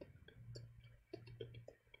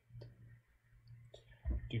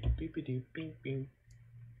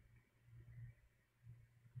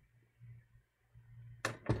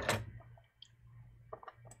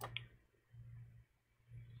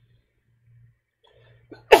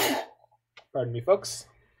 Pardon me, folks.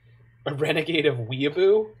 A renegade of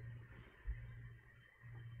weeaboo?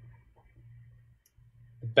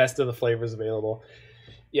 The best of the flavors available.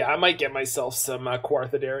 Yeah, I might get myself some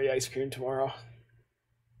Quartha Dairy ice cream tomorrow.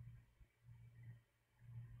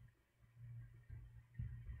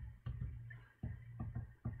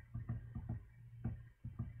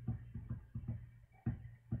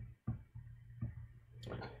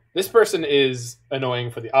 This person is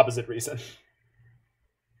annoying for the opposite reason.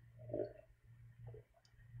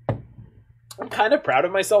 I'm kind of proud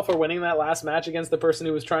of myself for winning that last match against the person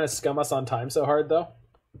who was trying to scum us on time so hard, though.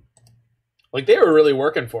 Like, they were really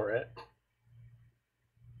working for it.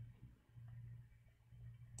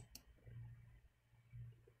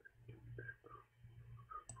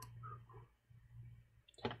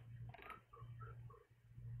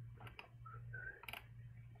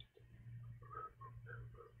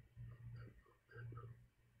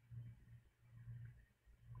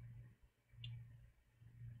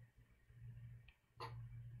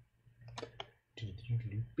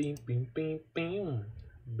 beam beam beam beam.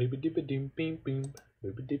 Baby dippa dim beam beam.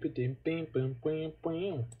 Baby dippa dim beam beam beam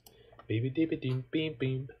beam. Baby dippa dim beam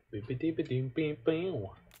beam. Baby dippa dim beam beam.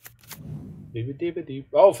 Baby dippa dim.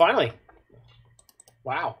 Oh, finally!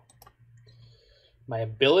 Wow. My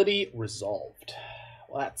ability resolved.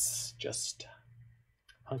 Well, that's just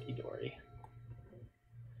hunky dory.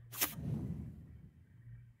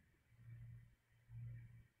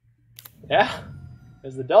 Yeah,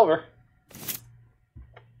 there's the Delver.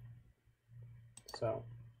 So,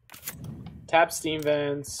 tap Steam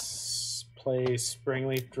Vents, play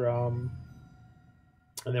Springleaf Drum,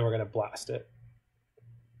 and then we're going to blast it.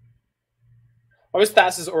 Why was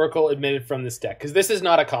Thassa's Oracle admitted from this deck? Because this is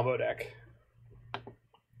not a combo deck.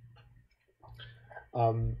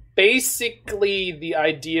 Basically, the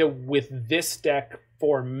idea with this deck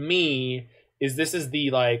for me is this is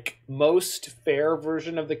the like most fair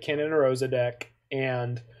version of the Kinnan Uroza deck,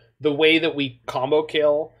 and the way that we combo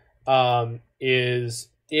kill is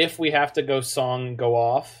if we have to go song go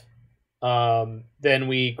off, then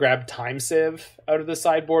we grab Time Sieve out of the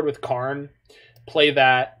sideboard with Karn, play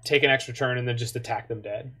that, take an extra turn, and then just attack them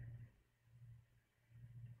dead.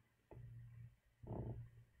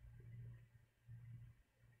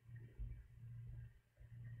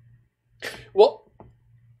 Well,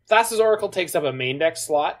 Thassa's Oracle takes up a main deck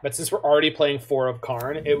slot, but since we're already playing 4 of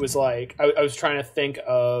Karn, it was like I was trying to think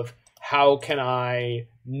of how can I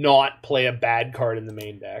not play a bad card in the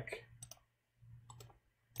main deck.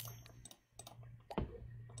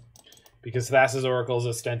 Because Thassa's Oracle is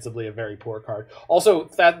ostensibly a very poor card. Also,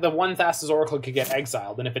 the one Thassa's Oracle could get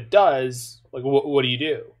exiled, and if it does, like, what do you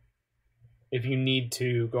do if you need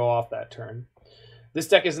to go off that turn? This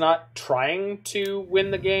deck is not trying to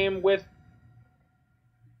win the game with...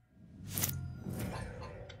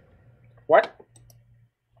 What?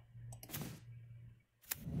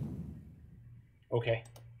 Okay.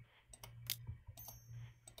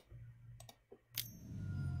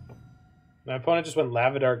 My opponent just went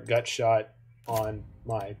Lavadar Gut Shot on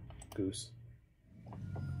my Goose.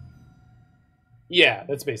 Yeah,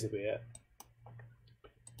 that's basically it.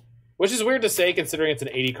 Which is weird to say considering it's an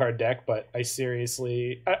 80 card deck, but I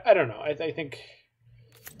seriously... I don't know. I think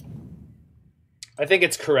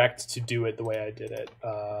it's correct to do it the way I did it.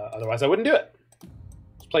 Otherwise, I wouldn't do it.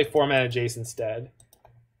 Just play 4-mana Jace instead.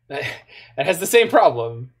 It has the same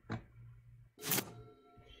problem.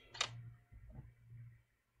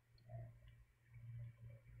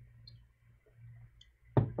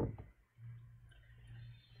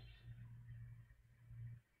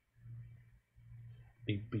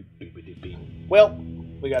 Beep, beep, beep, beep, beep. Well,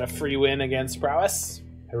 we got a free win against Prowess.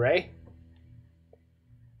 Hooray.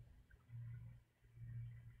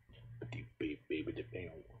 Beep, beep, beep, beep,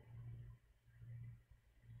 beep.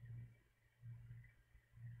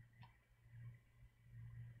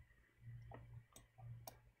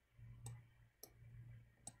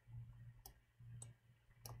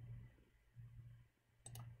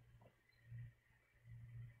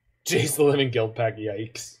 Jace the Living Guild Pack,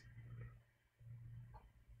 yikes.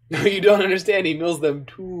 No, you don't understand. He mills them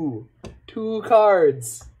two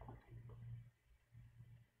cards.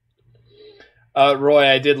 Roy,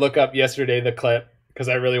 I did look up yesterday the clip because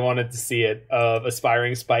I really wanted to see it of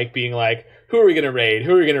Aspiring Spike being like, "Who are we gonna raid?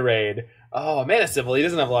 Who are we gonna raid?" Oh, ManaCymbal. He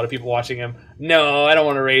doesn't have a lot of people watching him. No, I don't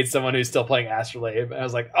want to raid someone who's still playing Astrolabe. And I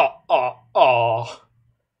was like, oh,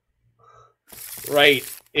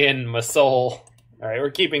 right in my soul. All right,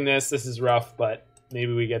 we're keeping this. This is rough, but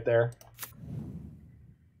maybe we get there.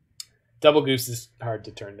 Double Goose is hard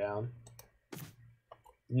to turn down.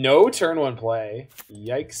 No turn 1 play.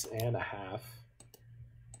 Yikes and a half.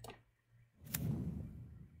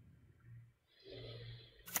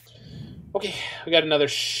 Okay, we got another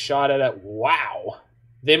shot at it. Wow.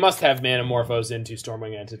 They must have Manamorphosed into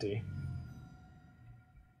Stormwing Entity.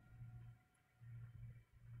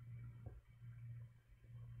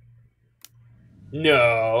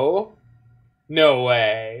 No. No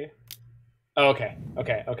way. Okay.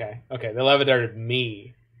 They Levidarted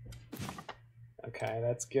me. Okay,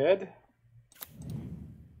 that's good.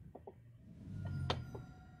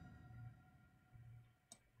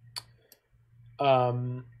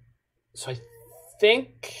 So I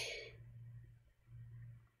think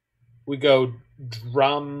we go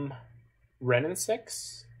Drum Wrenn and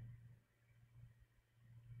Six.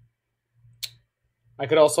 I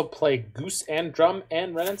could also play Goose and Drum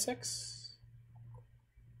and Wrenn and Six.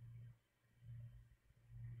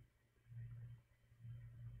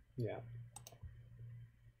 Yeah.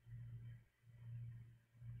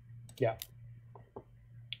 Yeah.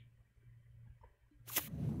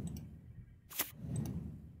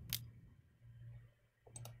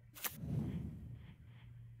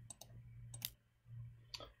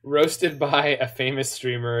 Roasted by a famous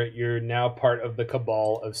streamer, you're now part of the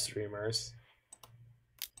cabal of streamers.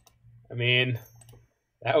 I mean,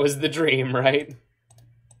 that was the dream, right?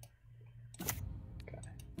 Okay.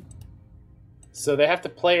 So they have to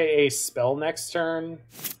play a spell next turn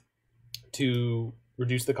to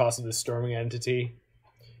reduce the cost of the storming entity.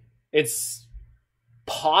 It's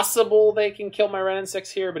possible they can kill my Wrenn and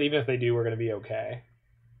Six here, but even if they do, we're going to be okay.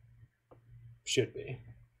 Should be.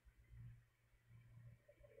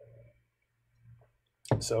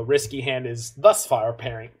 So risky hand is thus far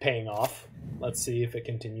paying off. Let's see if it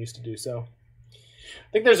continues to do so.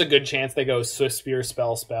 I think there's a good chance they go Swift Spear,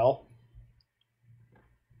 spell.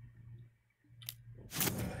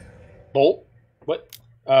 Bolt. What?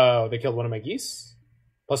 Oh, they killed one of my geese?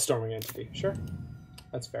 Plus storming entity. Sure.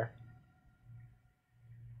 That's fair.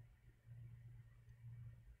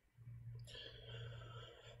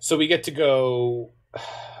 So we get to go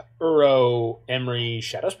Emry,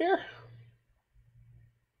 Shadowspear?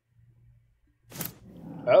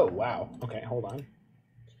 Oh, wow. Okay, hold on.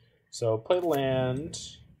 So play the land,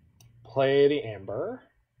 play the Amber.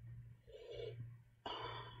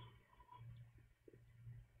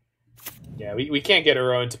 Yeah, we can't get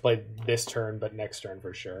Uro to play this turn, but next turn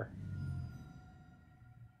for sure.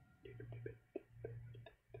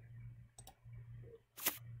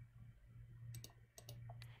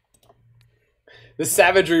 The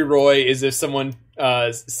savagery, Roy, is if someone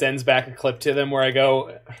sends back a clip to them where I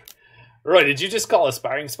go, Roy, did you just call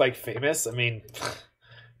Aspiring Spike famous? I mean,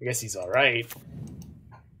 I guess he's all right.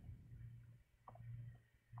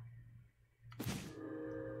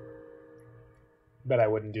 Bet I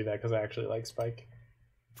wouldn't do that because I actually like Spike.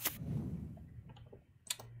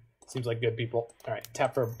 Seems like good people. All right,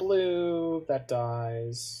 tap for blue. That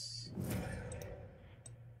dies.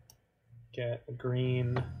 Get a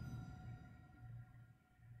green.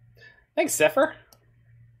 Thanks, Zephyr.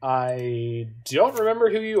 I don't remember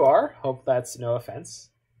who you are. Hope that's no offense.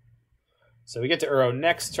 So we get to Uro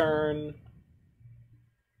next turn,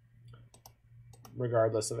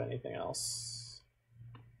 regardless of anything else.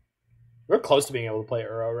 We're close to being able to play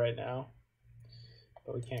Uro right now,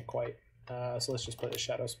 but we can't quite. So let's just play the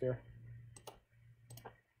Shadowspear.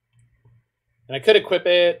 And I could equip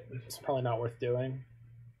it. It's probably not worth doing.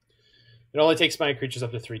 It only takes my creatures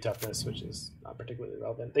up to 3 toughness, which is not particularly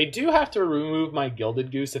relevant. They do have to remove my Gilded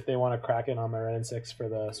Goose if they want to crack in on my Wrenn and Six for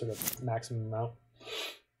the sort of maximum amount.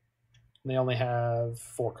 They only have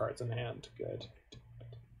 4 cards in hand. Good.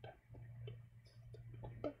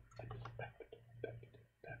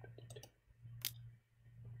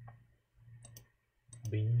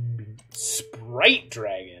 Bing, bing. Sprite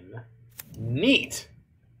Dragon. Neat.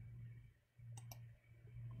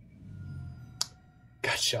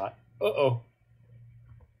 Gut shot. Uh-oh.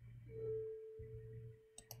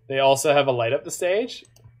 They also have a light up the stage?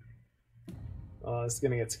 Oh, this is going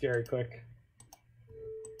to get scary quick.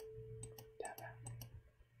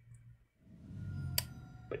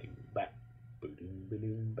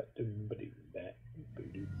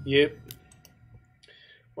 Yep.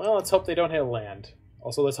 Well, let's hope they don't hit a land.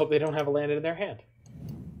 Also, let's hope they don't have a land in their hand.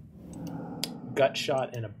 Gut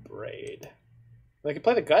shot and a braid. They could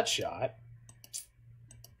play the gut shot.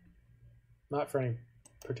 Not for any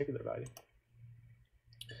particular value.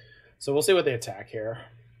 So we'll see what they attack here.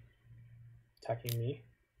 Attacking me.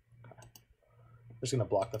 Okay. I'm just going to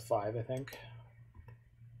block the 5, I think.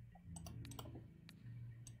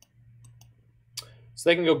 So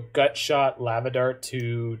they can go Gut Shot, Lava Dart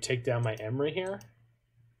to take down my Emry here.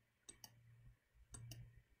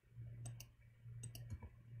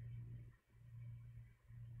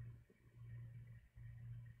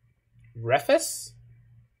 Refus?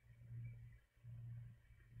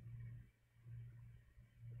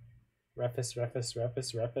 Refus.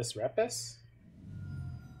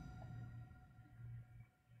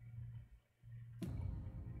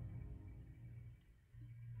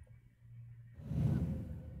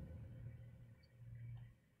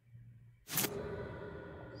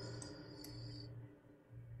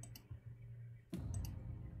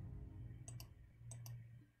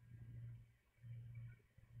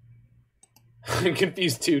 I'm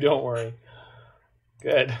confused too, don't worry.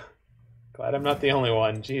 Good. Glad I'm not the only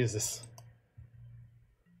one. Jesus.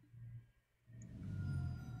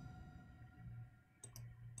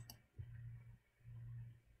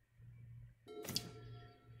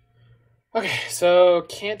 Okay, so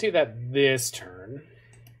can't do that this turn.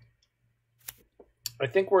 I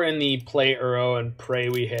think we're in the play Uro and pray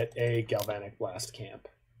we hit a Galvanic Blast camp.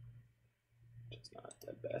 Which is not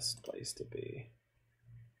the best place to be.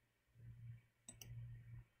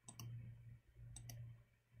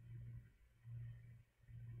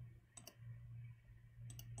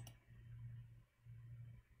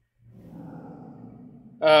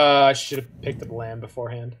 I should have picked up land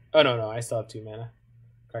beforehand. Oh, no, I still have 2 mana.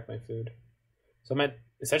 Crack my food. So I'm at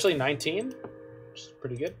essentially 19, which is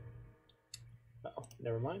pretty good. Oh,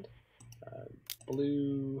 never mind.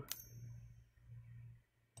 Blue.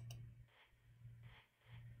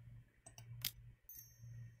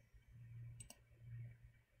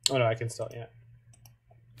 Oh, no, I can still, yeah.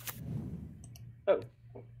 Oh.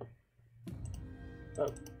 Oh,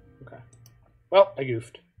 okay. Well, I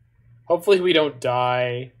goofed. Hopefully we don't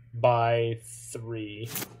die by 3.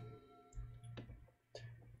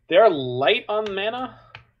 They're light on mana.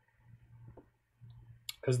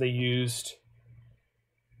 Because they used...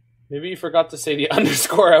 Maybe you forgot to say the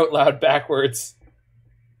underscore out loud backwards.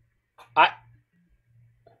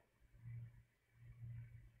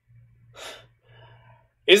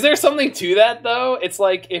 Is there something to that though? It's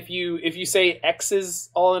like if you say X's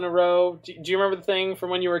all in a row. Do you remember the thing from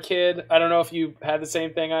when you were a kid? I don't know if you had the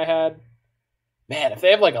same thing I had. Man, if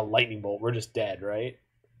they have like a lightning bolt, we're just dead, right?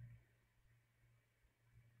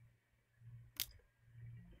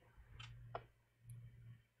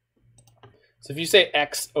 So if you say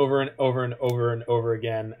X over and over and over and over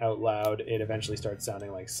again out loud, it eventually starts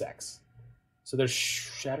sounding like sex. So they're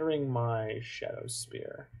shattering my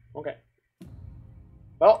Shadowspear. Okay.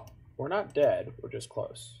 Well, we're not dead. We're just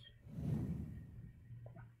close.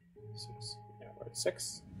 6. Yeah, we're at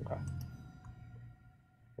 6. Okay.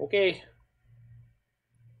 Okay.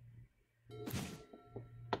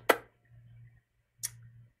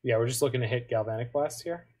 Yeah, we're just looking to hit Galvanic Blast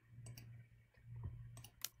here.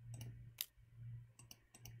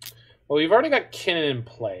 Well, we've already got Kinnan in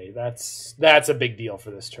play. That's a big deal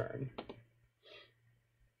for this turn.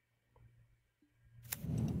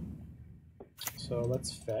 So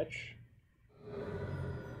let's fetch.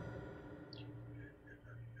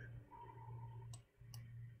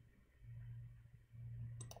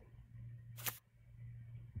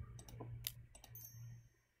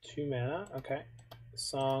 Two mana, okay.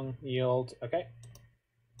 Song, yield, okay.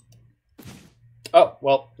 Oh,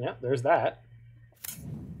 well, yeah, there's that.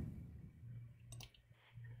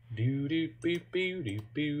 Do do boo boo do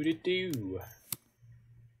boo do do.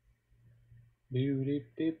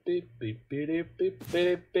 Yikes,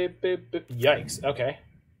 okay.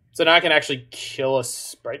 So now I can actually kill a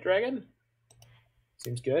Sprite Dragon?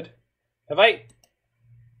 Seems good. I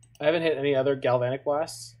haven't hit any other Galvanic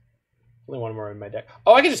Blasts. Only one more in my deck.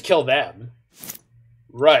 Oh, I can just kill them.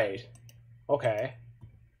 Right. Okay.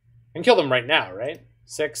 I can kill them right now, right?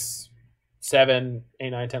 6, 7, 8,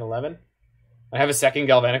 9, 10, 11. I have a second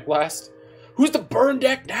Galvanic Blast. Who's the burn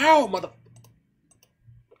deck now, mother...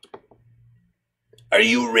 Are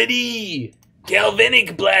you ready?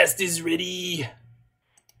 Galvanic Blast is ready.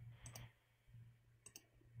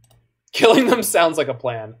 Killing them sounds like a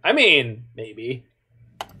plan. I mean, maybe.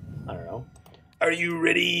 I don't know. Are you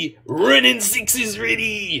ready? Wrenn and Six is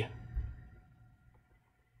ready.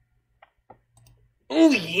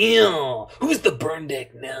 Oh yeah. Who's the burn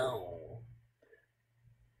deck now?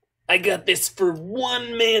 I got this for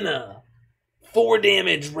 1 mana. 4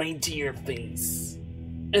 damage right to your face.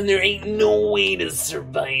 And there ain't no way to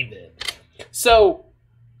survive it. So,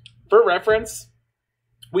 for reference,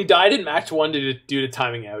 we died in match 1 due to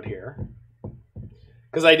timing out here.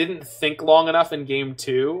 Because I didn't think long enough in game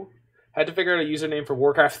 2. Had to figure out a username for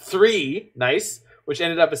Warcraft 3. Nice. Which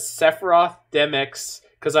ended up as Sephiroth Demix.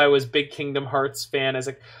 Because I was big Kingdom Hearts fan. I was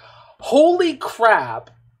like, holy crap.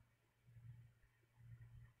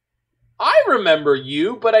 I remember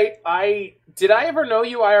you, but I did I ever know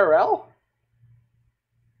you IRL?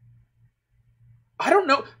 I don't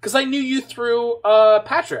know, because I knew you through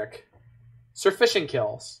Patrick. Sir Fishing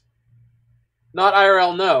Kills. Not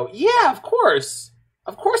IRL, no. Yeah, of course.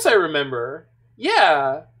 Of course I remember.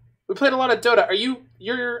 Yeah. We played a lot of Dota.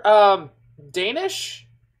 You're Danish?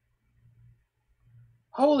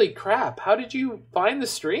 Holy crap, how did you find the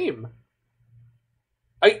stream?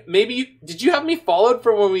 Did you have me followed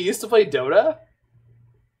from when we used to play Dota?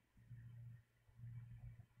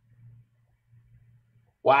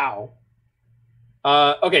 Wow.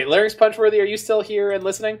 Okay, Larynx Punchworthy, are you still here and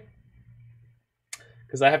listening?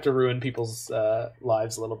 Because I have to ruin people's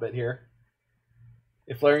lives a little bit here.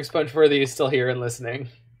 If Larynx Punchworthy is still here and listening.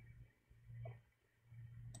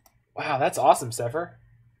 Wow, that's awesome, Sepher.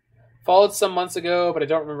 Followed some months ago, but I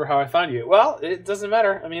don't remember how I found you. Well, it doesn't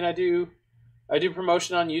matter. I mean, I do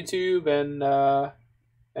promotion on YouTube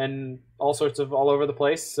and all sorts of all over the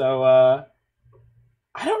place. So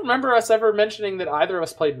I don't remember us ever mentioning that either of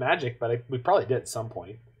us played Magic, but we probably did at some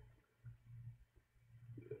point.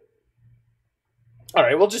 All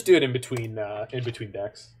right, we'll just do it in between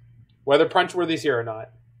decks, whether Punchworthy's here or not.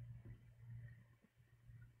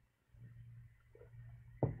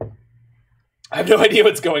 I have no idea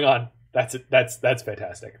what's going on. That's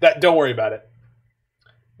fantastic. Don't worry about it.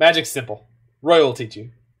 Magic's simple. Roy will teach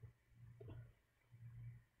you.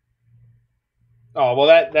 Oh, well,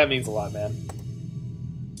 that means a lot, man.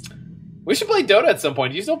 We should play Dota at some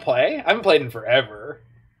point. Do you still play? I haven't played in forever.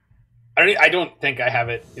 I don't think I have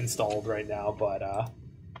it installed right now, but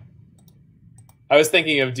I was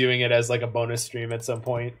thinking of doing it as like a bonus stream at some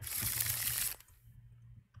point.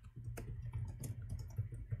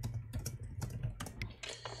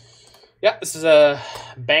 Yeah, this is a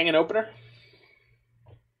banging opener.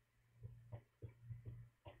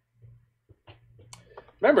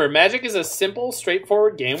 Remember, Magic is a simple,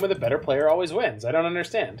 straightforward game where the better player always wins. I don't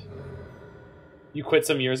understand. You quit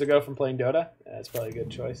some years ago from playing Dota? Yeah, that's probably a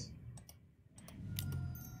good choice.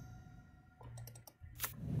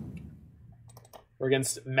 We're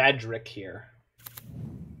against Madrick here.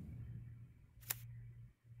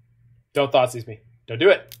 Don't Thoughtseize me. Don't do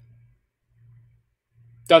it.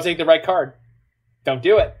 Don't take the right card. Don't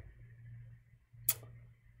do it.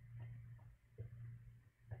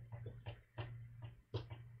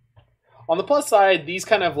 On the plus side, these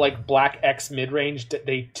kind of like Black X mid-range,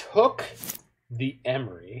 they took the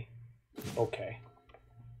Emry. Okay.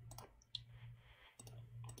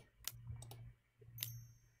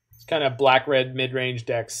 It's kind of black-red mid-range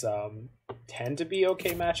decks tend to be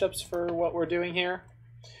okay matchups for what we're doing here.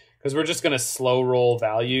 Because we're just going to slow roll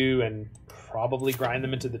value and probably grind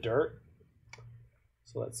them into the dirt.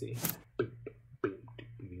 So let's see.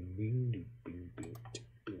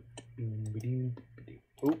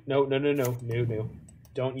 Ooh, no.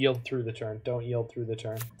 Don't yield through the turn. Don't yield through the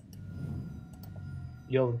turn.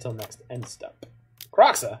 Yield until next end step.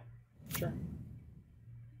 Kroxa. Sure.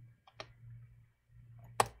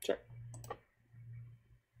 Sure.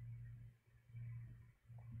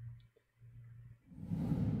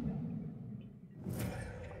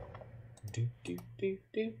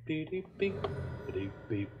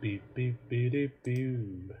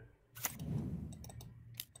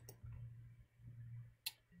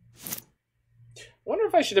 Wonder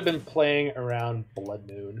if I should have been playing around Blood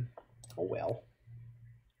Moon. Oh well.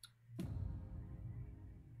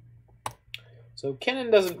 So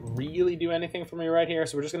Kinnan doesn't really do anything for me right here,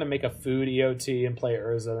 so we're just going to make a food EOT and play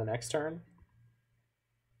Urza the next turn.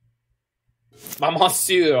 Ma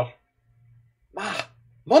monsieur! Ma!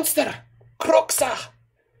 Monster! Kroxa!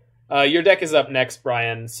 Your deck is up next,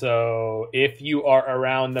 Brian, so if you are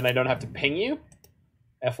around, then I don't have to ping you.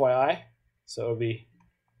 FYI. So it'll be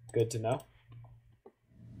good to know.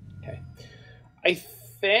 Okay. I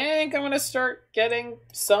think I'm going to start getting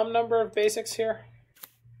some number of basics here.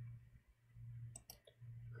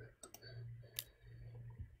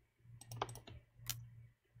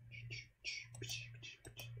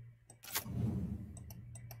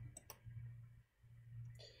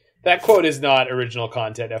 That quote is not original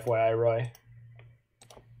content, FYI, Roy.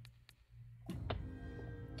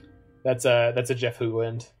 That's a Jeff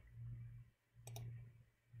Hoogland.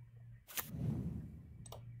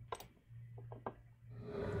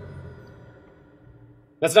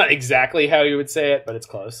 That's not exactly how you would say it, but it's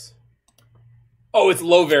close. Oh, it's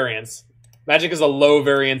low variance. Magic is a low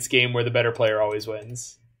variance game where the better player always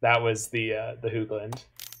wins. That was the Hoogland.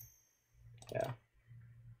 Yeah.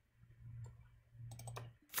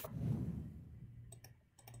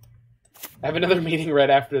 I have another meeting right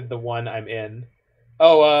after the one I'm in.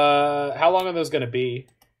 Oh, how long are those going to be?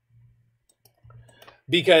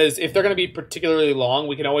 Because if they're going to be particularly long,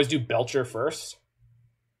 we can always do Belcher first.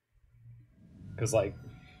 Because, like,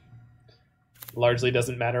 largely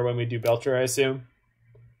doesn't matter when we do Belcher, I assume.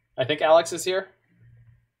 I think Alex is here.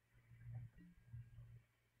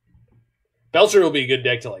 Belcher will be a good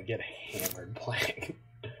deck to, like, get hammered playing.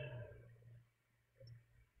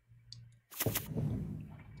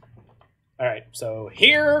 Alright, so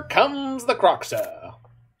here comes the Kroxa.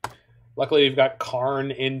 Luckily, we've got Karn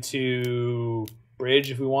into Bridge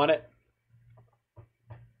if we want it.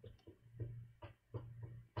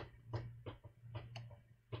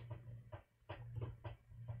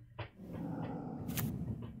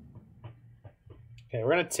 Okay,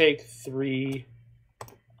 we're going to take 3.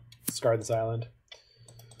 Discard this island.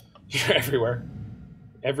 You're everywhere.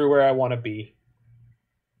 Everywhere I want to be.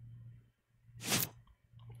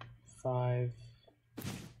 5.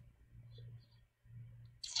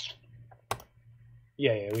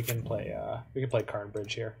 Yeah, we can play Karn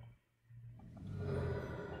Bridge here.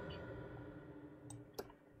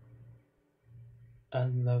 I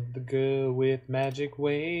love the girl with magic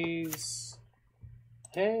ways.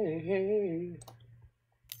 Hey.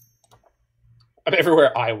 I'm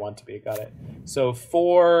everywhere I want to be. Got it. So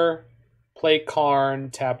 4, play Karn,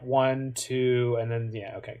 tap 1, 2, and then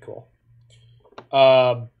yeah. Okay, cool.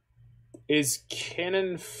 Is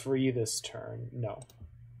Kinnan free this turn? No.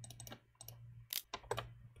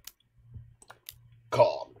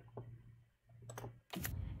 Call.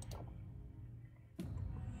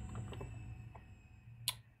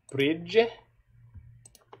 Bridge.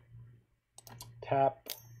 Tap.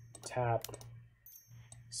 Tap.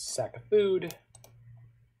 Sack of food.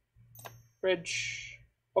 Bridge.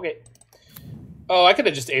 Okay. Oh, I could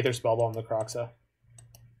have just Aether Spellbomb the Croxa.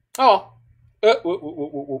 Oh.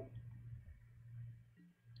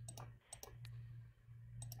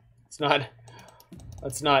 It's not.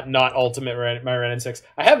 That's not ultimate my Wrenn and Six.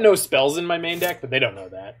 I have no spells in my main deck, but they don't know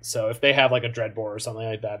that. So if they have like a Dreadbore or something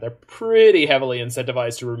like that, they're pretty heavily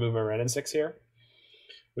incentivized to remove my Wrenn and Six here,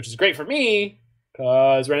 which is great for me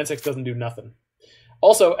because Wrenn and Six doesn't do nothing.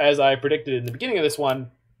 Also, as I predicted in the beginning of this one,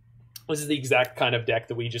 this is the exact kind of deck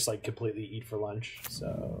that we just like completely eat for lunch.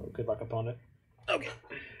 So good luck, opponent. Okay.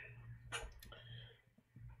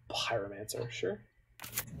 Pyromancer, sure.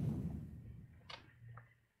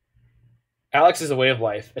 Alex is a way of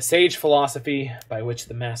life, a sage philosophy by which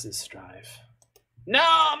the masses strive. No,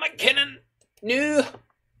 McKinnon! No!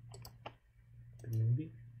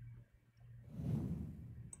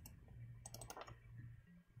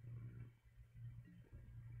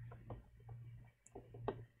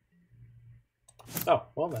 Oh,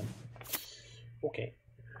 well then. Okay.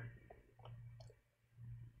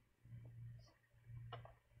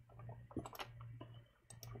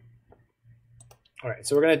 Alright,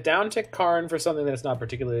 so we're going to down-tick Karn for something that's not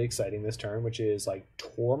particularly exciting this turn, which is like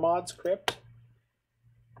Tormod's Crypt.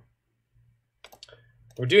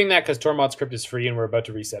 We're doing that because Tormod's Crypt is free and we're about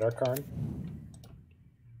to reset our Karn.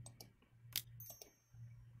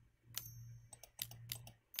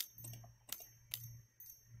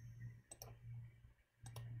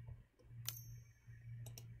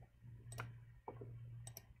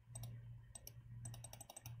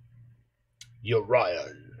 Uriah.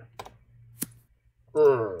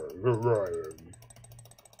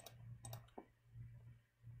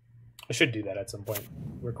 I should do that at some point.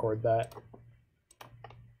 Record that.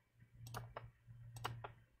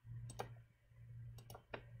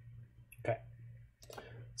 Okay.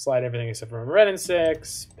 Slide everything except for Wrenn and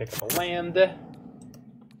Six. Pick up a land.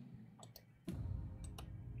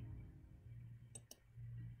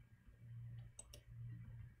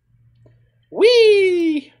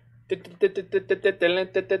 Whee!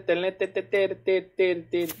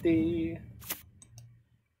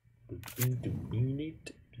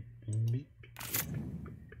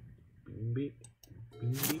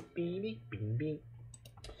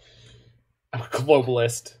 I'm a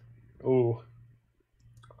globalist. Ooh.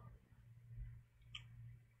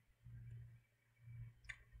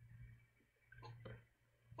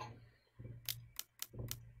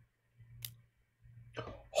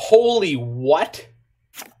 Holy what?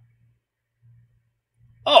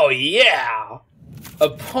 Oh yeah!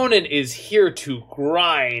 Opponent is here to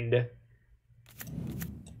grind.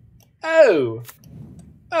 Oh.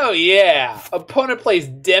 Oh yeah. Opponent plays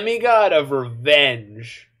Demigod of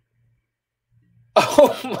Revenge.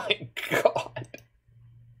 Oh my god.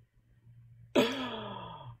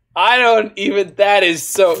 I don't even... That is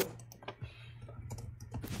so...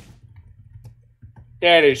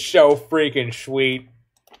 That is so freaking sweet.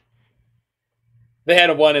 They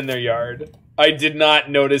had one in their yard. I did not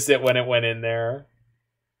notice it when it went in there.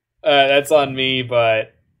 That's on me,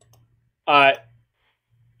 but...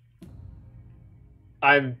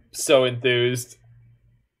 I'm so enthused.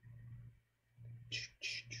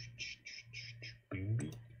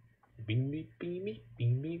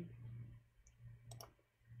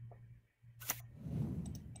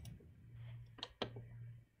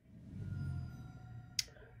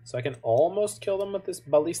 So I can almost kill them with this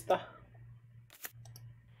ballista.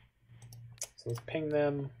 So let's ping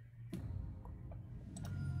them.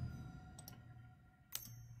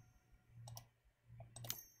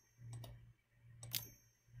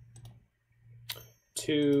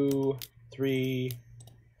 Two, 3,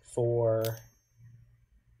 4,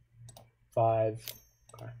 5.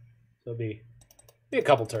 Okay. So it'll be a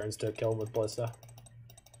couple turns to kill him with ballista.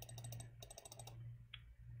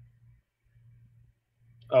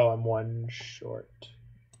 Oh, I'm one short.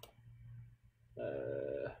 There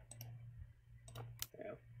you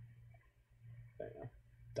go. There you go.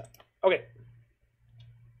 Done. Okay.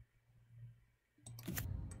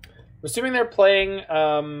 I'm assuming they're playing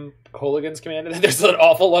Kolaghan's Commander. There's an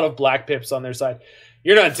awful lot of black pips on their side.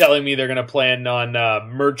 You're not telling me they're going to plan on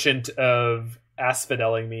Merchant of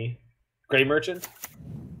Asphodeling me. Grey Merchant?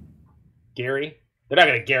 Gary? They're not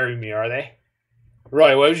going to Gary me, are they?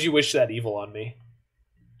 Roy, why would you wish that evil on me?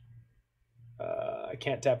 I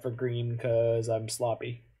can't tap for green because I'm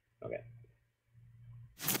sloppy. Okay.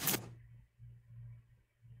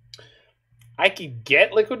 I could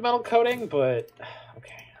get liquid metal coating, but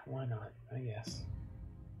okay, why not? I guess.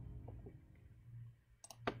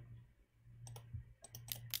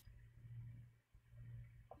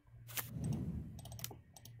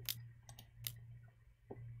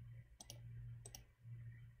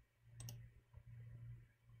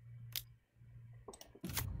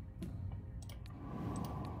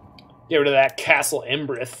 Get rid of that Castle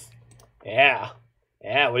Embrith. Yeah.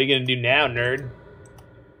 Yeah, what are you going to do now, nerd?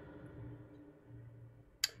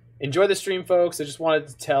 Enjoy the stream, folks. I just wanted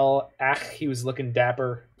to tell he was looking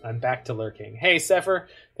dapper. I'm back to lurking. Hey, Sepher,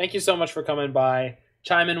 thank you so much for coming by.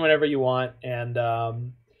 Chime in whenever you want.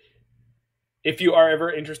 And if you are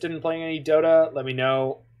ever interested in playing any Dota, let me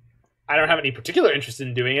know. I don't have any particular interest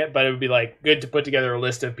in doing it, but it would be like good to put together a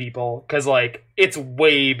list of people because like it's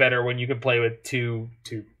way better when you can play with 2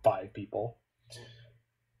 to 5 people.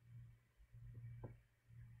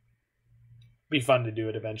 Be fun to do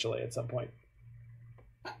it eventually at some point.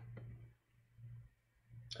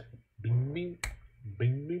 Bing, bing,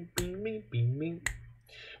 bing, bing, bing, bing, bing, bing.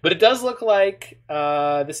 But it does look like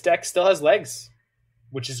this deck still has legs,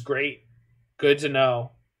 which is great. Good to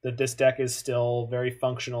know that this deck is still very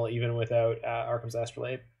functional even without Arcum's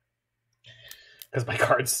Astrolabe. Because my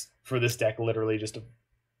cards for this deck literally just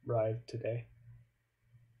arrived today.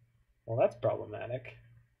 Well, that's problematic.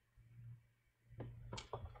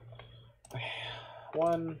 Okay.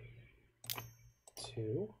 1,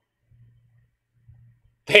 2.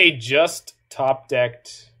 They just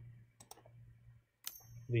top-decked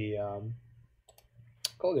the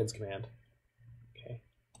Kolaghan's Command. Okay.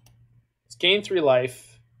 Let's gain 3 life.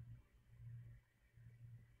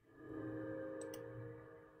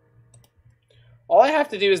 All I have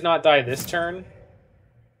to do is not die this turn.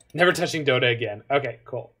 Never touching Dota again. Okay,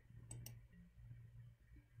 cool.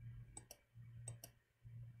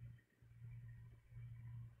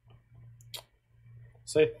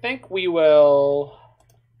 So I think we will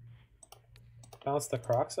bounce the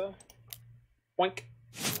Kroxa. Boink.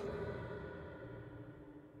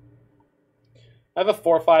 I have a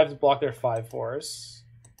 4/5 to block their 5/4s.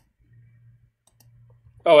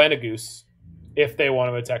 Oh, and a Goose. If they want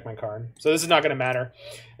to attack my Karn. So this is not going to matter.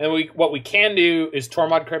 And what we can do is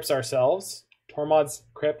Tormod Crypt ourselves. Tormod's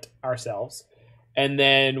Crypt ourselves. And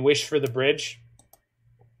then wish for the bridge.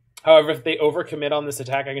 However, if they overcommit on this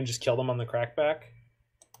attack, I can just kill them on the crackback.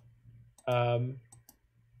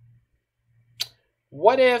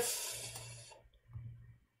 What if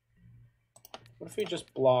we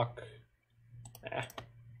just block?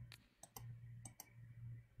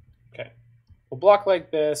 Okay. We'll block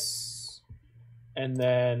like this. And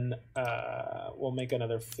then we'll make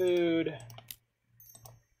another food.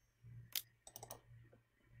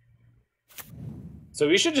 So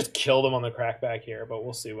we should just kill them on the crackback here, but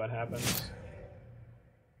we'll see what happens.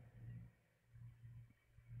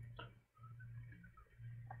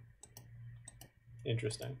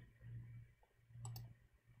 Interesting.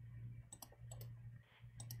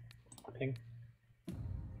 Ping.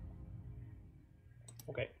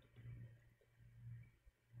 Okay.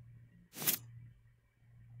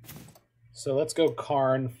 So let's go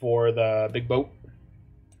Karn for the big boat.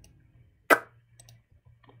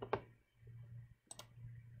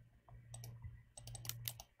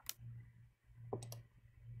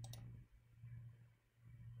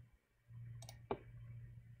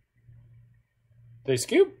 They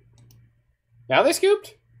scoop? Now they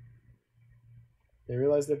scooped? They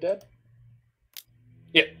realize they're dead?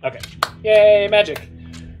 Yeah, okay. Yay, magic.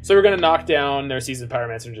 So we're going to knock down their Seasoned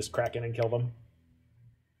Pyromancer and just crack in and kill them.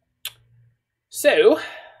 So,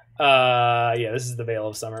 yeah, this is the Veil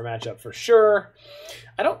of Summer matchup for sure.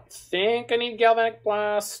 I don't think I need Galvanic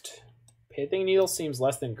Blast. Pithing Needle seems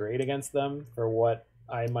less than great against them for what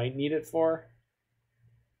I might need it for.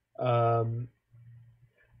 Ashiok's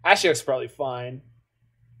probably fine.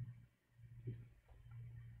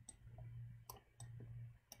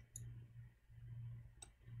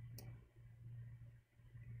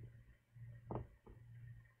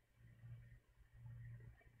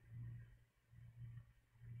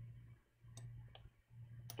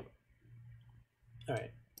 All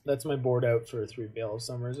right, that's my board out for 3 Veil of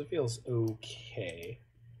Summers. It feels okay.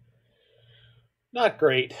 Not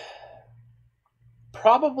great.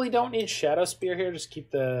 Probably don't need Shadowspear here. Just keep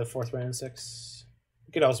the 4th Wrenn and Six.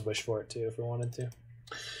 You could also wish for it too if we wanted to.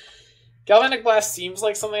 Galvanic Blast seems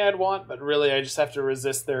like something I'd want, but really I just have to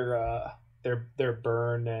resist their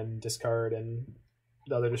burn and discard and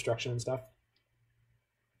the other destruction and stuff.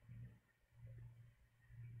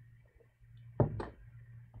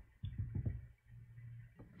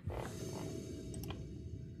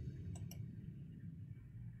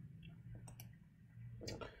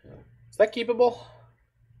 that keepable?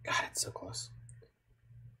 God, it's so close.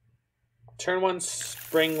 Turn 1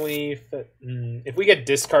 Springleaf. If we get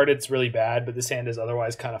discarded, it's really bad, but this hand is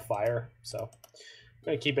otherwise kind of fire. So I'm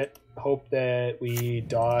going to keep it. Hope that we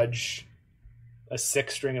dodge a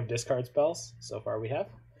 6 string of discard spells. So far we have.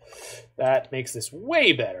 That makes this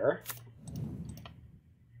way better.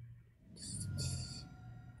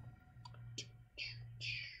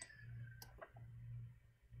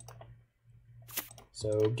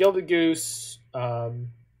 So Gilded Goose. I'm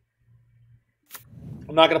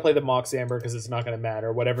not going to play the Mox Amber because it's not going to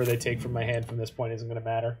matter. Whatever they take from my hand from this point isn't going to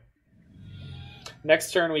matter.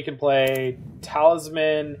 Next turn we can play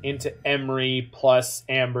Talisman into Emry plus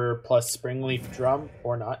Amber plus Springleaf Drum,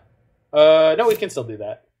 or not. No, we can still do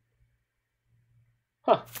that.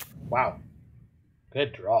 Huh. Wow.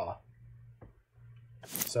 Good draw.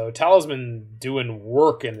 So Talisman doing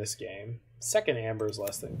work in this game. Second Amber is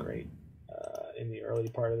less than great in the early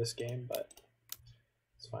part of this game, but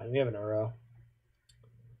it's fine. We have an Uro.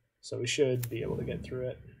 So we should be able to get through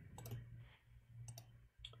it.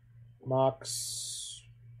 Mox.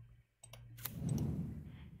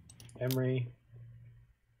 Emry.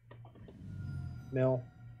 Mill.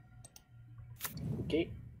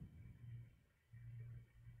 Okay.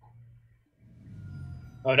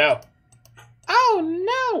 Oh no.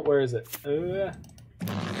 Oh no! Where is it?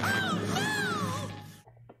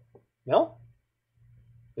 Mill?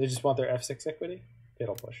 They just want their F6 equity?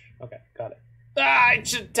 It'll push. Okay, got it. Ah, I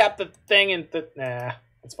should tap the thing and nah,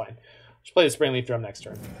 that's fine. Just play the Springleaf Drum next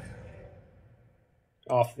turn.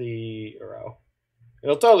 Off the Uro.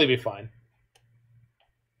 It'll totally be fine.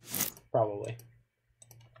 Probably.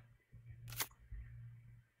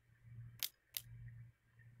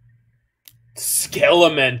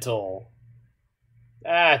 Skelemental.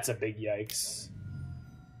 That's a big yikes.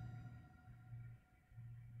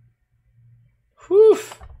 Whew.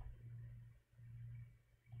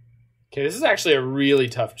 Okay, this is actually a really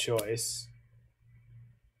tough choice.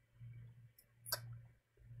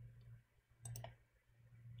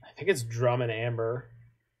 I think it's Drum and Amber.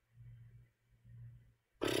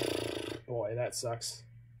 Boy, that sucks.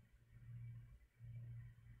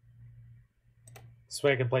 This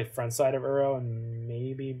way I can play front side of Uro and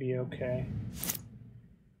maybe be okay.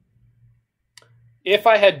 If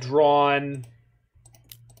I had drawn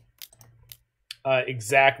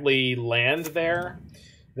exactly land there,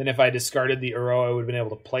 then if I discarded the Uro, I would have been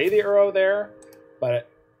able to play the Uro there. But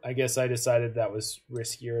I guess I decided that was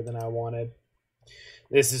riskier than I wanted.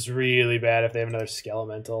 This is really bad if they have another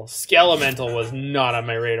Skelemental. Skelemental was not on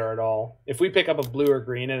my radar at all. If we pick up a blue or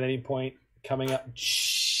green at any point coming up...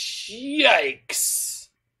 Yikes!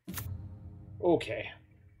 Okay.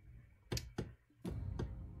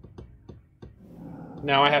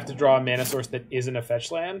 Now I have to draw a mana source that isn't a fetch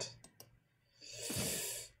land.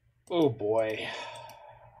 Oh boy.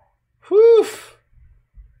 Whew.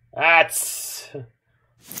 That's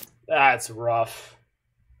rough.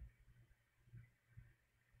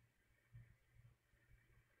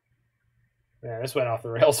 Man, this went off the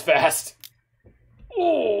rails fast.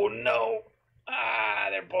 Oh no. Ah,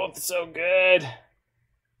 they're both so good.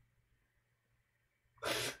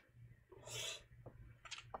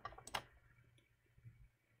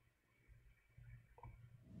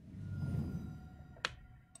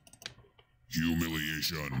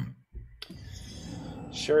 Humiliation.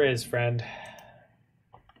 Sure is, friend.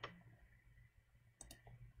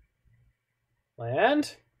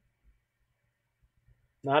 Land?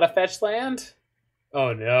 Not a fetch land?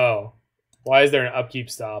 Oh no. Why is there an upkeep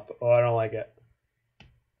stop? Oh, I don't like it.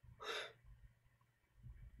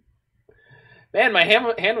 Man, my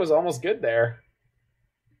hand was almost good there.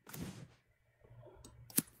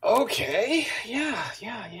 Okay. Yeah.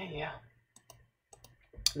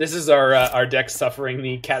 This is our deck suffering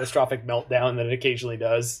the catastrophic meltdown that it occasionally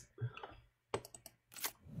does.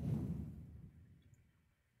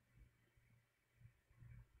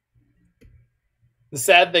 The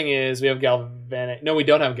sad thing is we have Galvanic... No, we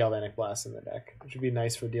don't have Galvanic Blast in the deck, which would be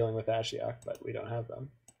nice for dealing with Ashiok, but we don't have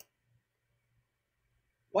them.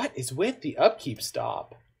 What is with the upkeep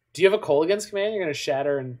stop? Do you have a Kolaghan's command you're going to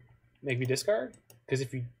shatter and make me discard? Because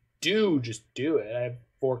if you do, just do it. I have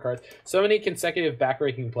 4 cards. So many consecutive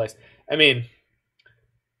backbreaking plays. I mean,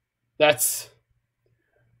 that's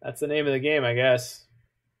the name of the game, I guess.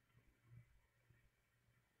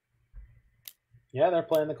 Yeah, they're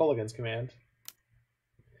playing the Kolaghan's command.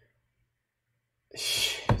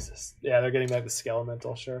 Jesus. Yeah, they're getting back the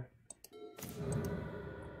Skelemental, sure.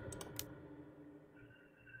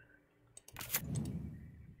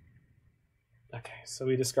 Okay, so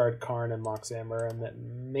we discard Karn and Mox Amber, and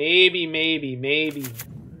then maybe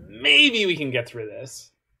we can get through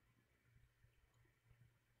this.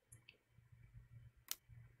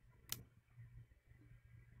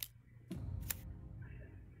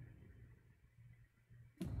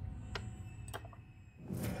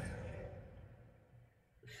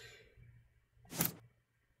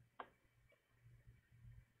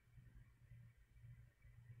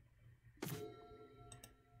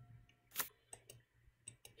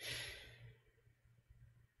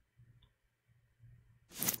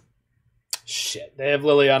 shit. They have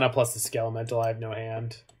Liliana plus the Skelemental. I have no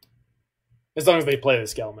hand. As long as they play the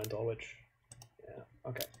Skelemental, which... Yeah,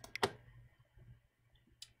 okay.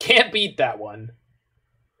 Can't beat that one.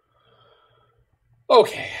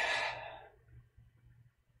 Okay.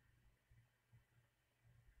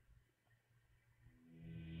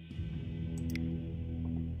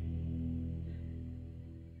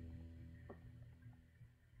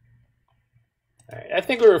 Alright, I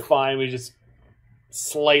think we were fine. We just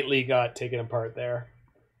slightly got taken apart there.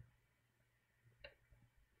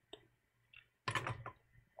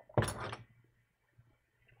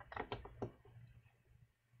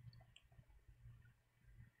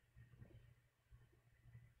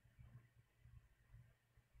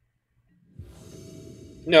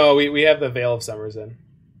 No, we have the Veil of Summers in.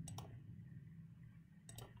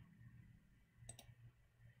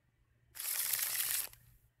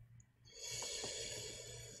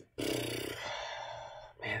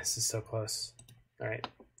 Man, this is so close. All right.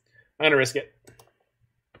 I'm going to risk it.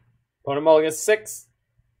 Opponent mulligans to 6.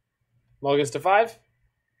 Mulligans to 5.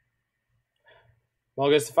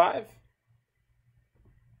 Mulligans to 5.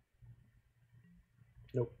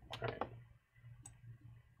 Nope. All right.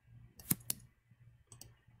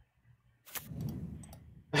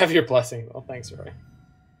 Have your blessing. Well, thanks, Roy.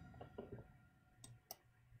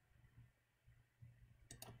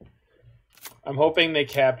 I'm hoping they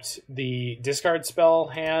kept the discard spell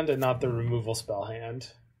hand and not the removal spell hand.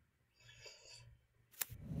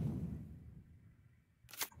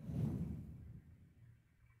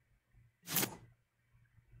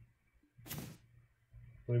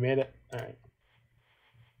 We made it. All right.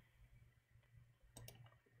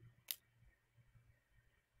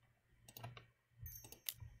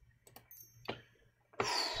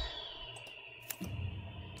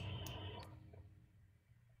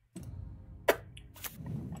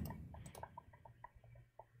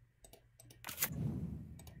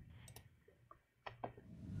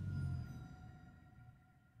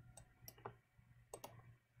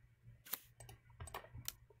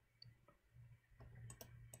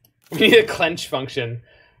 We need a clench function.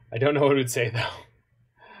 I don't know what it would say though.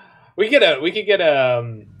 We could get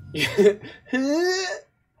an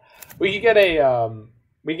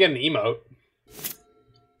emote.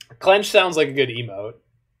 Clench sounds like a good emote.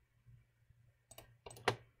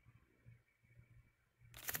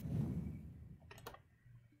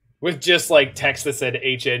 With just like text that said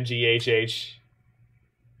HNGHH.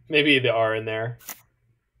 Maybe the R in there.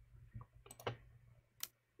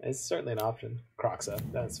 It's certainly an option. Croxa,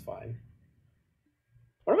 that's fine.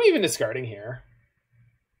 What am I even discarding here?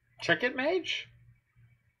 Trinket Mage?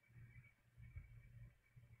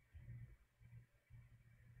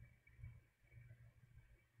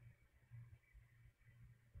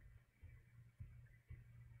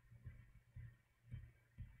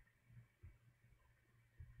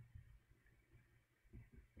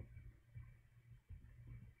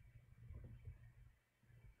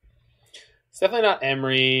 It's definitely not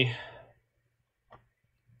Emry.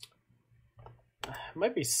 It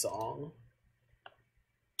might be Song.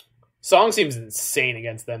 Song seems insane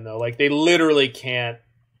against them, though. Like, they literally can't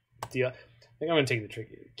deal. I think I'm going to take the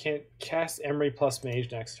tricky. Can't cast Emry plus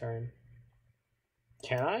Mage next turn.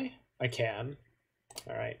 Can I? I can.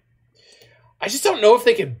 All right. I just don't know if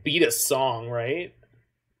they can beat a Song, right?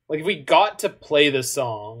 Like, if we got to play the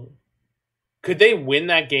Song, could they win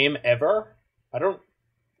that game ever? I don't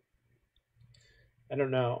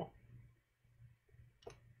know.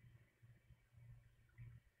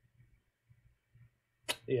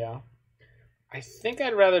 Yeah. I think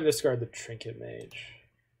I'd rather discard the Trinket Mage.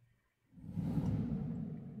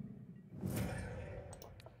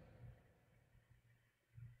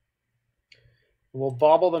 We'll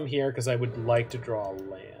bauble them here because I would like to draw a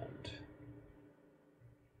land.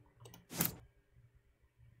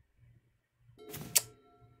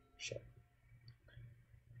 Shit.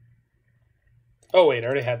 Oh wait, I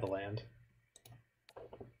already had the land.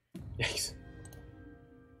 Yikes.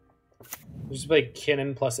 Just play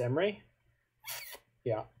Kinnan plus Emry?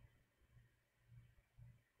 Yeah.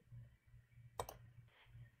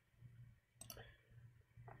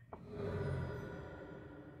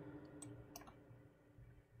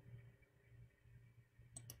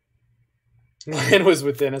 Land was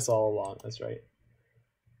within us all along, that's right.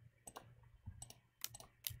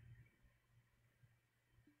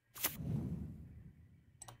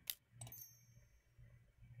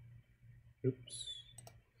 Oops.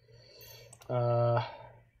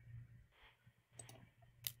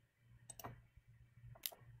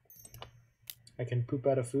 I can poop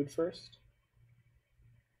out of food first.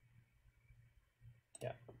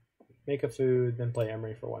 Yeah. Make a food, then play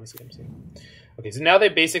Emry for one CMC. Okay, so now they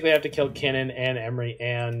basically have to kill Kinnan and Emry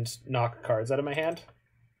and knock cards out of my hand.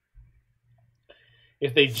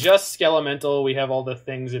 If they just Skelemental, we have all the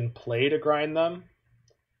things in play to grind them.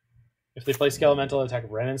 If they play Skelemental, attack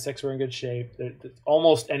Wrenn and Six, we're in good shape.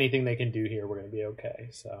 Almost anything they can do here, we're going to be okay.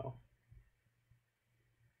 So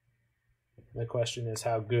the question is,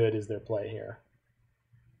 how good is their play here?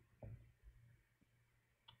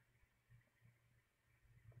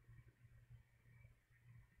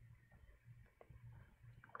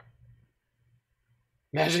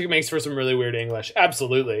 Magic makes for some really weird English.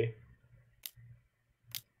 Absolutely.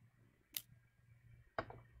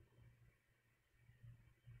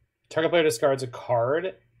 Target player discards a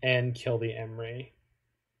card and kill the Emry.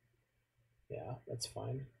 Yeah, that's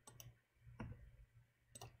fine.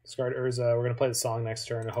 Discard Urza. We're going to play the song next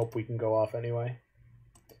turn and hope we can go off anyway.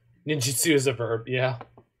 Ninjutsu is a verb, yeah.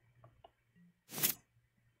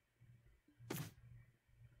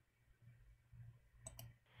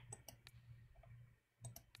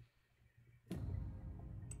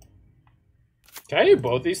 Can I do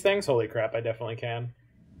both these things? Holy crap, I definitely can.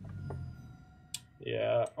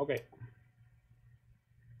 Yeah, okay.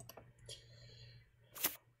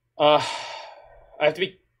 I have to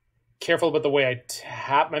be careful about the way I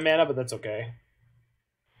tap my mana, but that's okay.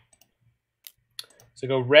 So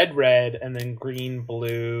go red, red, and then green,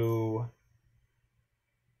 blue.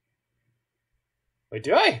 Wait,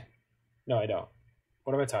 do I? No, I don't.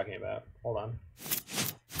 What am I talking about? Hold on.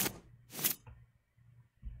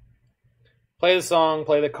 Play the song,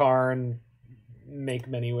 play the Karn, make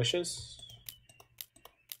many wishes.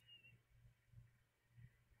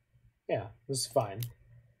 Yeah, this is fine.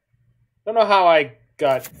 Don't know how I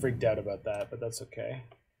got freaked out about that, but that's okay.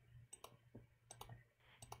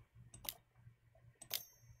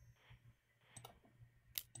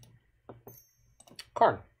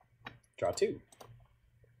 Karn. Draw 2.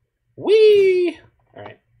 Whee!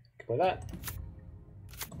 Alright, play that.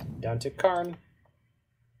 Down to Karn.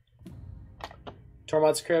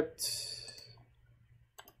 Tormod's Crypt.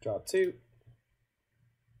 Draw 2.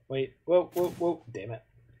 Wait, whoa, whoa, whoa, damn it.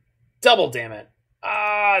 Double damn it.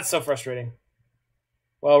 Ah, it's so frustrating.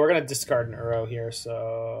 Well, we're going to discard an Uro here,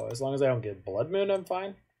 so as long as I don't get Blood Moon, I'm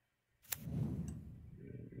fine.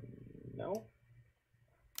 No?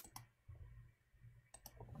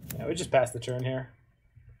 Yeah, we just passed the turn here.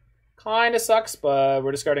 Kind of sucks, but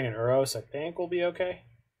we're discarding an Uro, so I think we'll be okay.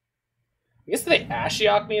 I guess if they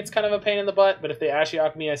Ashiok me, it's kind of a pain in the butt, but if they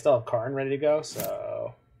Ashiok me, I still have Karn ready to go,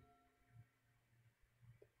 so...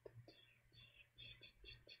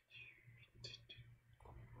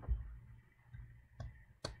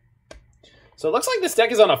 So it looks like this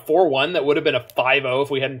deck is on a 4-1 that would have been a 5-0 if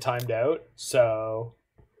we hadn't timed out. So,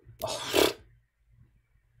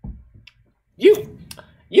 you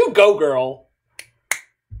go, girl.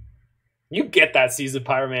 You get that, Seasoned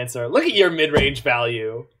Pyromancer. Look at your mid-range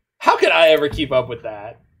value. How could I ever keep up with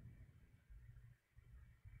that?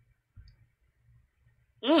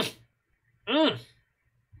 What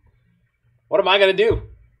am I gonna do?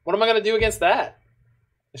 What am I gonna do against that?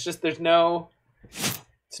 It's just there's no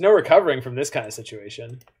recovering from this kind of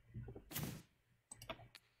situation.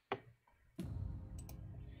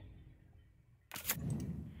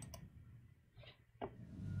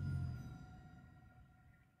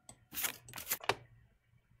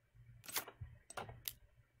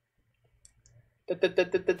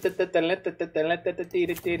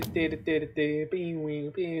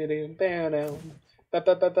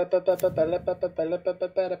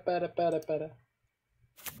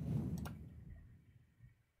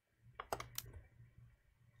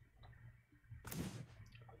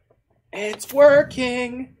 It's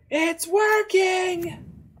working! It's working!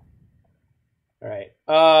 Alright.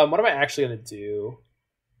 What am I actually gonna do?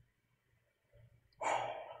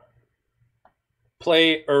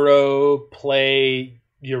 Play Uro, play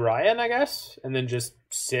Urian, I guess? And then just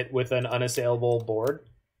sit with an unassailable board.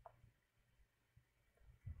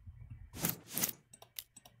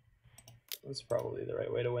 That's probably the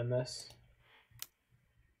right way to win this.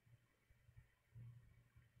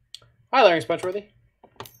 Hi, Larry Spongeworthy.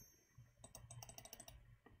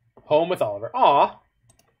 Home with Oliver. Aw.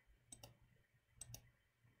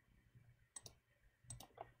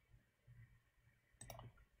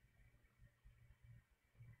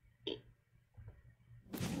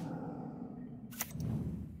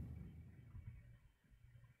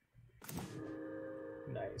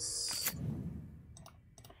 Nice.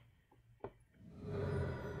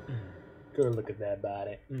 Girl, look at that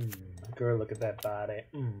body. Girl, look at that body.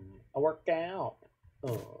 I work out.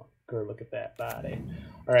 Oh. Girl, look at that body.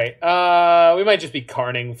 All right. We might just be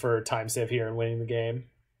Karning for time save here and winning the game.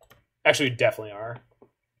 Actually, we definitely are.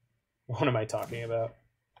 What am I talking about?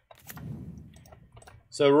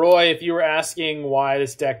 So Roy, if you were asking why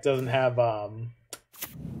this deck doesn't have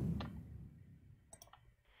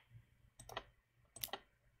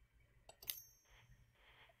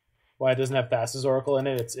why it doesn't have Thassa's Oracle in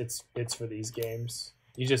it, it's for these games.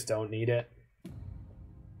 You just don't need it.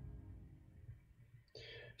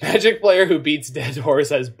 Magic player who beats dead horse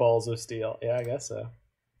has balls of steel. Yeah, I guess so.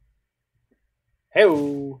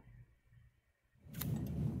 Hey-o.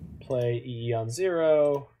 Play EE on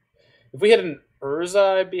 0. If we had an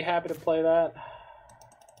Urza, I'd be happy to play that.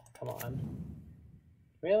 Come on.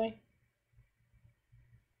 Really?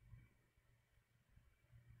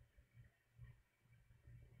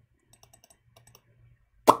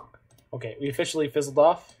 Okay, we officially fizzled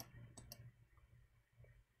off.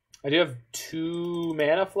 I do have 2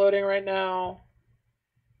 mana floating right now.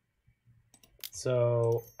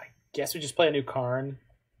 So I guess we just play a new Karn.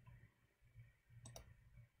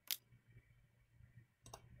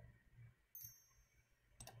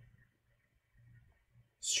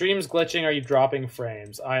 Stream's glitching. Are you dropping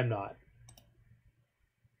frames? I am not.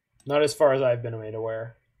 Not as far as I've been made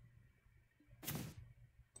aware.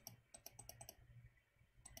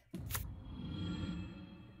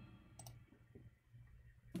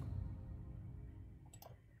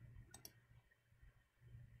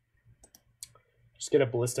 Just get a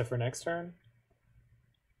Ballista for next turn.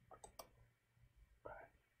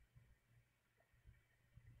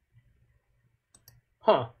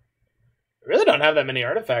 Huh. I really don't have that many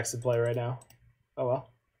artifacts to play right now. Oh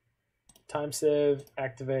well. Time Civ,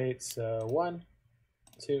 activate, so 1,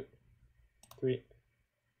 2, 3,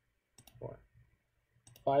 4,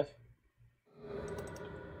 5.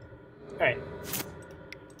 Alright.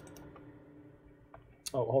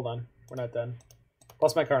 Oh, hold on. We're not done.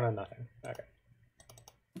 Plus my Karn on nothing. Okay.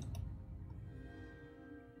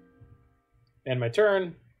 End my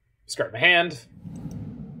turn. Discard my hand.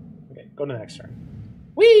 Okay, go to the next turn.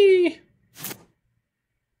 Whee!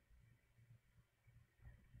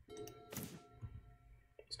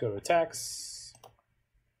 Let's go to attacks.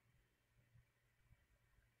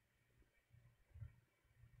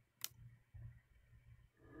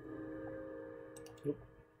 Oop.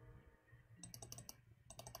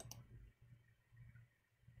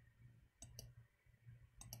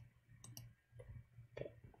 Okay.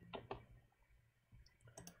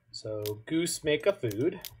 So Goose make a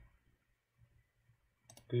food.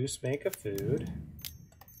 Goose make a food.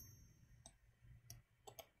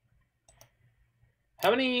 How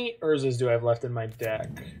many Urzas do I have left in my deck?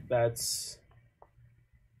 That's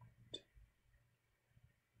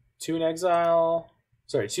 2 in exile.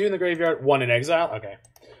 Sorry, 2 in the graveyard, 1 in exile. Okay.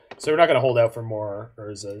 So we're not going to hold out for more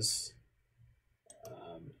Urzas.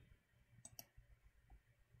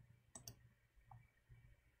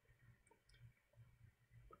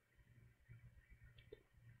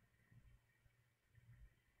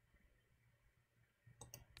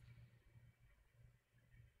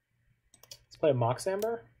 Play a Mox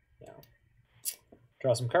Amber. Yeah.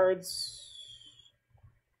 Draw some cards.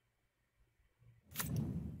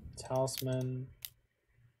 Talisman.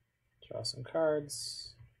 Draw some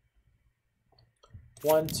cards.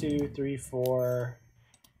 1, 2, 3, 4.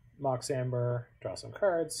 Mox Amber. Draw some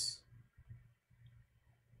cards.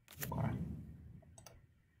 Okay.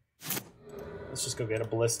 Let's just go get a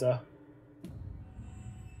Ballista.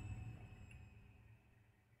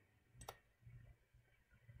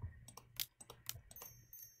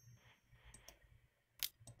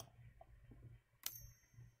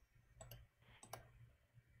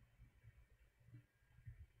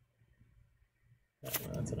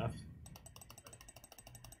 That's enough.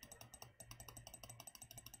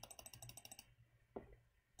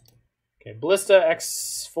 Okay, Ballista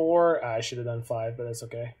X4. I should have done 5, but that's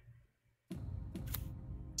okay.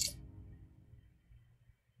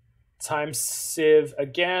 Time Civ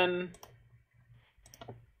again.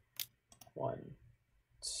 1,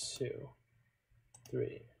 2,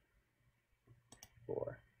 3,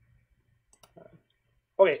 4, 5.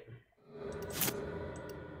 Okay.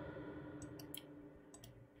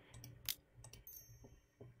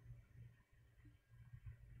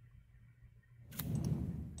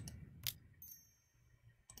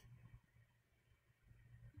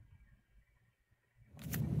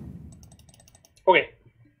 Okay.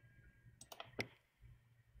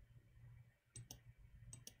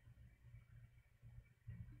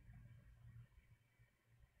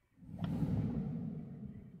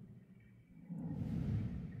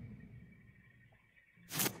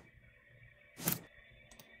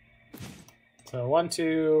 So 1,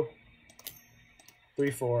 2,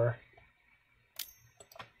 3, 4.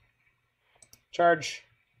 Charge.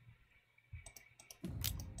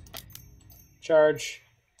 Charge.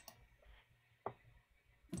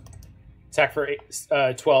 Attack for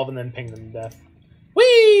 12 and then ping them to death.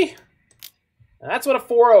 Whee! And that's what a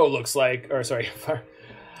 4-0 looks like. Or, sorry.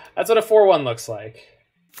 That's what a 4-1 looks like.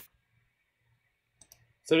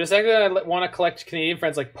 So just like I want to collect Canadian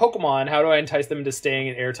friends like Pokemon, how do I entice them into staying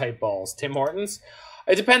in airtight balls? Tim Hortons?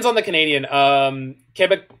 It depends on the Canadian.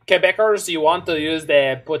 Quebecers, you want to use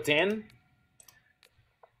the Putin.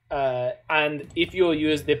 And if you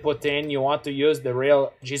use the Putin, you want to use the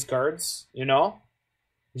real G's cards, you know?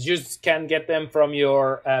 You just can get them from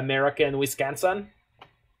your American Wisconsin.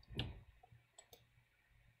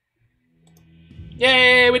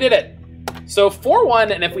 Yay, we did it! So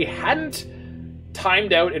 4-1, and if we hadn't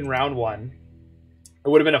timed out in round 1, it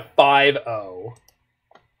would have been a 5-0.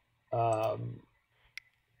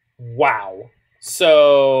 Wow.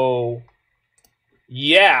 So,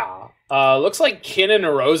 yeah. Looks like Kinnan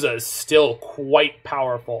Uroza is still quite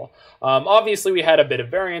powerful. Obviously, we had a bit of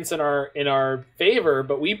variance in our favor,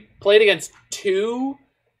 but we played against 2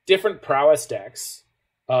 different prowess decks.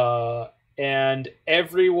 And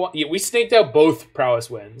everyone... we snaked out both prowess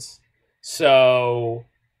wins. So...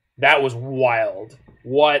 that was wild.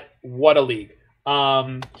 What a league.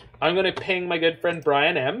 I'm going to ping my good friend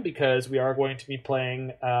Brian M. because we are going to be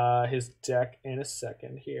playing his deck in a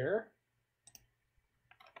second here.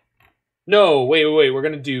 No, wait. We're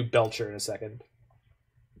going to do Belcher in a second.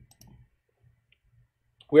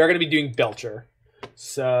 We are going to be doing Belcher.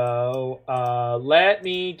 So let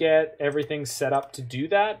me get everything set up to do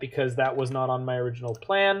that because that was not on my original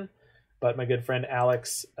plan. But my good friend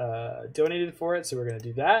Alex donated for it, so we're going to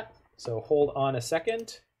do that. So hold on a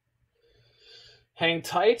second. Hang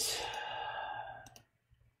tight.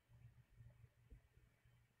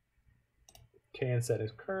 Okay, and set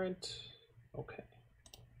is current. Okay.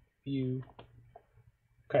 View.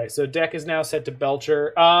 Okay, so deck is now set to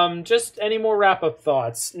Belcher. Just any more wrap-up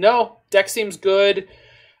thoughts? No, deck seems good.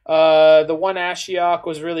 The one Ashiok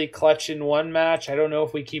was really clutch in one match. I don't know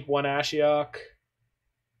if we keep one Ashiok.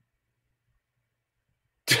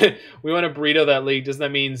 We want to burrito that league. Doesn't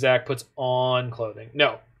that mean Zach puts on clothing?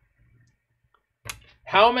 No.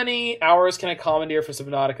 How many hours can I commandeer for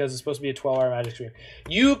Subnautica? It's supposed to be a 12-hour Magic stream.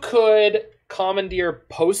 You could commandeer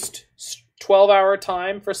post 12-hour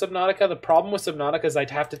time for Subnautica. The problem with Subnautica is I'd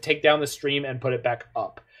have to take down the stream and put it back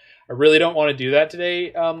up. I really don't want to do that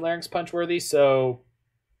today, Larynx Punchworthy. So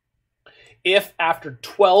if after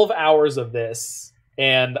 12 hours of this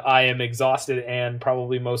and I am exhausted and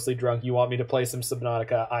probably mostly drunk, you want me to play some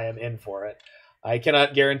Subnautica, I am in for it. I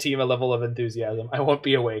cannot guarantee my level of enthusiasm. I won't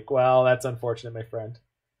be awake. Well, that's unfortunate, my friend.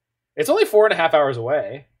 It's only 4.5 hours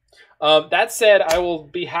away. That said, I will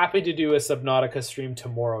be happy to do a Subnautica stream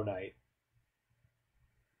tomorrow night.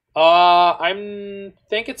 I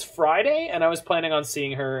think it's Friday, and I was planning on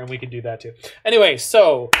seeing her, and we could do that too. Anyway,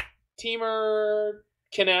 so Temur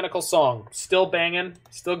Canonical Song. Still banging.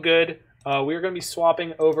 Still good. We're going to be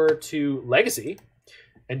swapping over to Legacy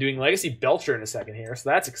and doing Legacy Belcher in a second here, so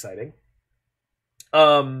that's exciting.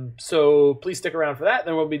 So please stick around for that.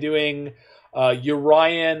 Then we'll be doing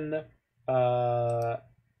Urian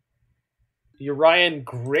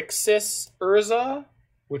Grixis Urza,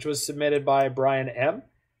 which was submitted by Brian M.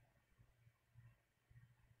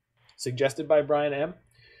 Suggested by Brian M.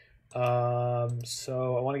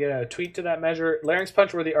 So I want to get a tweet to that measure. Larynx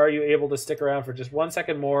Punchworthy, are you able to stick around for just 1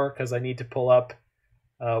 second more? Because I need to pull up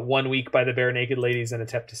 1 Week by the Bare Naked Ladies and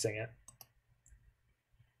attempt to sing it.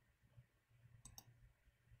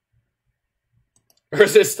 Or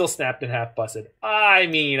is it still snapped and half busted? I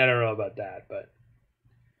mean, I don't know about that, but...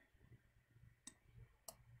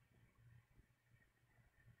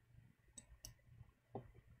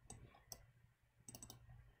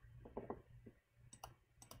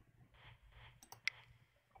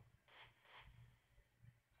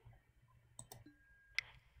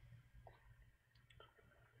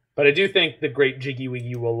 But I do think the Great Jiggy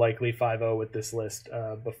Wiggy will likely 5-0 with this list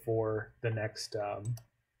before the next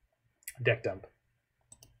deck dump.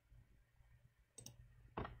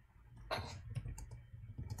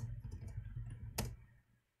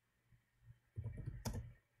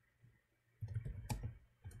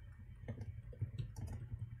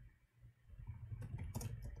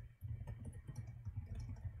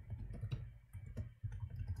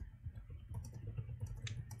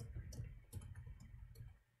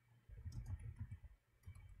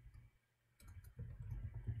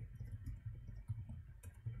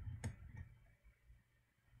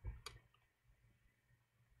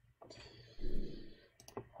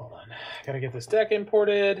 Hold on. Gotta get this deck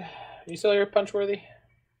imported. Are you still here, Punchworthy?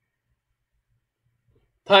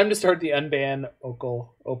 Time to start the unban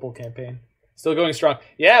Opal campaign. Still going strong.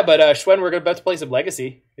 Yeah, but Schwen, we're about to play some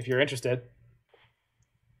Legacy, if you're interested.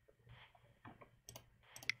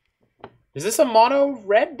 Is this a mono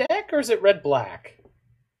red deck, or is it red-black?